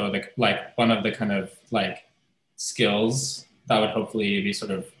 And so one of the kind of like skills that would hopefully be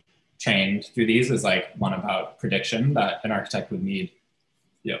sort of trained through these is like one about prediction that an architect would need.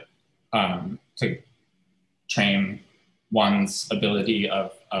 to train one's ability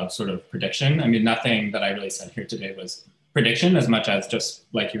of sort of prediction. I mean, nothing that I really said here today was prediction as much as just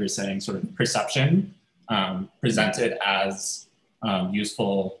like you were saying, sort of perception presented as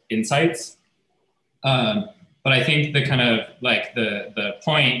useful insights. But I think the kind of like the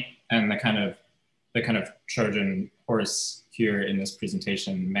point and the kind of Trojan horse here in this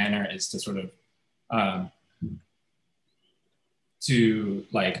presentation manner is to sort of to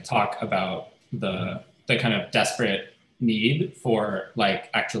like talk about the kind of desperate need for like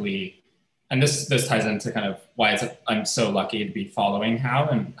actually, and this ties into kind of why I'm so lucky to be following Hao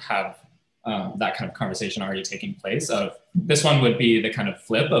and have that kind of conversation already taking place. Of this one would be the kind of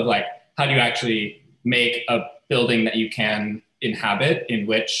flip of like, how do you actually make a building that you can inhabit in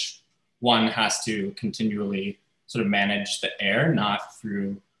which one has to continually sort of manage the air, not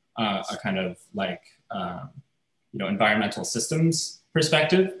through a kind of like, environmental systems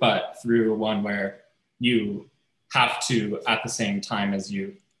perspective, but through one where you have to, at the same time as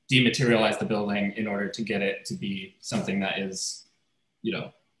you dematerialize the building in order to get it to be something that is,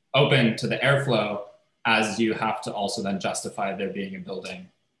 open to the airflow, as you have to also then justify there being a building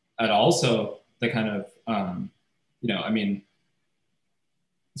at all. So the kind of, I mean,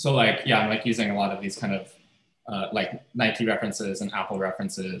 so like, yeah, I'm like using a lot of these kind of like Nike references and Apple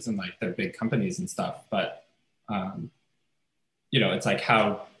references and like they're big companies and stuff, but it's like,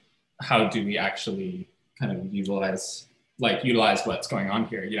 how do we actually kind of utilize what's going on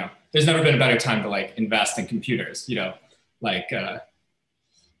here? There's never been a better time to like invest in computers,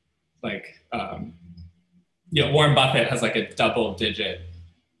 Warren Buffett has like a double-digit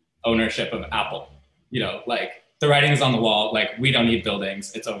ownership of Apple. Like the writing is on the wall, like we don't need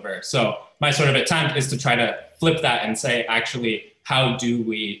buildings, it's over. So my sort of attempt is to try to flip that and say, actually, how do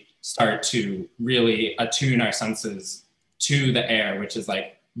we start to really attune our senses to the air, which is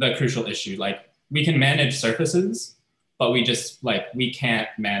like the crucial issue. Like we can manage surfaces, but we just like, we can't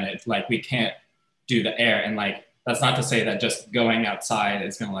manage, like we can't do the air. And like, that's not to say that just going outside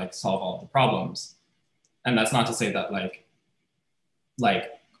is gonna like solve all the problems. And that's not to say that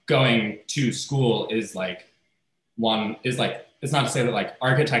like going to school is like it's not to say that like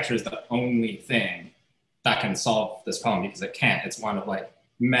architecture is the only thing that can solve this problem, because it can't. It's one of like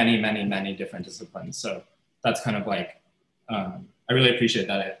many, many, many different disciplines. So that's kind of like, I really appreciate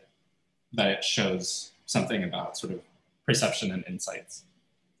that it shows something about sort of perception and insights.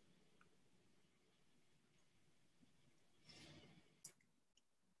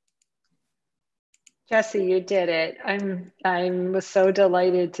 Jesse, you did it. I was so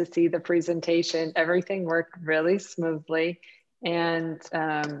delighted to see the presentation. Everything worked really smoothly. And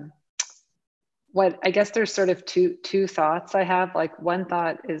I guess there's sort of two thoughts I have. Like one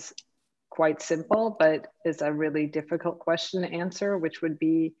thought is quite simple, but is a really difficult question to answer, which would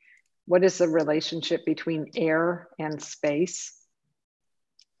be, what is the relationship between air and space?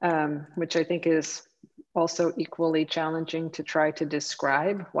 Which I think is also equally challenging to try to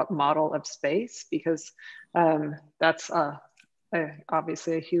describe what model of space, because that's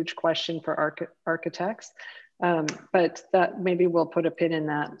obviously a huge question for architects. But that maybe we'll put a pin in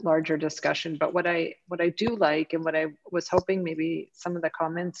that larger discussion. But what I do like, and what I was hoping maybe some of the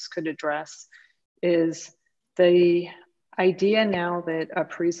comments could address, is the idea now that a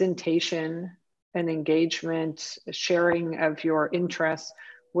presentation, an engagement, a sharing of your interests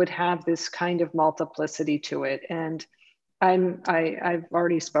would have this kind of multiplicity to it. And I've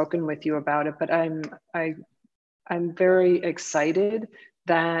already spoken with you about it, but I'm very excited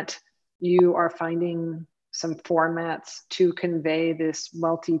that you are finding some formats to convey this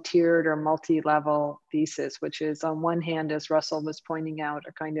multi-tiered or multi-level thesis, which is on one hand, as Russell was pointing out,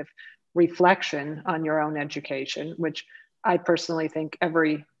 a kind of reflection on your own education, which I personally think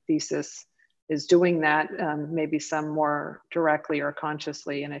every thesis is doing that, maybe some more directly or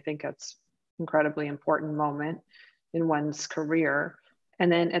consciously. And I think that's an incredibly important moment in one's career. And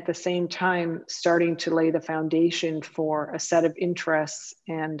then at the same time, starting to lay the foundation for a set of interests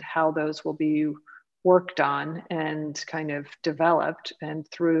and how those will be worked on and kind of developed, and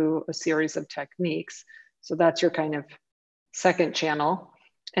through a series of techniques. So that's your kind of second channel.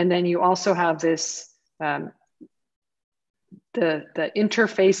 And then you also have this, the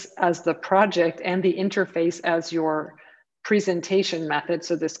interface as the project and the interface as your presentation method.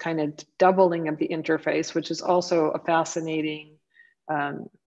 So this kind of doubling of the interface, which is also a fascinating,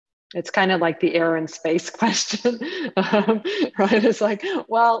 it's kind of like the air and space question, right? It's like,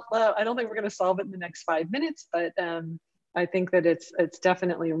 well, I don't think we're going to solve it in the next 5 minutes, but I think that it's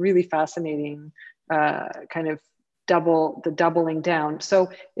definitely a really fascinating kind of doubling down.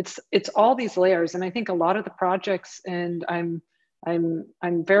 So it's all these layers, and I think a lot of the projects, and I'm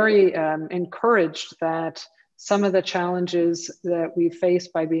I'm very encouraged that some of the challenges that we face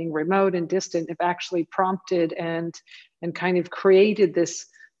by being remote and distant have actually prompted and kind of created this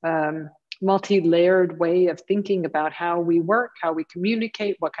multi-layered way of thinking about how we work, how we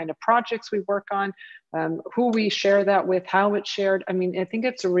communicate, what kind of projects we work on, who we share that with, how it's shared. I mean, I think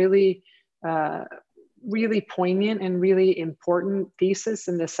it's a really, really poignant and really important thesis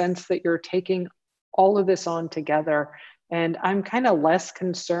in the sense that you're taking all of this on together. And I'm kind of less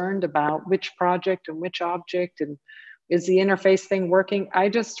concerned about which project and which object and is the interface thing working. I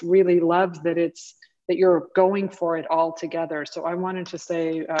just really love that that you're going for it all together. So I wanted to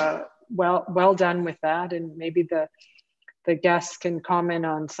say, well done with that. And maybe the guests can comment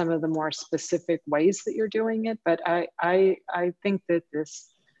on some of the more specific ways that you're doing it. But I think that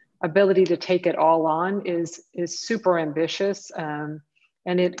this ability to take it all on is super ambitious. And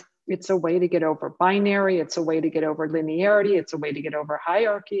it's a way to get over binary. It's a way to get over linearity. It's a way to get over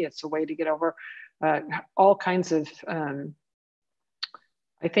hierarchy. It's a way to get over all kinds of,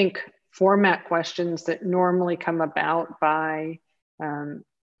 I think, format questions that normally come about by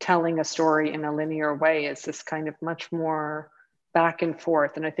telling a story in a linear way. It's this kind of much more back and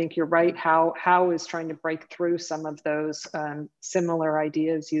forth. And I think you're right, how is trying to break through some of those similar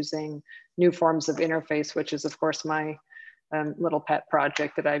ideas using new forms of interface, which is of course my little pet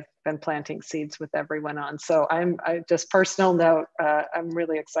project that I've been planting seeds with everyone on. So I just personal note, I'm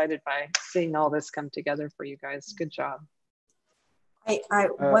really excited by seeing all this come together for you guys. Good job. I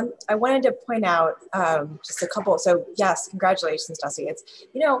wanted to point out just a couple. So yes, congratulations, Dusty. It's,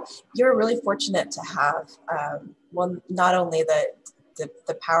 you know, you're really fortunate to have, well, not only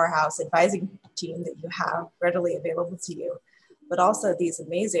the powerhouse advising team that you have readily available to you, but also these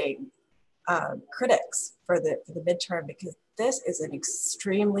amazing critics for the midterm, because this is an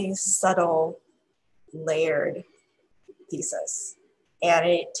extremely subtle, layered thesis, and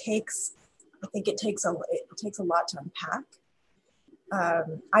I think it takes a lot to unpack.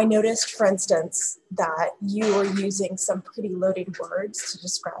 I noticed, for instance, that you were using some pretty loaded words to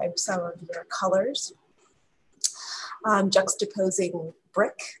describe some of your colors, juxtaposing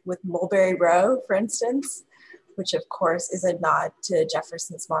brick with mulberry row, for instance, which of course is a nod to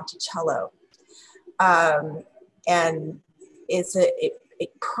Jefferson's Monticello. And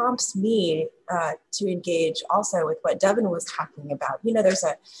it prompts me to engage also with what Devyn was talking about. You know,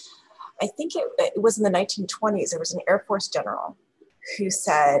 I think it was in the 1920s, there was an Air Force general who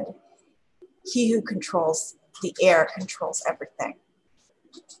said, "He who controls the air controls everything."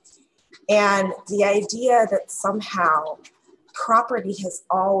 And the idea that somehow property has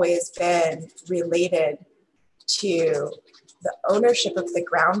always been related to the ownership of the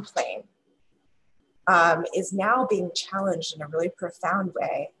ground plane is now being challenged in a really profound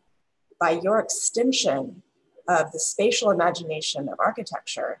way by your extension of the spatial imagination of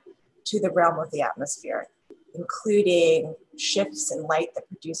architecture to the realm of the atmosphere, including shifts in light that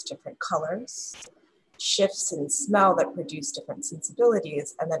produce different colors, shifts in smell that produce different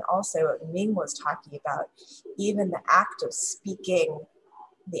sensibilities, and then also what Ming was talking about, even the act of speaking,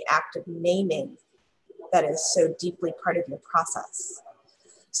 the act of naming that is so deeply part of your process.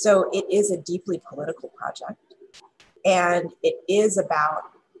 So it is a deeply political project, and it is about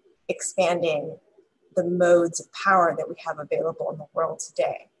expanding the modes of power that we have available in the world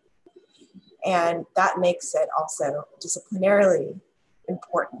today. And that makes it also disciplinarily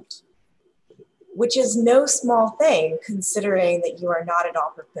important, which is no small thing considering that you are not at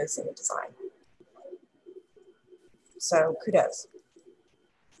all proposing a design. So kudos.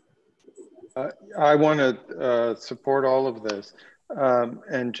 I want to support all of this.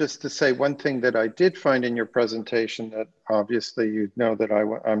 And just to say one thing that I did find in your presentation that obviously you know that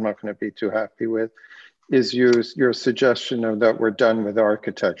I'm not going to be too happy with is your suggestion of that we're done with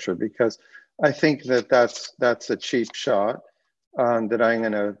architecture, because I think that that's a cheap shot that I'm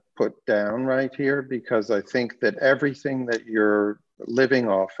going to put down right here, because I think that everything that you're living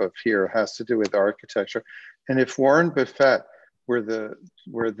off of here has to do with architecture. And if Warren Buffett were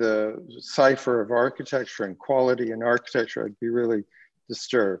the cipher of architecture and quality in architecture, I'd be really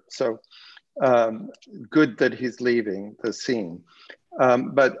disturbed. So good that he's leaving the scene.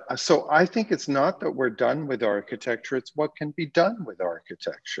 But so I think it's not that we're done with architecture, it's what can be done with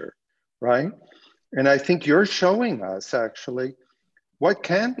architecture, right? And I think you're showing us actually what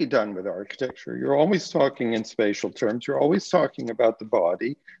can be done with architecture. You're always talking in spatial terms, you're always talking about the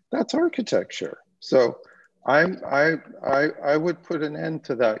body, that's architecture. So I would put an end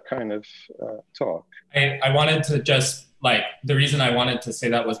to that kind of talk. I wanted to just the reason I wanted to say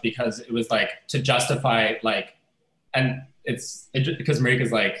that was because it was to justify and because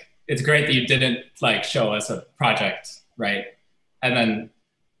Marika's it's great that you didn't show us a project, right? And then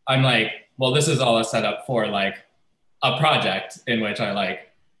I'm like, well, this is all a setup for like a project in which I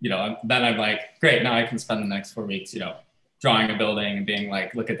like, you know, then I'm like, great, now I can spend the next 4 weeks, you know, drawing a building and being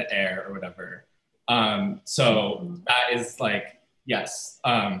like, look at the air or whatever. So that is like, yes.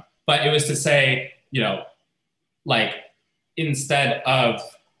 But it was to say, you know, like, instead of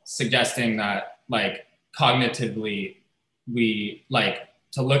suggesting that like cognitively, we like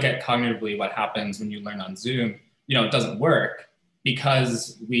to look at cognitively what happens when you learn on Zoom, you know, it doesn't work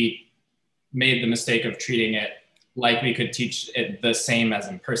because we made the mistake of treating it like we could teach it the same as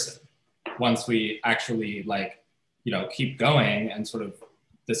in person. Once we actually like, you know, keep going and sort of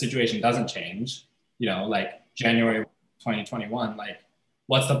the situation doesn't change, you know, like January 2021, like,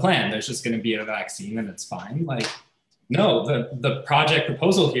 what's the plan? There's just going to be a vaccine and it's fine. Like, no, the project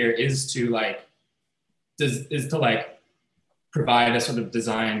proposal here is to like, provide a sort of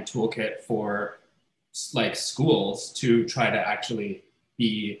design toolkit for like schools to try to actually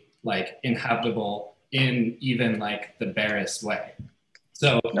be like inhabitable in even like the barest way.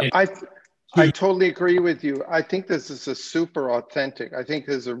 So no, I totally agree with you. I think this is a super authentic. I think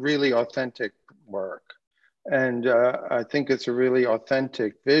this is a really authentic work. And I think it's a really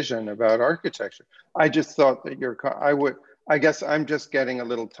authentic vision about architecture. I just thought that I guess I'm just getting a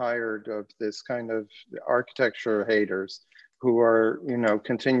little tired of this kind of architecture haters who are, you know,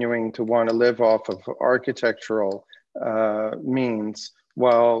 continuing to want to live off of architectural means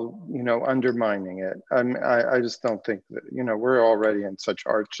while, you know, undermining it. I just don't think that, you know, we're already in such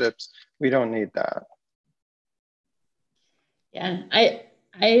hardships. We don't need that. Yeah, I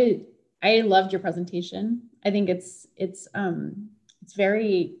loved your presentation. I think it's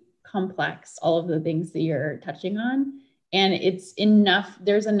very complex, all of the things that you're touching on. And it's enough,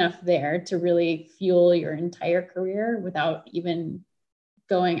 there's enough there to really fuel your entire career without even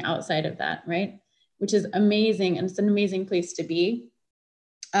going outside of that, right? Which is amazing, and it's an amazing place to be.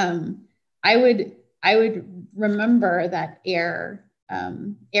 I would remember that air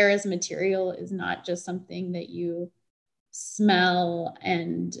as material is not just something that you smell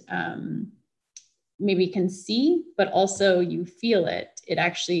and maybe can see, but also you feel it. It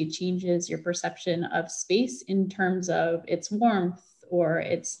actually changes your perception of space in terms of its warmth or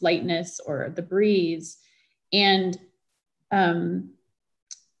its lightness or the breeze. And I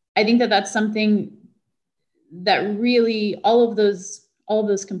think that that's something that really, all of those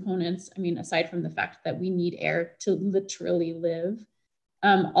components, I mean, aside from the fact that we need air to literally live,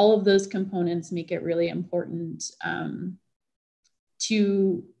 all of those components make it really important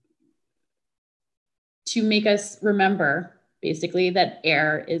to make us remember basically that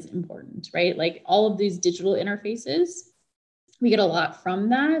air is important, right? Like all of these digital interfaces, we get a lot from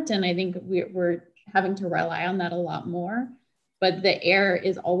that. And I think we're having to rely on that a lot more, but the air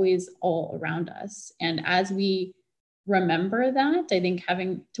is always all around us. And as we remember that, I think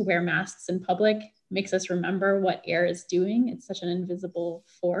having to wear masks in public makes us remember what air is doing. It's such an invisible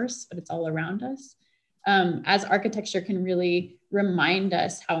force, but it's all around us. As architecture can really remind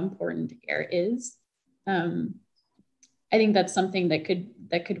us how important air is. I think that's something that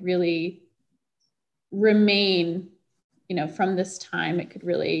could really remain, you know, from this time. It could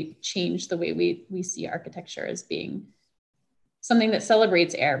really change the way we see architecture as being something that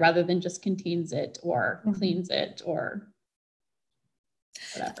celebrates air rather than just contains it or cleans it or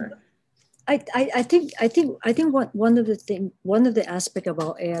whatever. I think one of the aspects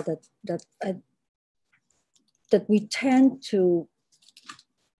about air that we tend to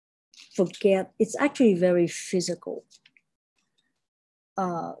forget, it's actually very physical.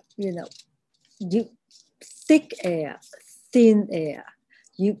 You know, thick air, thin air,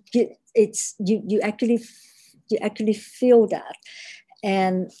 you actually feel that,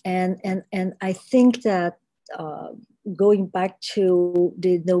 and I think that going back to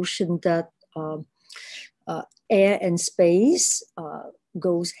the notion that air and space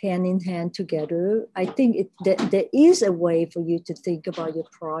goes hand in hand together. I think that there is a way for you to think about your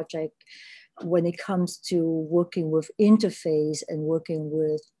project when it comes to working with interface and working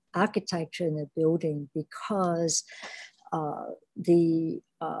with architecture in a building, because the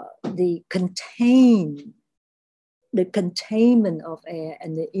containment of air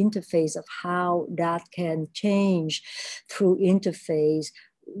and the interface of how that can change through interface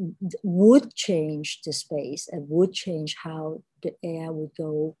would change the space and would change how the air would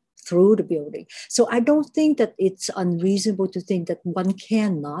go through the building. So I don't think that it's unreasonable to think that one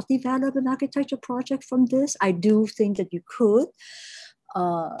cannot develop an architecture project from this. I do think that you could,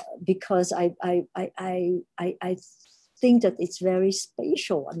 because think that it's very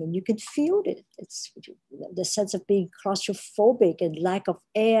spatial. I mean, you can feel it. It's the sense of being claustrophobic and lack of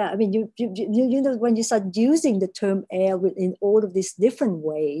air. I mean, you know, when you start using the term air in all of these different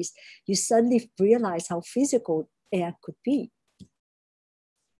ways, you suddenly realize how physical air could be.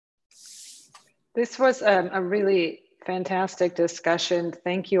 This was a really fantastic discussion.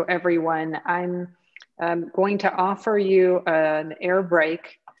 Thank you, everyone. I'm going to offer you an air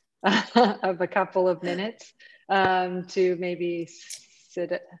break of a couple of minutes to maybe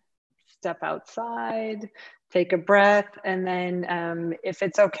step outside, take a breath, and then if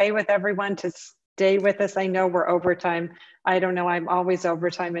it's okay with everyone to stay with us. I know we're overtime. I don't know, I'm always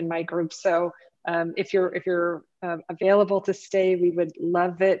overtime in my group. So if you're available to stay, we would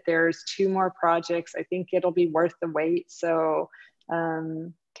love it. There's 2 more projects. I think it'll be worth the wait. So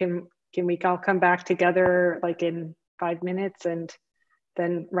can we all come back together like in 5 minutes and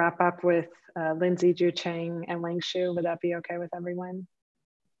then wrap up with Linzi, Juicheng, and Wangshu? Would that be okay with everyone?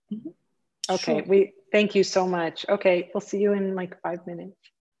 Mm-hmm. Okay, sure. Thank you so much. Okay, we'll see you in like 5 minutes.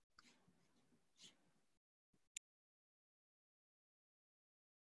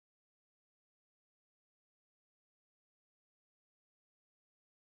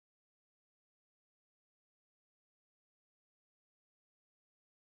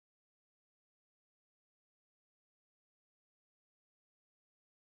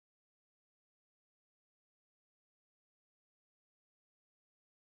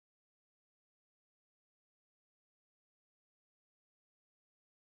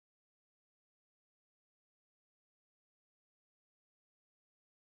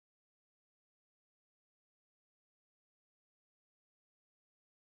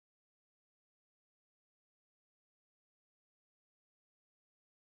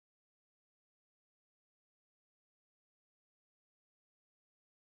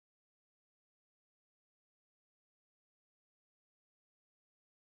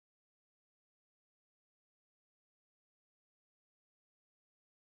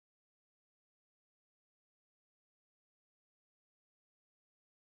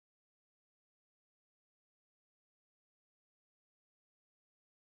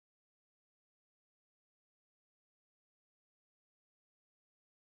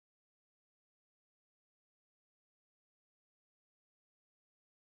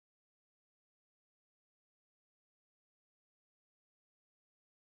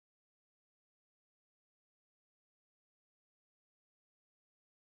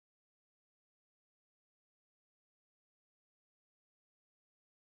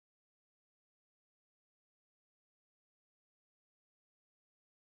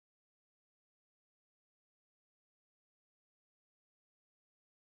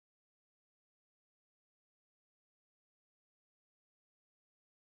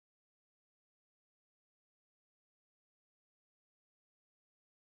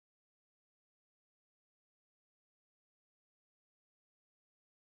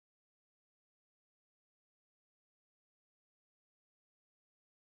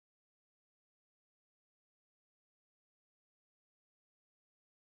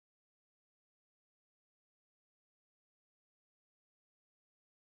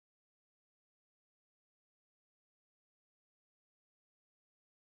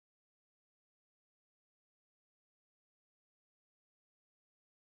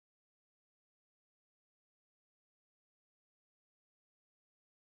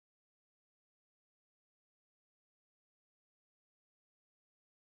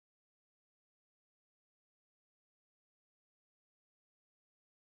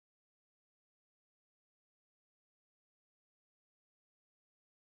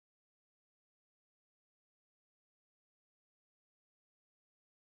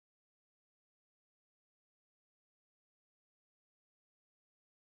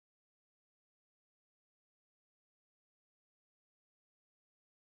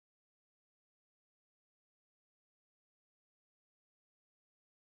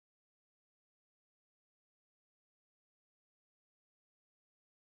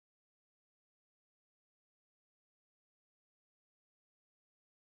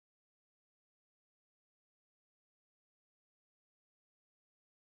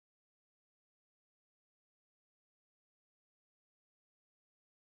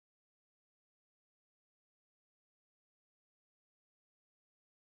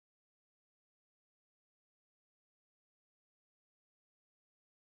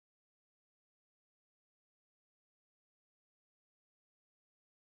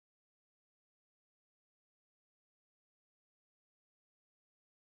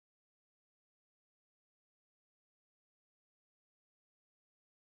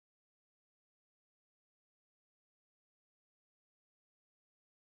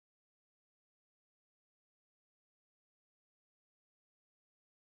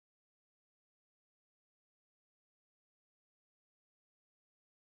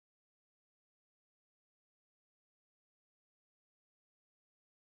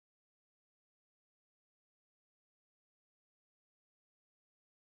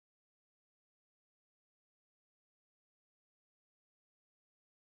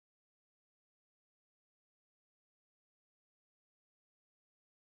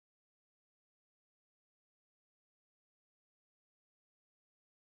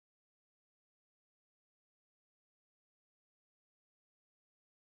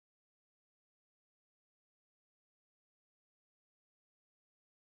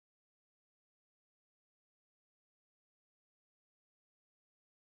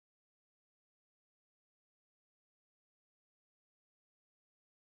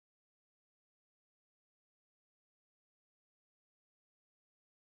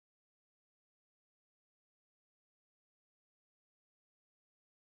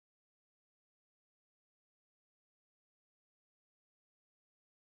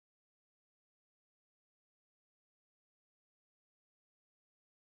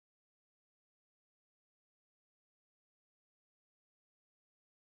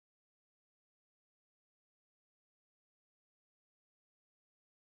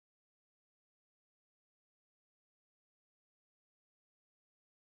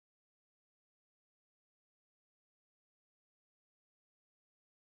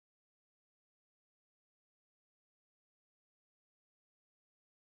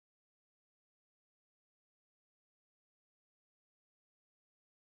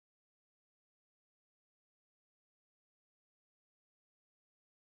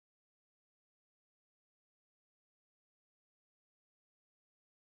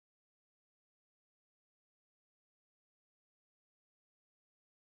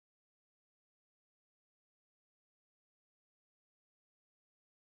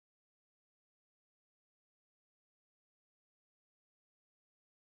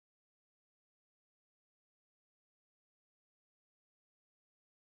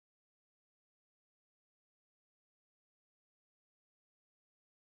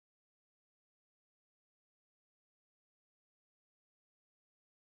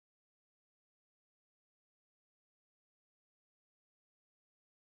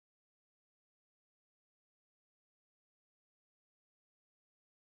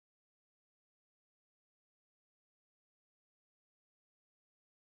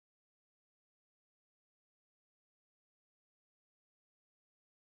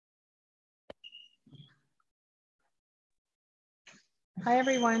 Hi,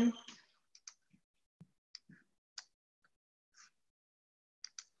 everyone.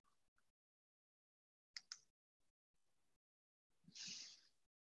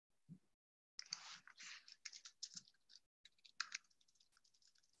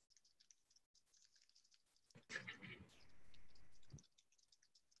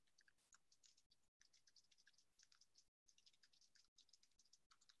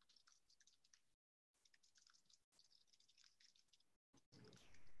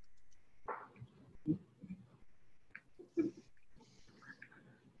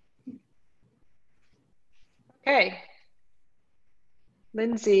 Okay.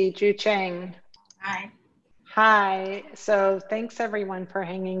 Linzi, Juicheng. Hi. Hi. So thanks everyone for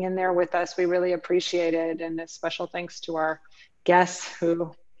hanging in there with us. We really appreciate it. And a special thanks to our guests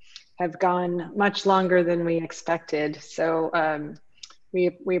who have gone much longer than we expected. So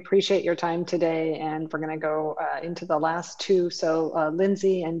we appreciate your time today, and we're going to go into the last two. So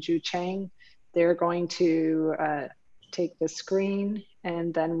Linzi and Juicheng, they're going to take the screen,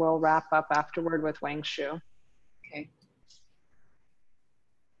 and then we'll wrap up afterward with Wangshu. Okay.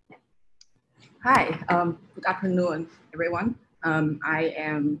 Hi, good afternoon, everyone. I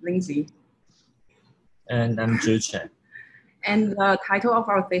am Linzi. And I'm Juicheng. And the title of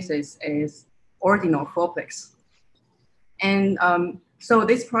our thesis is Ordinal Fourplex. And so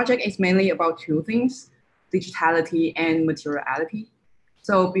this project is mainly about two things, digitality and materiality.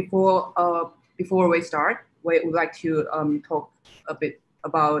 So before we start, we would like to talk a bit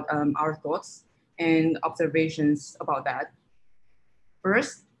about our thoughts and observations about that.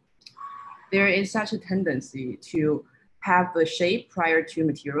 First, there is such a tendency to have the shape prior to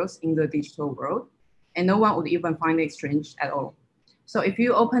materials in the digital world, and no one would even find it strange at all. So if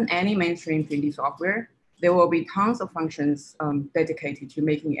you open any mainstream 3D software, there will be tons of functions dedicated to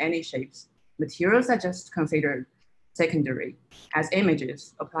making any shapes. Materials are just considered secondary as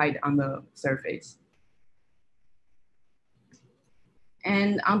images applied on the surface.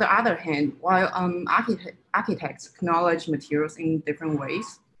 And on the other hand, while architects acknowledge materials in different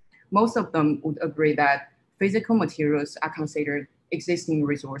ways, most of them would agree that physical materials are considered existing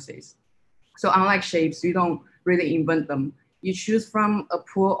resources. So unlike shapes, you don't really invent them. You choose from a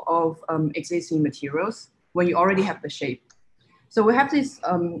pool of existing materials when you already have the shape. So we have this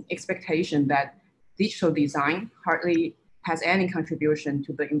expectation that digital design hardly has any contribution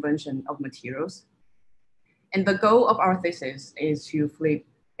to the invention of materials. And the goal of our thesis is to flip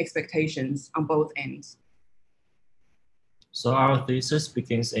expectations on both ends. So our thesis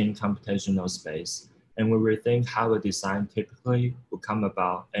begins in computational space, and we rethink how a design typically would come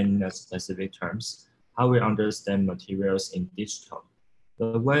about in specific terms, how we understand materials in digital.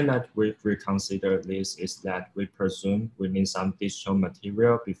 The way that we reconsider this is that we presume we need some digital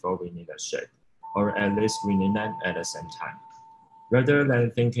material before we need a shape, or at least we need them at the same time. Rather than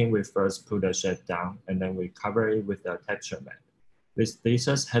thinking we first put the shape down and then we cover it with a texture map. This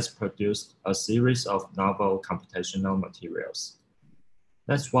thesis has produced a series of novel computational materials.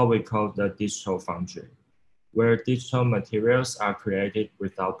 That's what we call the digital foundry, where digital materials are created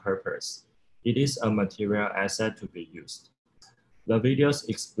without purpose. It is a material asset to be used. The videos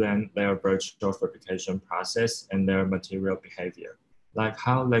explain their virtual fabrication process and their material behavior, like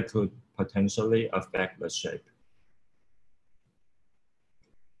how they could potentially affect the shape.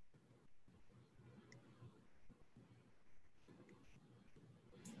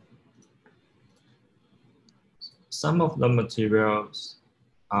 Some of the materials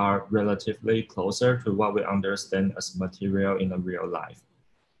are relatively closer to what we understand as material in the real life,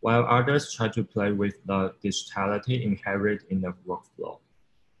 while others try to play with the digitality inherent in the workflow.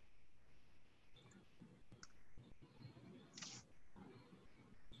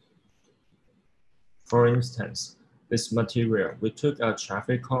 For instance, this material, we took a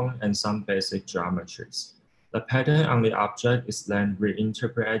traffic cone and some basic geometries. The pattern on the object is then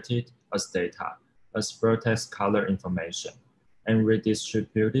reinterpreted as data, as vertex color information, and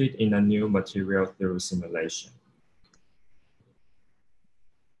redistributed in a new material through simulation.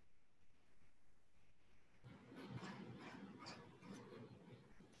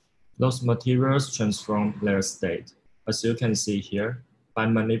 Those materials transform their state, as you can see here, by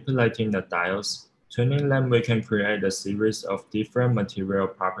manipulating the dials. Tuning them, we can create a series of different material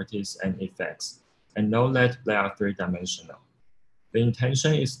properties and effects, and know that they are three-dimensional. The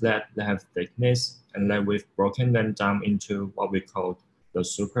intention is that they have thickness, and that we've broken them down into what we call the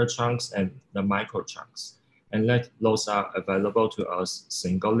super chunks and the micro chunks, and that those are available to us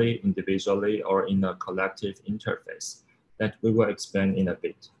singly, individually, or in a collective interface that we will explain in a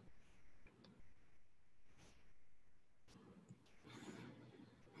bit.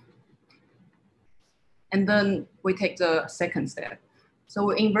 And then we take the second step. So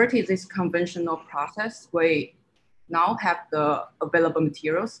we inverted this conventional process. We now have the available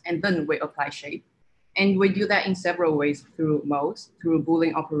materials and then we apply shape. And we do that in several ways through modes, through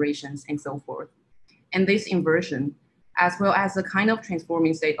Boolean operations and so forth. And this inversion, as well as the kind of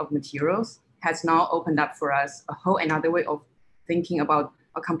transforming state of materials, has now opened up for us a whole another way of thinking about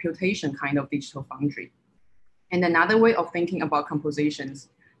a computation kind of digital foundry. And another way of thinking about compositions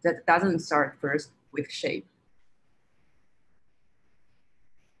that doesn't start first with shape.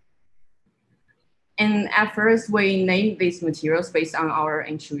 And at first, we named these materials based on our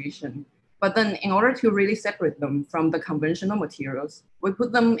intuition. But then in order to really separate them from the conventional materials, we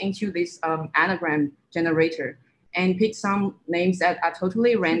put them into this anagram generator and pick some names that are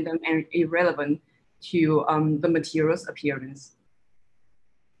totally random and irrelevant to the material's appearance.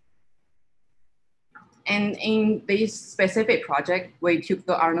 And in this specific project, we took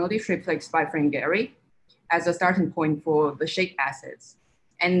the Arnoldi triplex by Vergara as a starting point for the shape assets.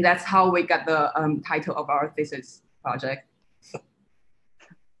 And that's how we got the title of our thesis project.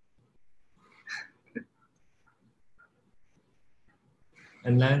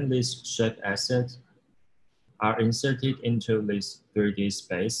 And then these shape assets are inserted into this 3D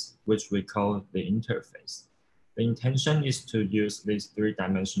space, which we call the interface. The intention is to use this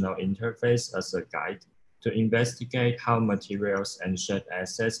three-dimensional interface as a guide to investigate how materials and shape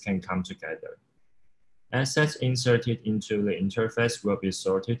assets can come together. Assets inserted into the interface will be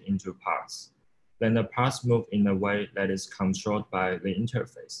sorted into parts. Then the parts move in a way that is controlled by the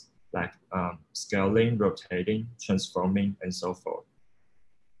interface, like scaling, rotating, transforming, and so forth.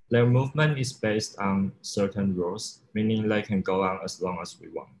 Their movement is based on certain rules, meaning they can go on as long as we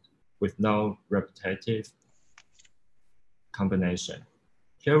want, with no repetitive combination.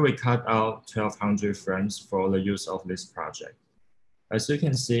 Here we cut out 1200 frames for the use of this project. As you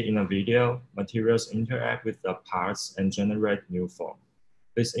can see in the video, materials interact with the parts and generate new form.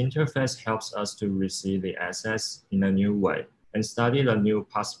 This interface helps us to receive the assets in a new way and study the new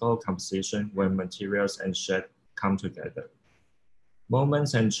possible composition when materials and shape come together.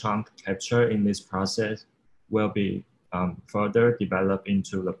 Moments and chunk captured in this process will be further developed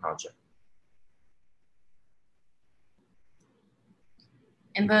into the project.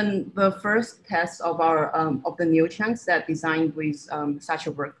 And then the first test of our of the new chunks that designed with such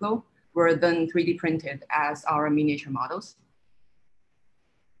a workflow were then 3D printed as our miniature models.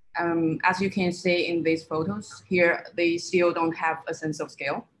 As you can see in these photos here, they still don't have a sense of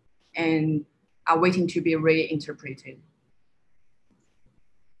scale and are waiting to be reinterpreted.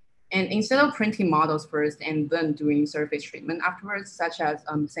 And instead of printing models first and then doing surface treatment afterwards, such as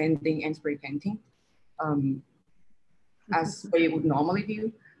sanding and spray painting, as we would normally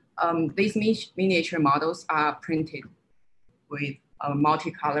do, these miniature models are printed with a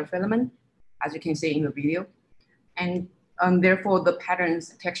multicolor filament, as you can see in the video. And therefore the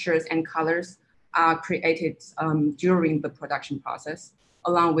patterns, textures, and colors are created during the production process,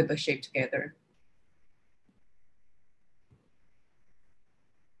 along with the shape together.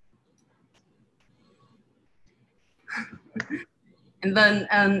 And then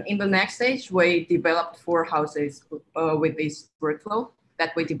in the next stage, we developed 4 houses with this workflow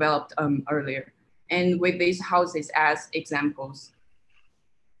that we developed earlier. And with these houses as examples,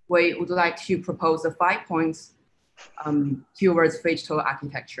 we would like to propose the 5 points towards digital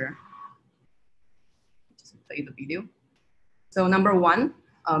architecture. Just play the video. So number 1,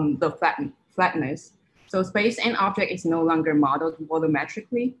 the flatness. So space and object is no longer modeled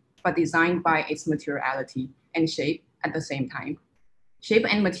volumetrically, but designed by its materiality and shape at the same time. Shape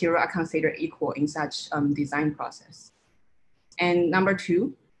and material are considered equal in such design process. And number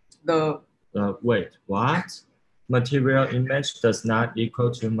 2, wait, what? Material image does not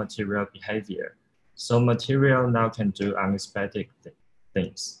equal to material behavior. So material now can do unexpected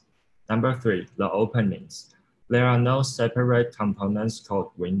things. Number 3, the openings. There are no separate components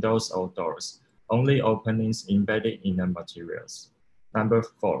called windows or doors, only openings embedded in the materials. Number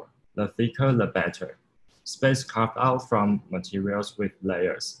 4, the thicker the better. Space carved out from materials with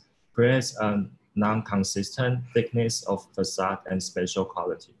layers creates a non-consistent thickness of facade and spatial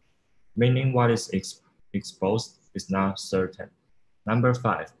quality, meaning what is exposed is not certain. Number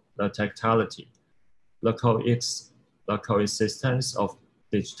 5, the tactility. The coexistence of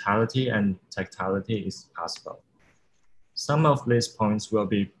digitality and tactility is possible. Some of these points will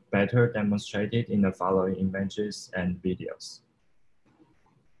be better demonstrated in the following images and videos.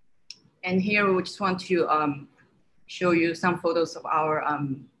 And here we just want to show you some photos of our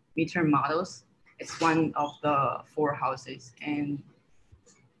midterm models. It's one of the 4 houses. And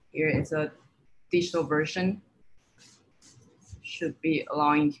here is a digital version. Should be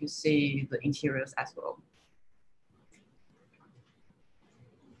allowing to see the interiors as well.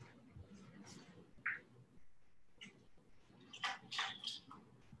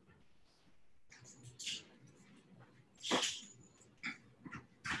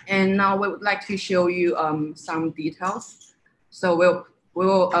 And now we would like to show you some details. So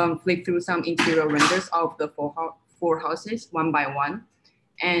we'll flip through some interior renders of the four houses one by one.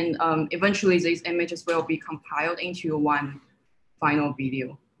 And eventually these images will be compiled into one final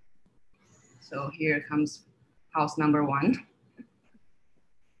video. So here comes house number 1.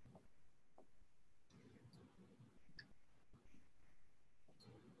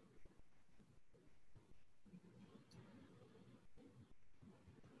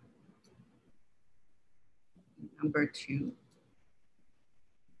 Number 2.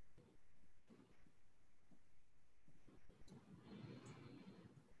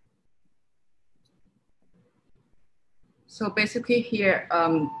 So basically here,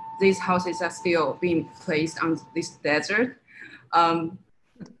 these houses are still being placed on this desert.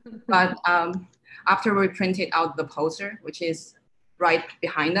 But after we printed out the poster, which is right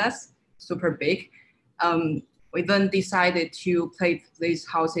behind us, super big, we then decided to place these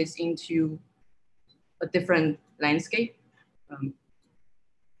houses into a different landscape.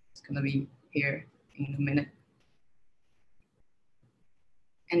 It's gonna be here in a minute.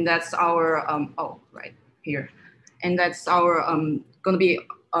 And that's our, oh, right here. And that's our, gonna be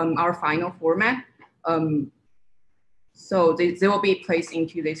our final format. So they will be placed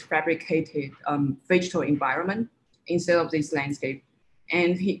into this fabricated vegetal environment instead of this landscape.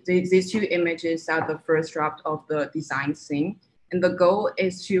 And these 2 images are the first draft of the design scene. And the goal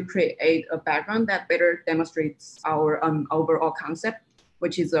is to create a background that better demonstrates our overall concept,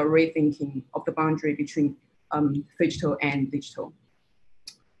 which is a rethinking of the boundary between vegetal and digital.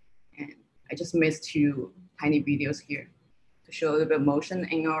 And I just missed 2 tiny videos here to show a little bit of motion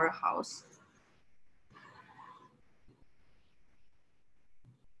in our house.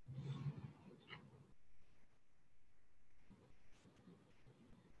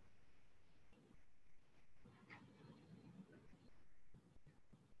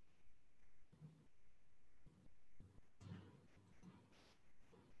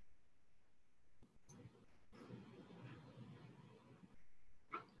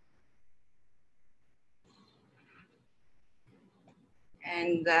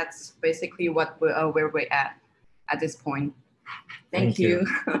 And that's basically what where we're at this point. Thank you.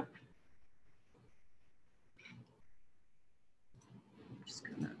 Just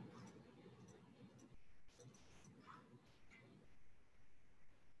gonna...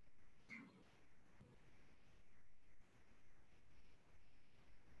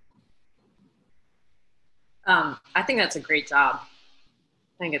 I think that's a great job.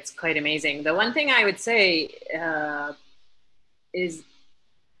 I think it's quite amazing. The one thing I would say is,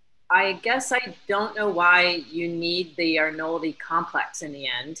 I guess I don't know why you need the Arnoldi complex in the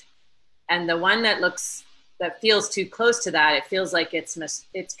end. And the one that feels too close to that, it feels like it's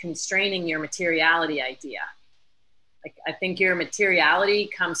constraining your materiality idea. Like, I think your materiality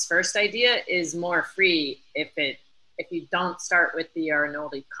comes first idea is more free if you don't start with the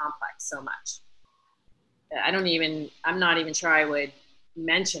Arnoldi complex so much. I'm not even sure I would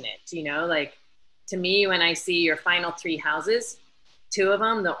mention it, you know, like, to me, when I see your final 3 houses, 2 of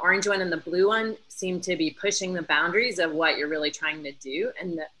them, the orange one and the blue one, seem to be pushing the boundaries of what you're really trying to do.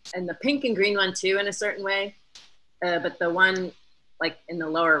 And the pink and green one too, in a certain way. But the one like in the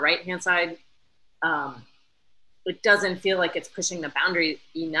lower right-hand side, it doesn't feel like it's pushing the boundary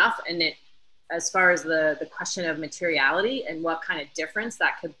enough. And as far as the question of materiality and what kind of difference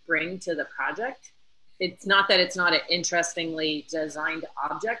that could bring to the project, it's not that it's not an interestingly designed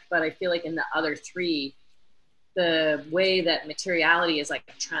object, but I feel like in the other 3, the way that materiality is like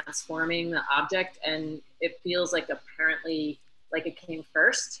transforming the object, and it feels like apparently like it came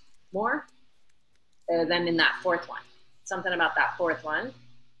first more than in that 4th one. Something about that 4th one,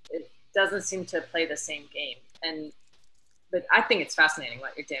 it doesn't seem to play the same game. But I think it's fascinating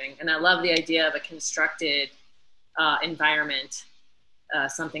what you're doing. And I love the idea of a constructed environment,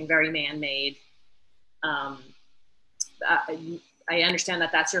 something very man-made. I understand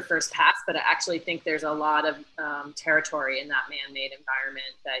that that's your first pass, but I actually think there's a lot of territory in that man-made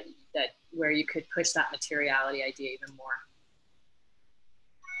environment that where you could push that materiality idea even more.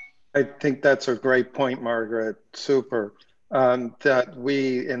 I think that's a great point, Margaret. Super. That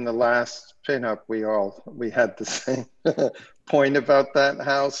we, in the last pinup, we had the same point about that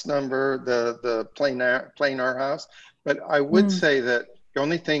house number, the planar house. But I would say that the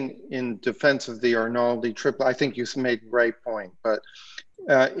only thing in defense of the Arnoldi triple, I think you made a great point, but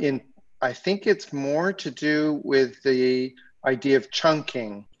I think it's more to do with the idea of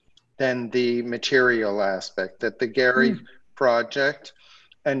chunking than the material aspect, that the Gary project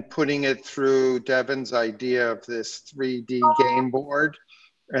and putting it through Devyn's idea of this 3D game board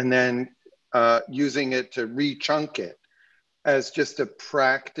and then using it to re-chunk it as just a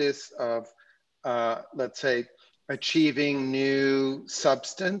practice of, let's say, achieving new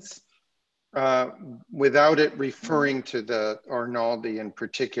substance without it referring to the Arnoldi in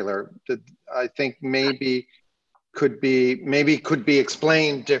particular, that I think maybe could be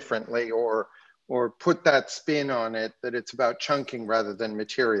explained differently, or put that spin on it, that it's about chunking rather than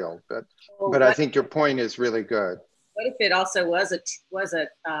material. But I think your point is really good. What if it also was a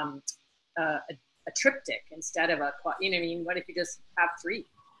triptych instead of a quad? You know what I mean? What if you just have three?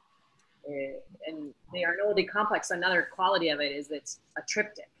 And the Arnoldi complex, another quality of it is it's a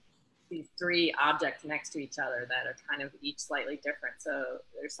triptych. These three objects next to each other that are kind of each slightly different. So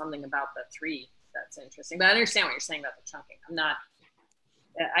there's something about the three that's interesting. But I understand what you're saying about the chunking.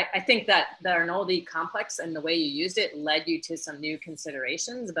 I think that the Arnoldi complex and the way you used it led you to some new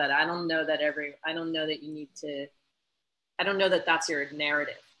considerations, but I don't know that that's your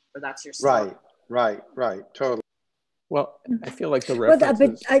narrative or that's your story. Right, totally. Well, I feel like the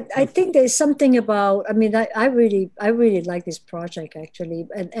references. But I think there's something about, I mean, I really like this project actually.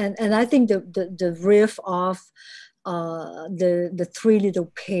 And I think the riff of the three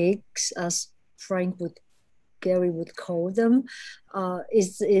little pigs, as Gary would call them,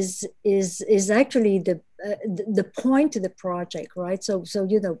 is actually the point to the project, right? So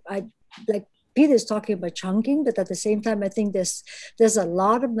you know, I like Peter's talking about chunking, but at the same time, I think there's a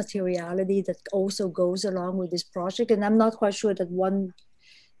lot of materiality that also goes along with this project, and I'm not quite sure that one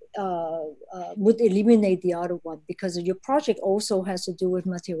would eliminate the other one, because your project also has to do with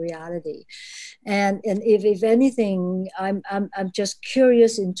materiality, and if anything, I'm just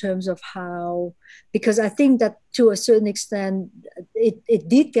curious in terms of how, because I think that to a certain extent it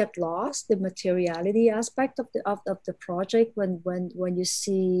did get lost, the materiality aspect of the project when you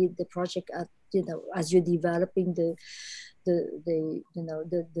see the project at, you know, as you're developing the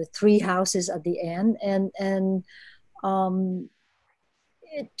three houses at the end, and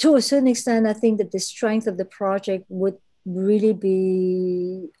to a certain extent, I think that the strength of the project would really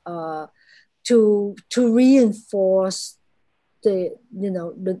be to reinforce the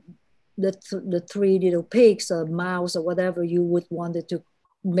three little pigs or mouse or whatever you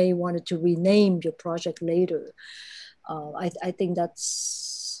may wanted to rename your project later. I think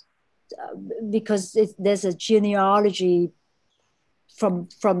that's because there's a genealogy from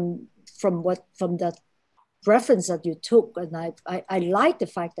that reference that you took, and I like the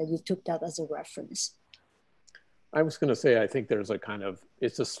fact that you took that as a reference. I was going to say, I think there's a kind of,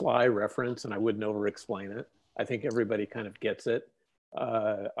 it's a sly reference, and I wouldn't over explain it. I think everybody kind of gets it.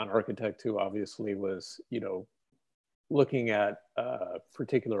 An architect who obviously was, you know, looking at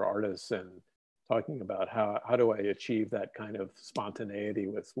particular artists and talking about how do I achieve that kind of spontaneity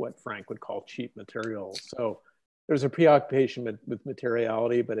with what Frank would call cheap materials. So there's a preoccupation with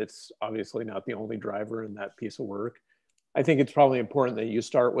materiality, but it's obviously not the only driver in that piece of work. I think it's probably important that you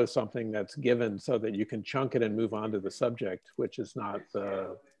start with something that's given so that you can chunk it and move on to the subject, which is not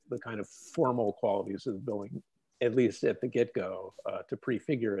the kind of formal qualities of the building, at least at the get-go, to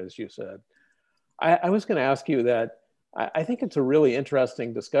prefigure, as you said. I was going to ask you that I think it's a really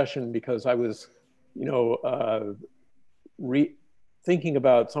interesting discussion, because I was, you know, thinking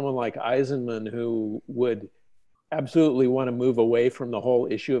about someone like Eisenman, who would absolutely want to move away from the whole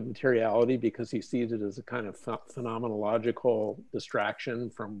issue of materiality because he sees it as a kind of phenomenological distraction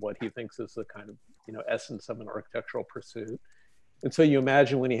from what he thinks is the kind of, you know, essence of an architectural pursuit. And so you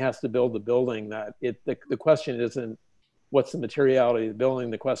imagine when he has to build the building that the question isn't what's the materiality of the building,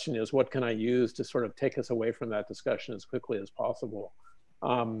 the question is what can I use to sort of take us away from that discussion as quickly as possible.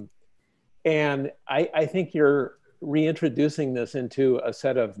 And I think you're reintroducing this into a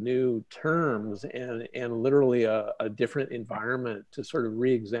set of new terms and literally a different environment to sort of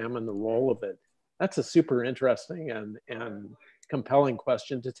re-examine the role of it. That's a super interesting and compelling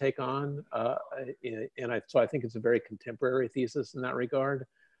question to take on. So I think it's a very contemporary thesis in that regard.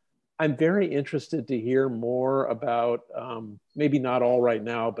 I'm very interested to hear more about, maybe not all right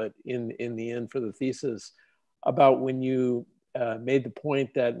now, but in the end for the thesis, about when you made the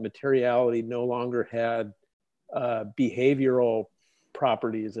point that materiality no longer had behavioral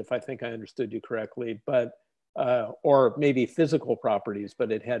properties, if I think I understood you correctly, but or maybe physical properties,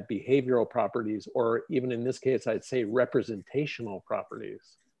 but it had behavioral properties, or even in this case, I'd say representational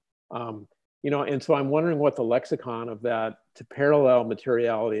properties. You know, and so I'm wondering what the lexicon of that to parallel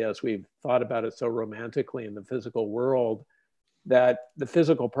materiality, as we've thought about it so romantically in the physical world, that the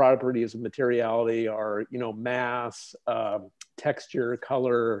physical properties of materiality are, you know, mass, texture,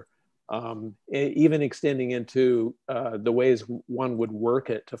 color, even extending into the ways one would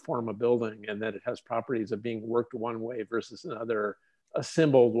work it to form a building, and that it has properties of being worked one way versus another,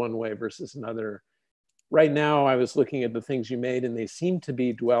 assembled one way versus another. right now I was looking at the things you made, and they seem to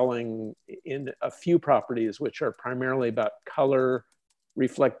be dwelling in a few properties, which are primarily about color,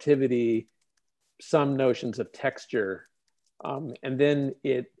 reflectivity, some notions of texture. And then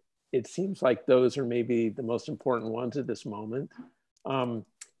it seems like those are maybe the most important ones at this moment.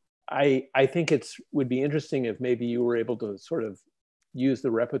 I think would be interesting if maybe you were able to sort of use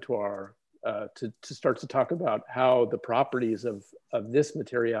the repertoire to start to talk about how the properties of this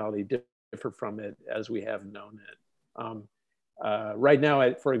materiality differ from it as we have known it. Right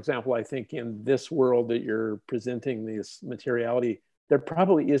now, for example, I think in this world that you're presenting this materiality, there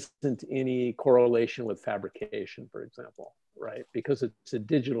probably isn't any correlation with fabrication, for example, right? Because it's a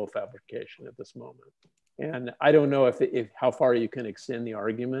digital fabrication at this moment. And I don't know if how far you can extend the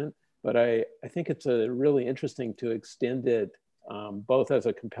argument, but I think it's really interesting to extend it both as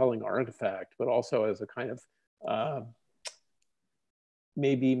a compelling artifact, but also as a kind of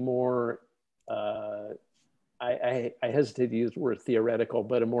maybe more, I hesitate to use the word theoretical,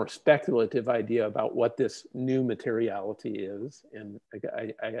 but a more speculative idea about what this new materiality is. And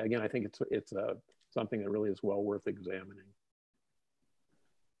again, I think it's something that really is well worth examining.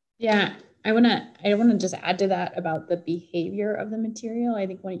 Yeah, I wanna just add to that about the behavior of the material. I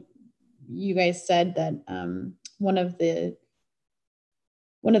think when you guys said that one of the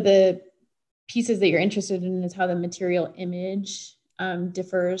pieces that you're interested in is how the material image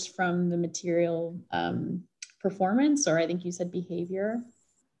differs from the material performance, or I think you said behavior.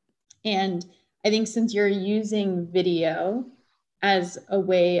 And I think since you're using video as a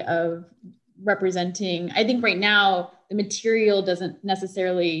way of representing, I think right now the material doesn't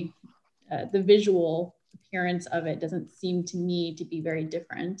necessarily, the visual appearance of it doesn't seem to me to be very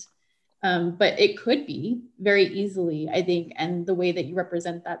different. But it could be very easily, I think, and the way that you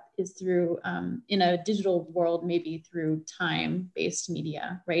represent that is through, in a digital world, maybe through time-based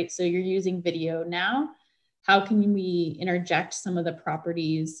media, right? So you're using video now. How can we interject some of the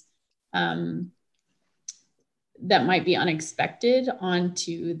properties that might be unexpected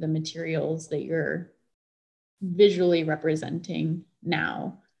onto the materials that you're visually representing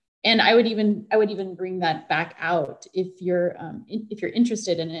now? And I would even bring that back out if you're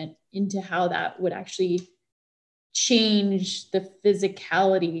interested in it, into how that would actually change the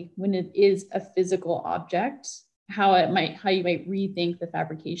physicality when it is a physical object, how you might rethink the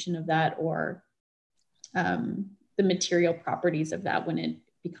fabrication of that, or the material properties of that when it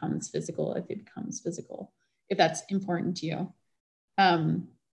becomes physical, if that's important to you.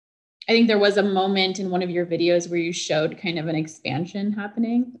 I think there was a moment in one of your videos where you showed kind of an expansion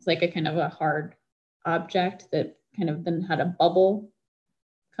happening. It's like a kind of a hard object that kind of then had a bubble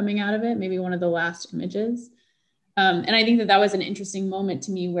coming out of it, maybe one of the last images. And I think that was an interesting moment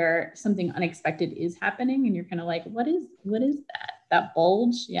to me where something unexpected is happening and you're kind of like, what is that? That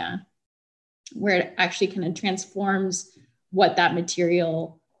bulge? Yeah. Where it actually kind of transforms what that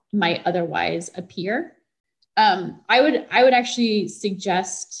material might otherwise appear. I would actually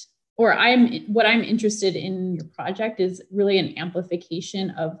suggest, or what I'm interested in your project is really an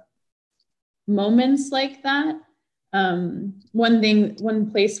amplification of moments like that.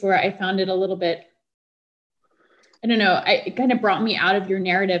 One place where I found it a little bit, I don't know, it kind of brought me out of your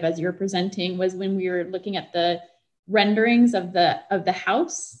narrative as you're presenting, was when we were looking at the renderings of the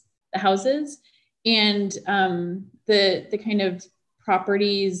houses, and the kind of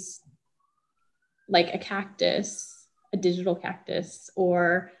properties like a cactus, a digital cactus,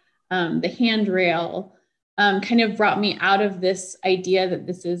 or the handrail, kind of brought me out of this idea that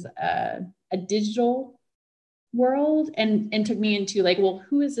this is a digital world, and took me into like, well,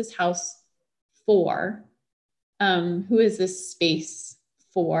 who is this house for? Who is this space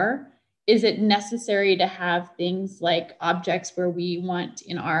for? Is it necessary to have things like objects where we want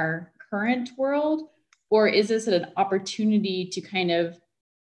in our current world? Or is this an opportunity to kind of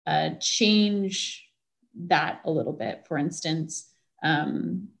change that a little bit, for instance,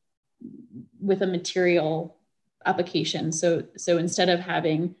 with a material application? So instead of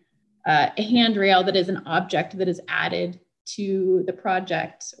having a handrail that is an object that is added to the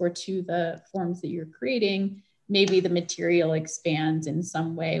project or to the forms that you're creating, maybe the material expands in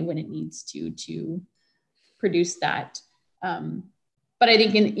some way when it needs to produce that. But I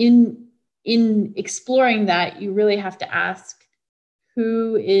think in exploring that, you really have to ask,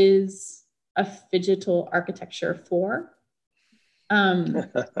 who is a phygital architecture for? And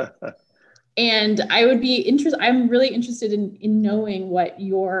I would be I'm really interested in knowing what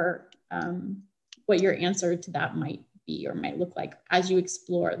your answer to that might be or might look like as you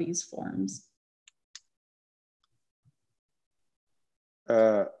explore these forms.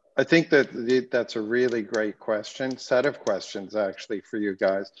 I think that that's a really great set of questions actually for you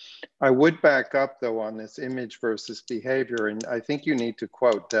guys. I would back up though on this image versus behavior, and I think you need to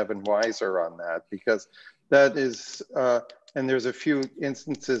quote Devyn Weiser on that, because that is, and there's a few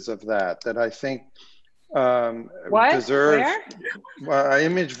instances of that I think deserve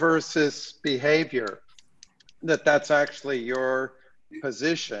image versus behavior, that's actually your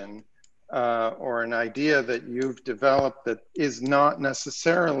position or an idea that you've developed that is not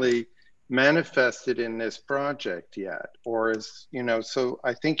necessarily manifested in this project yet, or is, you know, so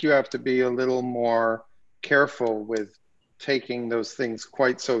I think you have to be a little more careful with taking those things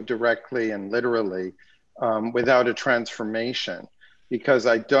quite so directly and literally without a transformation, because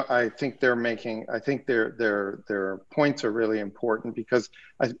I think they're making, I think their points are really important, because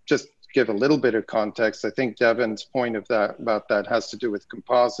I just give a little bit of context. I think Devyn's point about that has to do with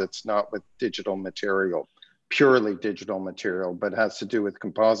composites, not with digital material, purely digital material, but has to do with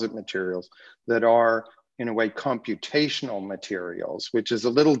composite materials that are in a way computational materials, which is a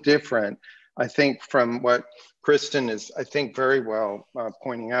little different, I think, from what Kristen is, I think, very well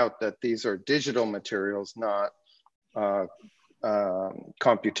pointing out, that these are digital materials, not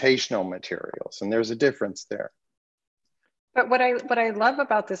computational materials, and there's a difference there. But what I love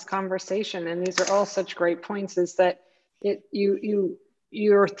about this conversation, and these are all such great points, is that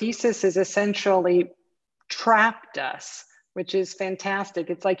your thesis is essentially trapped us, which is fantastic.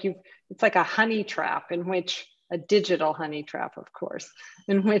 It's like a honey trap, in which a digital honey trap, of course,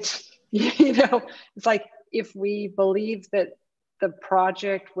 in which, you know, it's like, if we believe that the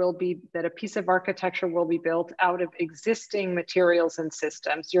project will be, that a piece of architecture will be built out of existing materials and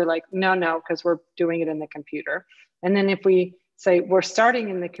systems, you're like, no, because we're doing it in the computer. And then if we say we're starting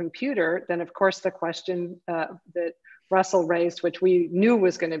in the computer, then of course the question that Russel raised, which we knew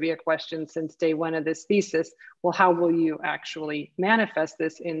was going to be a question since day one of this thesis, well, how will you actually manifest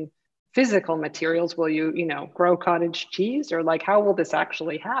this in physical materials? Will you, you know, grow cottage cheese, or like, how will this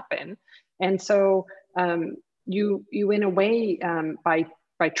actually happen? And so you in a way,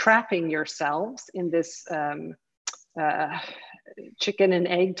 by trapping yourselves in this chicken and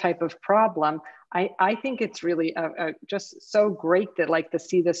egg type of problem, I think it's really just so great that, like, to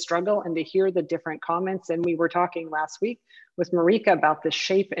see the struggle and to hear the different comments. And we were talking last week with Marika about the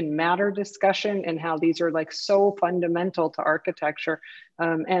shape and matter discussion, and how these are like so fundamental to architecture.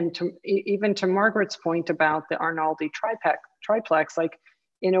 And even to Margaret's point about the Arnaldi triplex, like,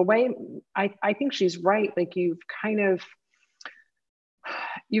 in a way, I think she's right. Like, you've kind of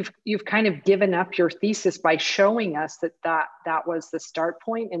given up your thesis by showing us that was the start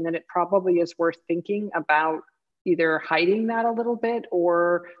point, and that it probably is worth thinking about either hiding that a little bit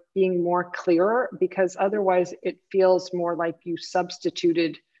or being more clearer, because otherwise it feels more like you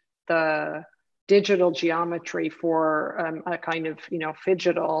substituted the digital geometry for a kind of, you know,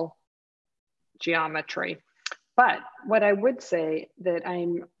 phygital geometry. But what I would say that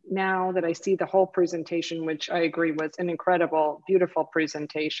now that I see the whole presentation, which I agree was an incredible, beautiful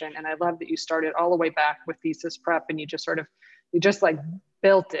presentation. And I love that you started all the way back with thesis prep, and you just like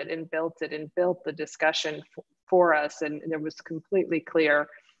built it and built the discussion for us. And it was completely clear.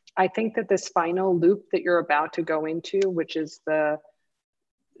 I think that this final loop that you're about to go into, which is the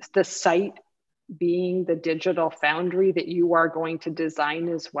site being the digital foundry that you are going to design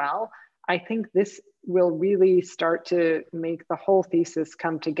as well, I think this will really start to make the whole thesis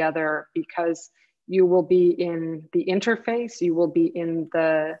come together, because you will be in the interface, you will be in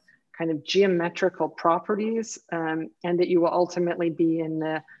the kind of geometrical properties, and that you will ultimately be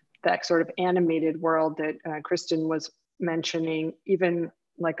in that sort of animated world that Kristen was mentioning, even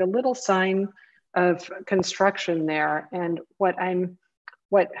like a little sign of construction there. And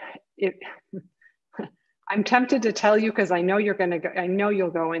I'm tempted to tell you, because I know you're going to go, I know you'll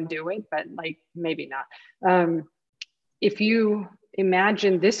go and do it, but like, maybe not. If you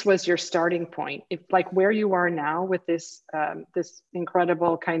imagine this was your starting point, if like where you are now with this, this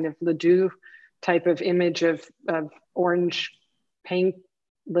incredible kind of Ledoux type of image of orange paint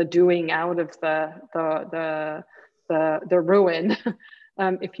Ledouxing out of the ruin.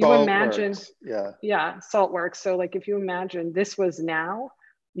 If you imagine, saltworks. So like, if you imagine this was now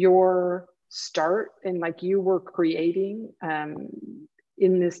your start, and like you were creating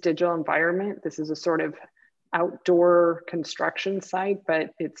in this digital environment, this is a sort of outdoor construction site,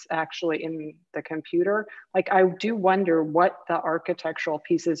 but it's actually in the computer. Like, I do wonder what the architectural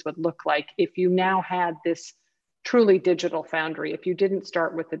pieces would look like if you now had this truly digital foundry, if you didn't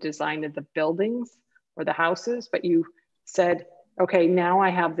start with the design of the buildings or the houses, but you said, okay, now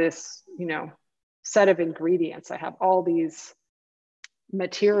I have this, you know, set of ingredients. I have all these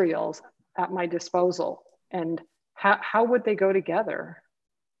materials at my disposal, and how would they go together?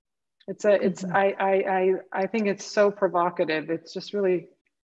 I think it's so provocative. It's just really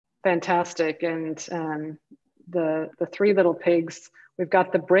fantastic. And the three little pigs, we've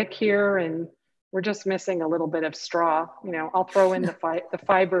got the brick here, and we're just missing a little bit of straw. You know, I'll throw in the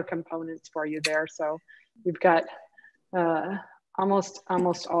fiber components for you there. So we've got almost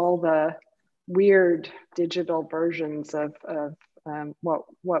all the weird digital versions of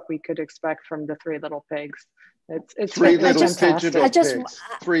what we could expect from the three little pigs. It's three really little fantastic. digital pigs.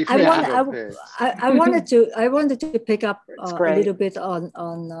 Three digital pigs. I wanted to pick up a great. little bit on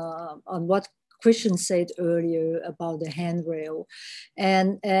what Kristen said earlier about the handrail,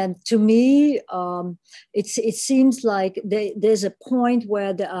 and to me, it seems like there's a point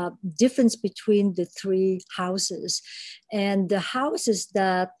where there are difference between the three houses, and the houses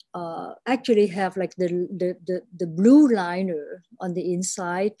that actually have like the blue liner on the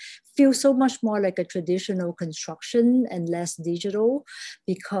inside feel so much more like a traditional construction and less digital,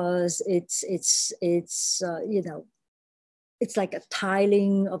 because it's you know, it's like a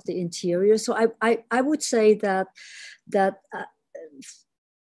tiling of the interior. So I would say that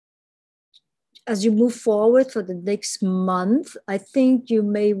as you move forward for the next month, I think you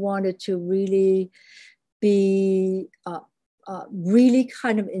may want to really be really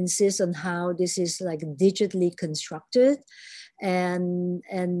kind of insist on how this is like digitally constructed, and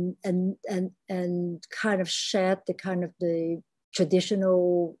kind of shed the kind of the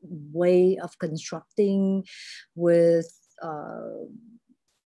traditional way of constructing with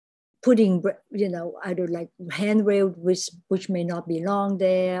putting, you know, either like handrail which may not belong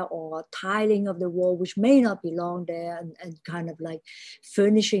there, or tiling of the wall which may not belong there, and kind of like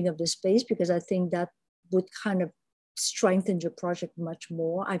furnishing of the space, because I think that would kind of strengthen your project much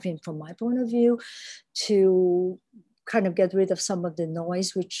more, I think, from my point of view, to kind of get rid of some of the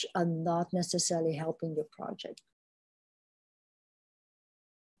noise which are not necessarily helping your project.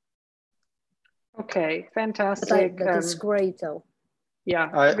 Okay, fantastic. But it's great though. Yeah,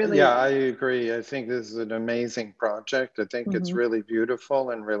 I agree. I think this is an amazing project. I think it's really beautiful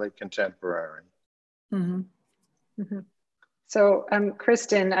and really contemporary. So,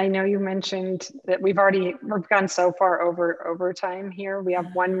 Kristen, I know you mentioned that we've gone so far over time here. We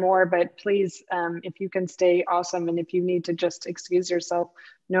have one more, but please, if you can stay, awesome. And if you need to just excuse yourself,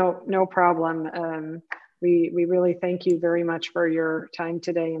 no problem. We really thank you very much for your time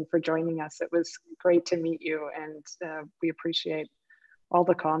today and for joining us. It was great to meet you, and we appreciate all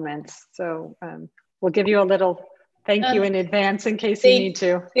the comments. So we'll give you a little thank you in advance in case you need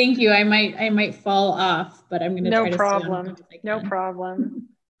to. Thank you. I might fall off, but I'm going to try to stay on as much as I can. No problem.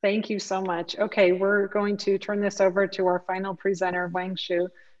 Thank you so much. Okay, we're going to turn this over to our final presenter, Wangshu.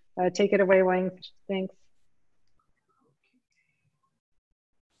 Take it away, Wang. Thanks.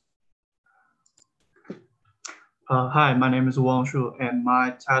 Hi, my name is Wangshu, and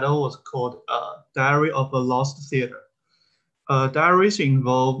my title was called Diary of a Lost Theater. Diaries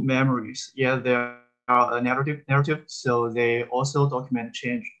involve memories, yet they are a narrative, so they also document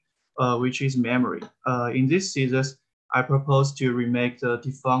change, which is memory. In this series, I propose to remake the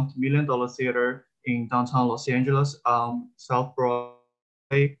defunct $1 Million Theater in downtown Los Angeles on South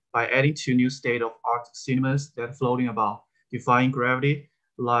Broadway by adding 2 new state-of-art cinemas that are floating about, defying gravity,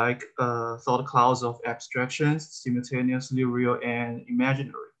 like thought clouds of abstractions, simultaneously real and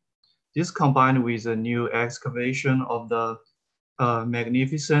imaginary. This combined with a new excavation of the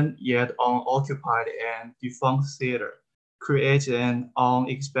magnificent yet unoccupied and defunct theater creates an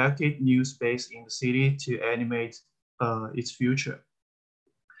unexpected new space in the city to animate its future.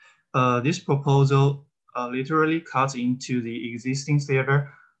 This proposal literally cuts into the existing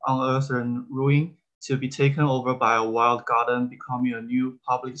theater, unearths a ruin to be taken over by a wild garden, becoming a new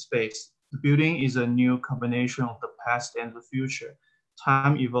public space. The building is a new combination of the past and the future.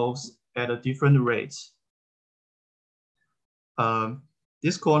 Time evolves at a different rate.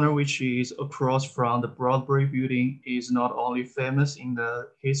 This corner, which is across from the Broadway building, is not only famous in the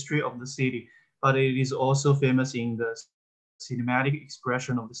history of the city, but it is also famous in the cinematic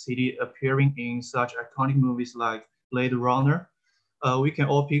expression of the city, appearing in such iconic movies like Blade Runner. We can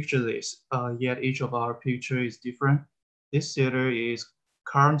all picture this, yet each of our picture is different. This theater is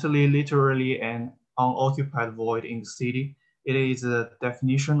currently literally an unoccupied void in the city. It is a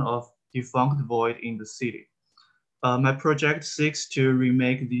definition of defunct void in the city. My project seeks to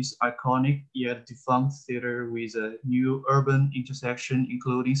remake this iconic yet defunct theater with a new urban intersection,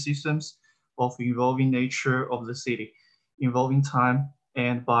 including systems of evolving nature of the city, involving time,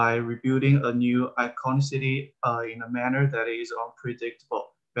 and by rebuilding a new iconicity in a manner that is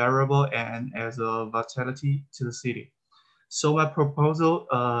unpredictable, variable, and as a vitality to the city. So my proposal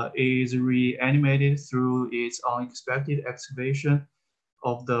is reanimated through its unexpected excavation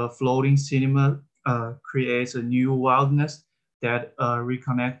of the floating cinema creates a new wildness that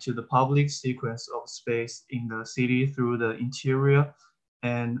reconnect to the public sequence of space in the city through the interior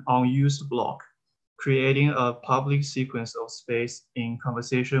and unused block, creating a public sequence of space in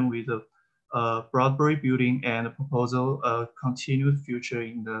conversation with the Broadbury building and a proposal of continued future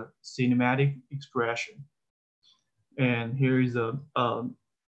in the cinematic expression. And here is a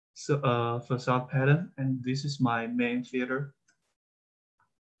facade pattern, and this is my main theater.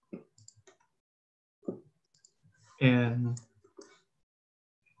 And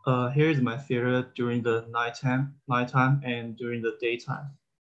here is my theater during the nighttime and during the daytime.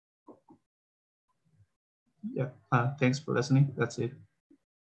 Yeah, thanks for listening. That's it.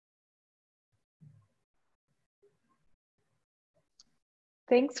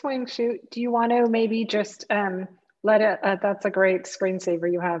 Thanks, Wangshu. Do you want to maybe just let it, that's a great screensaver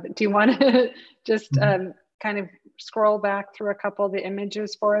you have. Do you want to just kind of scroll back through a couple of the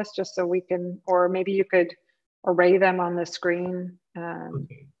images for us just so we can, or maybe you could array them on the screen.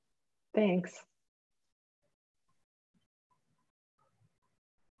 Okay. Thanks.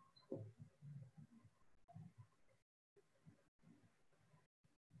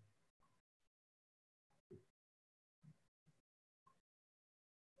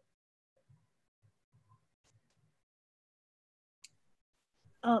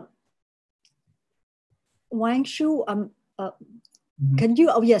 Wangshu, can you,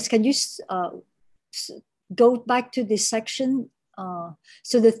 oh yes, can you go back to this section?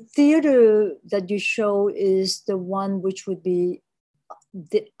 So the theater that you show is the one which would be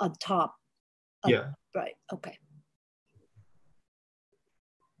on top. Yeah. Right, okay.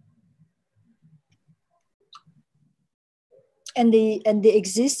 And the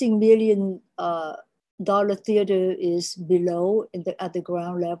existing $1 million theater is below at the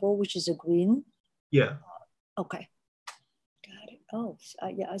ground level, which is a green. Yeah. Okay. Got it. Oh,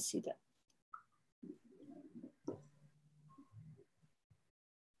 yeah, I see that.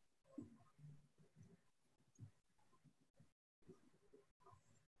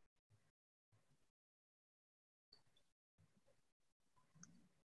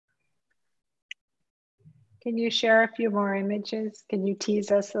 Can you share a few more images? Can you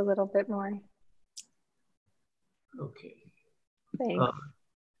tease us a little bit more? Okay. Thanks.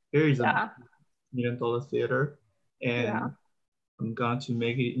 Here is a $1 million theater, and I'm going to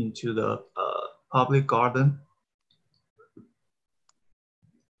make it into the public garden.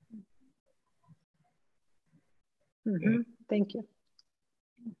 Mm-hmm. Thank you.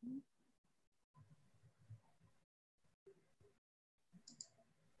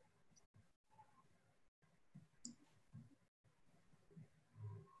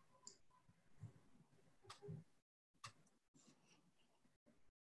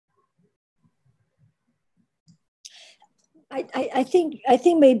 I think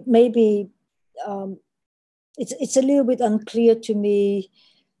maybe it's a little bit unclear to me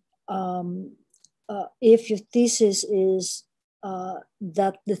if your thesis is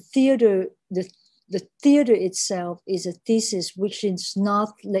that the theater itself is a thesis which is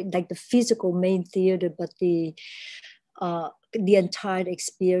not like the physical main theater, but the entire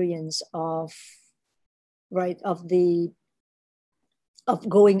experience of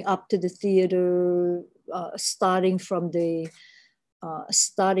going up to the theater, starting from the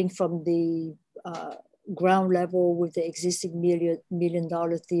ground level with the existing $1 million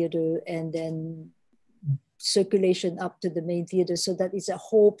theater, and then circulation up to the main theater, so that it's a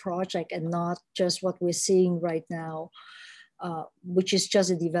whole project and not just what we're seeing right now, which is just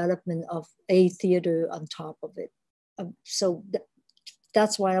a development of a theater on top of it. So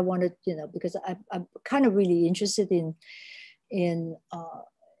that's why I wanted, because I'm kind of really interested in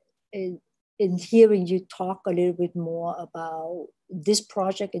hearing you talk a little bit more about this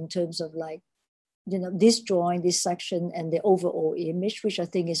project in terms of this drawing, this section, and the overall image, which I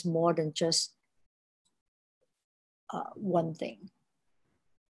think is more than just one thing.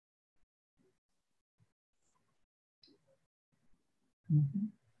 Mm-hmm.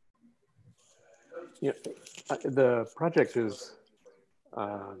 Yeah, the project is,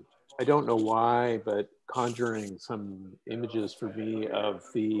 I don't know why, but conjuring some images for me of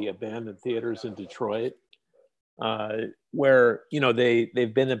the abandoned theaters in Detroit, where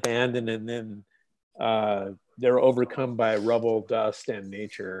they've been abandoned and then they're overcome by rubble, dust, and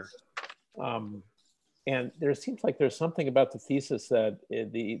nature. And there seems like there's something about the thesis that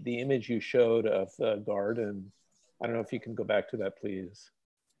the image you showed of the garden, I don't know if you can go back to that, please.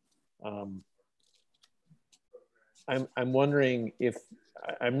 I'm wondering if,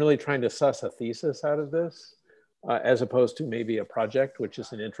 I'm really trying to suss a thesis out of this, as opposed to maybe a project, which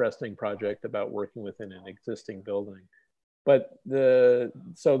is an interesting project about working within an existing building. But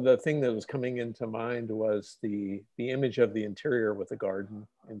so the thing that was coming into mind was the image of the interior with the garden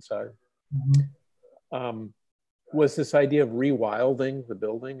inside. Mm-hmm. Was this idea of rewilding the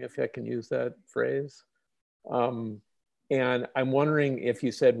building, if I can use that phrase? And I'm wondering if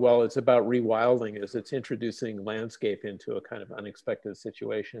you said, well, it's about rewilding, as it's introducing landscape into a kind of unexpected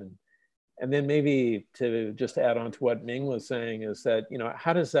situation. And then maybe to just add on to what Ming was saying is that, you know,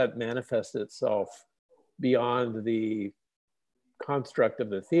 how does that manifest itself beyond the construct of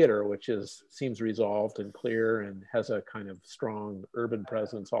the theater, which seems resolved and clear and has a kind of strong urban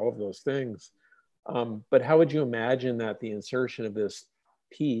presence, all of those things. But how would you imagine that the insertion of this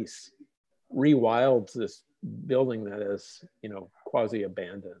piece rewilds this building that is, you know,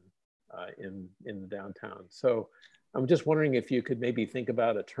 quasi-abandoned in the downtown? So I'm just wondering if you could maybe think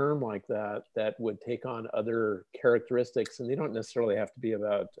about a term like that that would take on other characteristics, and they don't necessarily have to be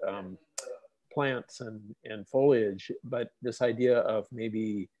about plants and foliage, but this idea of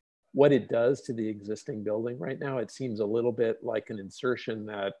maybe what it does to the existing building. Right now, it seems a little bit like an insertion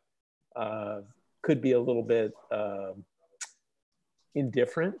that could be a little bit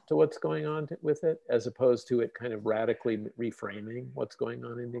indifferent to what's going on with it, as opposed to it kind of radically reframing what's going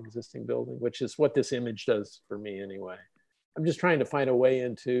on in the existing building, which is what this image does for me anyway. I'm just trying to find a way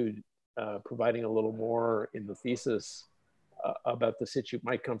into providing a little more in the thesis about the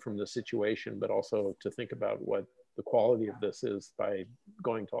might come from the situation, but also to think about what the quality of this is by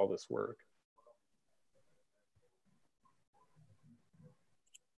going to all this work.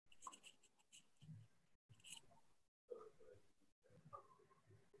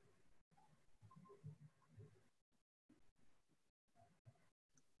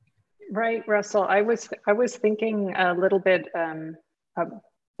 Right, Russell. I was thinking a little bit.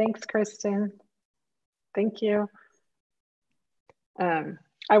 Thanks, Kristen. Thank you.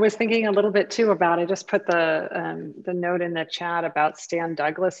 I was thinking a little bit too about. I just put the note in the chat about Stan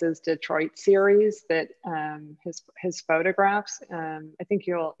Douglas's Detroit series that his photographs. I think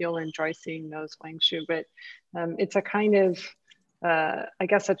you'll enjoy seeing those, Wangshu. But it's a kind of I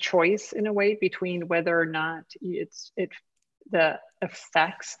guess a choice in a way between whether or not the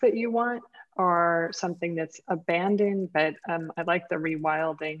effects that you want are something that's abandoned, but I like the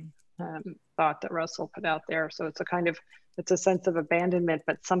rewilding thought that Russell put out there. So it's a sense of abandonment,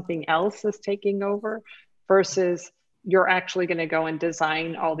 but something else is taking over, versus you're actually going to go and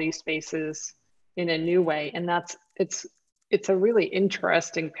design all these spaces in a new way. And it's a really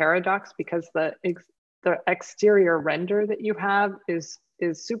interesting paradox, because the exterior render that you have is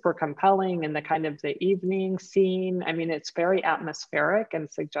super compelling, and the kind of the evening scene. I mean, it's very atmospheric and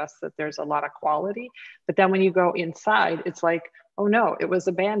suggests that there's a lot of quality. But then when you go inside, it's like, oh no, it was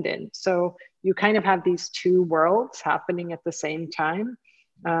abandoned. So you kind of have these two worlds happening at the same time.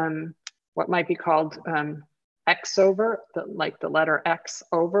 What might be called X over, like the letter X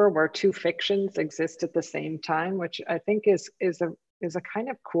over, where two fictions exist at the same time, which I think is a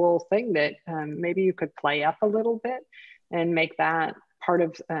kind of cool thing that maybe you could play up a little bit and make that part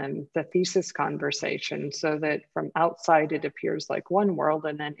of the thesis conversation, so that from outside it appears like one world,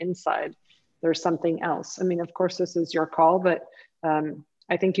 and then inside there's something else. I mean, of course, this is your call, but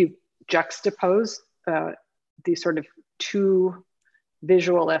I think you juxtapose these sort of two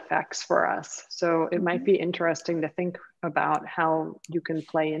visual effects for us. So it might be interesting to think about how you can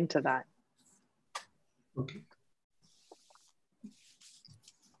play into that. Okay.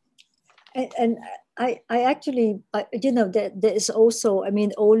 And I actually, you know, there is also, I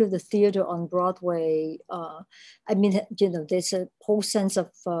mean, all of the theater on Broadway, I mean, you know, there's a whole sense of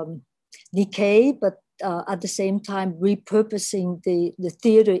decay, but at the same time, repurposing the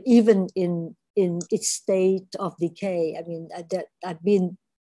theater, even in its state of decay. I mean, I've been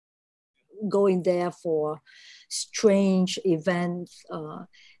going there for strange events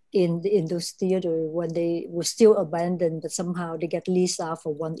in those theaters when they were still abandoned, but somehow they get leased out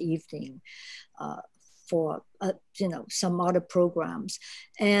for one evening for you know, some other programs.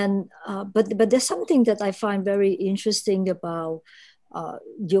 And but there's something that I find very interesting about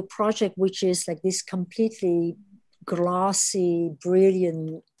your project, which is like this completely glossy,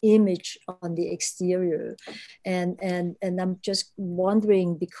 brilliant image on the exterior. And I'm just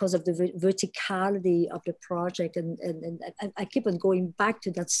wondering, because of the verticality of the project, and I keep on going back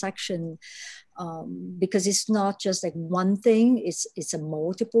to that section, because it's not just like one thing, it's a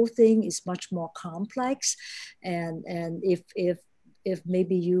multiple thing, it's much more complex. And if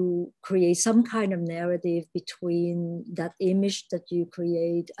maybe you create some kind of narrative between that image that you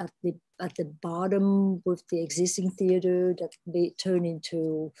create at the bottom with the existing theater that may turn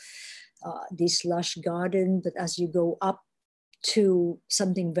into this lush garden, but as you go up to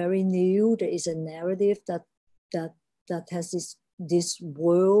something very new, there is a narrative that that has this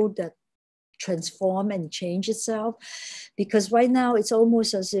world that transform and change itself. Because right now it's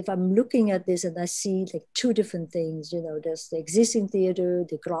almost as if I'm looking at this and I see like two different things. You know, there's the existing theater,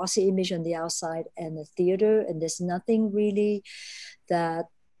 the glossy image on the outside, and the theater, and there's nothing really that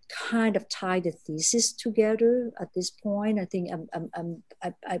kind of tie the thesis together at this point. I think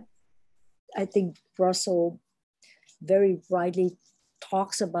I think Russel very rightly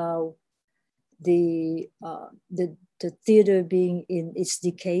talks about the theater being in its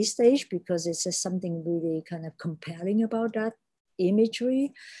decay stage, because it's just something really kind of compelling about that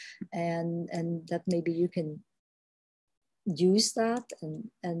imagery, and that maybe you can use that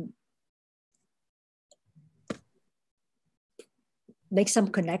and make some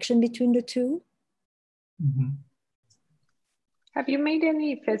connection between the two. Mm-hmm. Have you made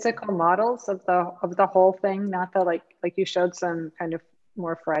any physical models of the whole thing? Not the like you showed some kind of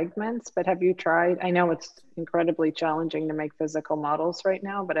more fragments, but have you tried? I know it's incredibly challenging to make physical models right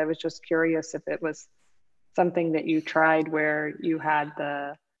now, but I was just curious if it was something that you tried where you had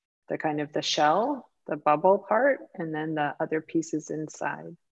the kind of the shell, the bubble part, and then the other pieces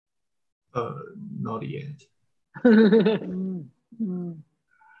inside. Not yet.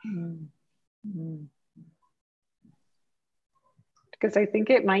 Because I think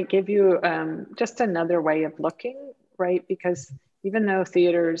it might give you just another way of looking, right? Because even though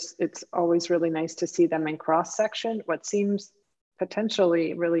theaters, it's always really nice to see them in cross section, what seems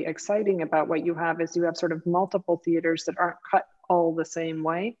potentially really exciting about what you have is you have sort of multiple theaters that aren't cut all the same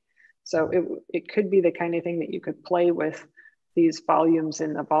way. So it could be the kind of thing that you could play with these volumes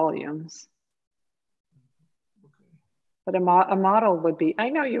in the volumes. But a model would be, I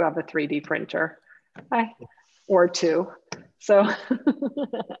know you have a 3D printer, or two. So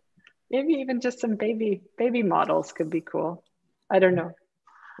maybe even just some baby models could be cool. I don't know.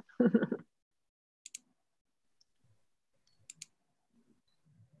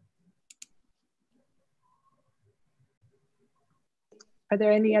 Are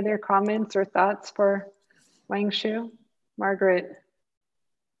there any other comments or thoughts for Wangshu? Margaret?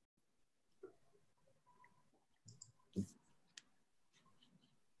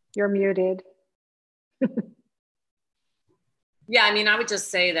 You're muted. Yeah, I mean, I would just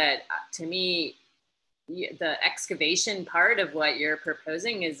say that to me, the excavation part of what you're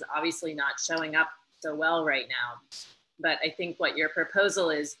proposing is obviously not showing up so well right now. But I think what your proposal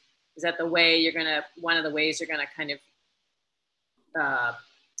is that the way one of the ways you're gonna kind of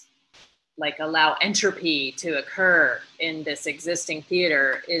like allow entropy to occur in this existing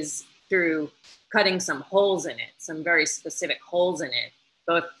theater is through cutting some holes in it, some very specific holes in it,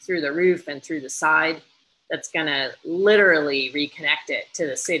 both through the roof and through the side. That's gonna literally reconnect it to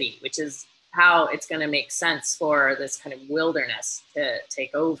the city, which is how it's gonna make sense for this kind of wilderness to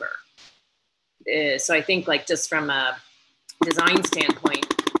take over. So I think like just from a design standpoint,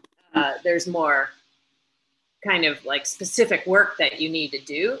 there's more kind of like specific work that you need to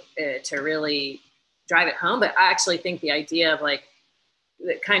do to really drive it home. But I actually think the idea of like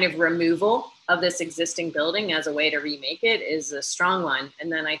the kind of removal of this existing building as a way to remake it is a strong one.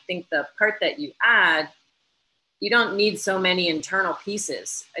 And then I think the part that you add, you don't need so many internal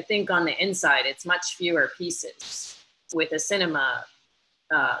pieces. I think on the inside, it's much fewer pieces with a cinema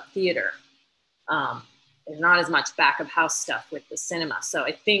theater. There's not as much back of house stuff with the cinema. So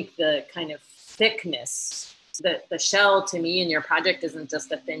I think the kind of thickness, the shell to me in your project isn't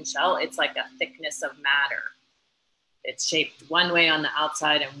just a thin shell, it's like a thickness of matter. It's shaped one way on the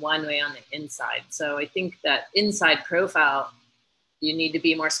outside and one way on the inside. So I think that inside profile, you need to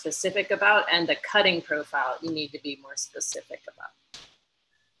be more specific about, and the cutting profile, you need to be more specific about.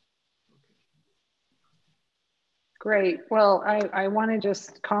 Great. Well, I want to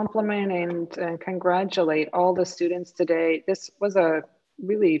just compliment and congratulate all the students today. This was a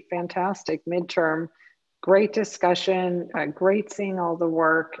really fantastic midterm, great discussion, great seeing all the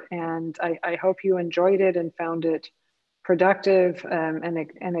work, and I hope you enjoyed it and found it productive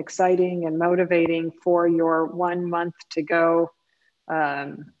and exciting and motivating for your 1 month to go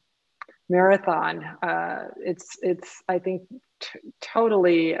marathon. It's I think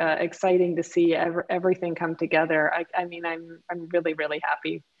totally exciting to see everything come together. I mean, I'm really, really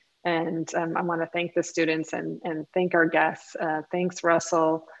happy. And I want to thank the students and thank our guests. Thanks,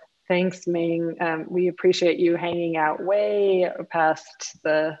 Russel. Thanks, Ming. We appreciate you hanging out way past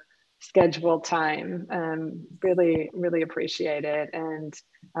the scheduled time. Really, really appreciate it. And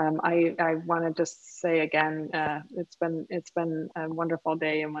I want to just say again, it's been a wonderful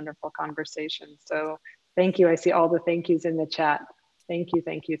day and wonderful conversation. So thank you. I see all the thank yous in the chat. Thank you,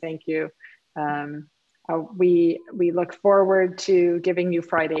 thank you, thank you. We look forward to giving you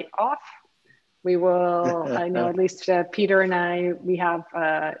Friday off. We will, I know at least Peter and I, we have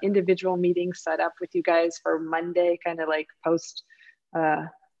individual meetings set up with you guys for Monday, kind of like post,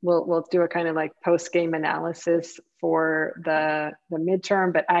 we'll do a kind of like post-game analysis for the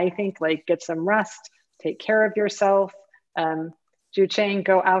midterm, but I think like get some rest, take care of yourself. Juicheng,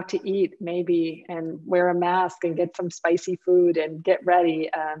 go out to eat maybe and wear a mask and get some spicy food and get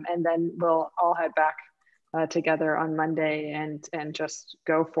ready. And then we'll all head back together on Monday and just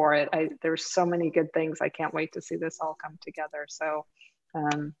go for it. There's so many good things. I can't wait to see this all come together. So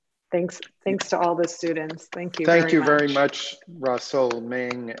thanks to all the students. Thank you. Thank you very much, Russel,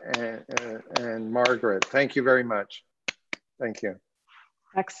 Ming, and Margaret. Thank you very much. Thank you.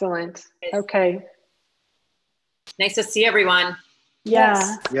 Excellent. Okay. Nice to see everyone. Yeah.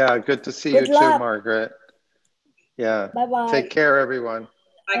 Yes. Yeah, good to see Good you luck. too, Margaret. Yeah. Bye-bye. Take care, everyone.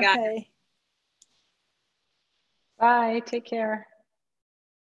 Bye, guys. Okay. Bye. Take care.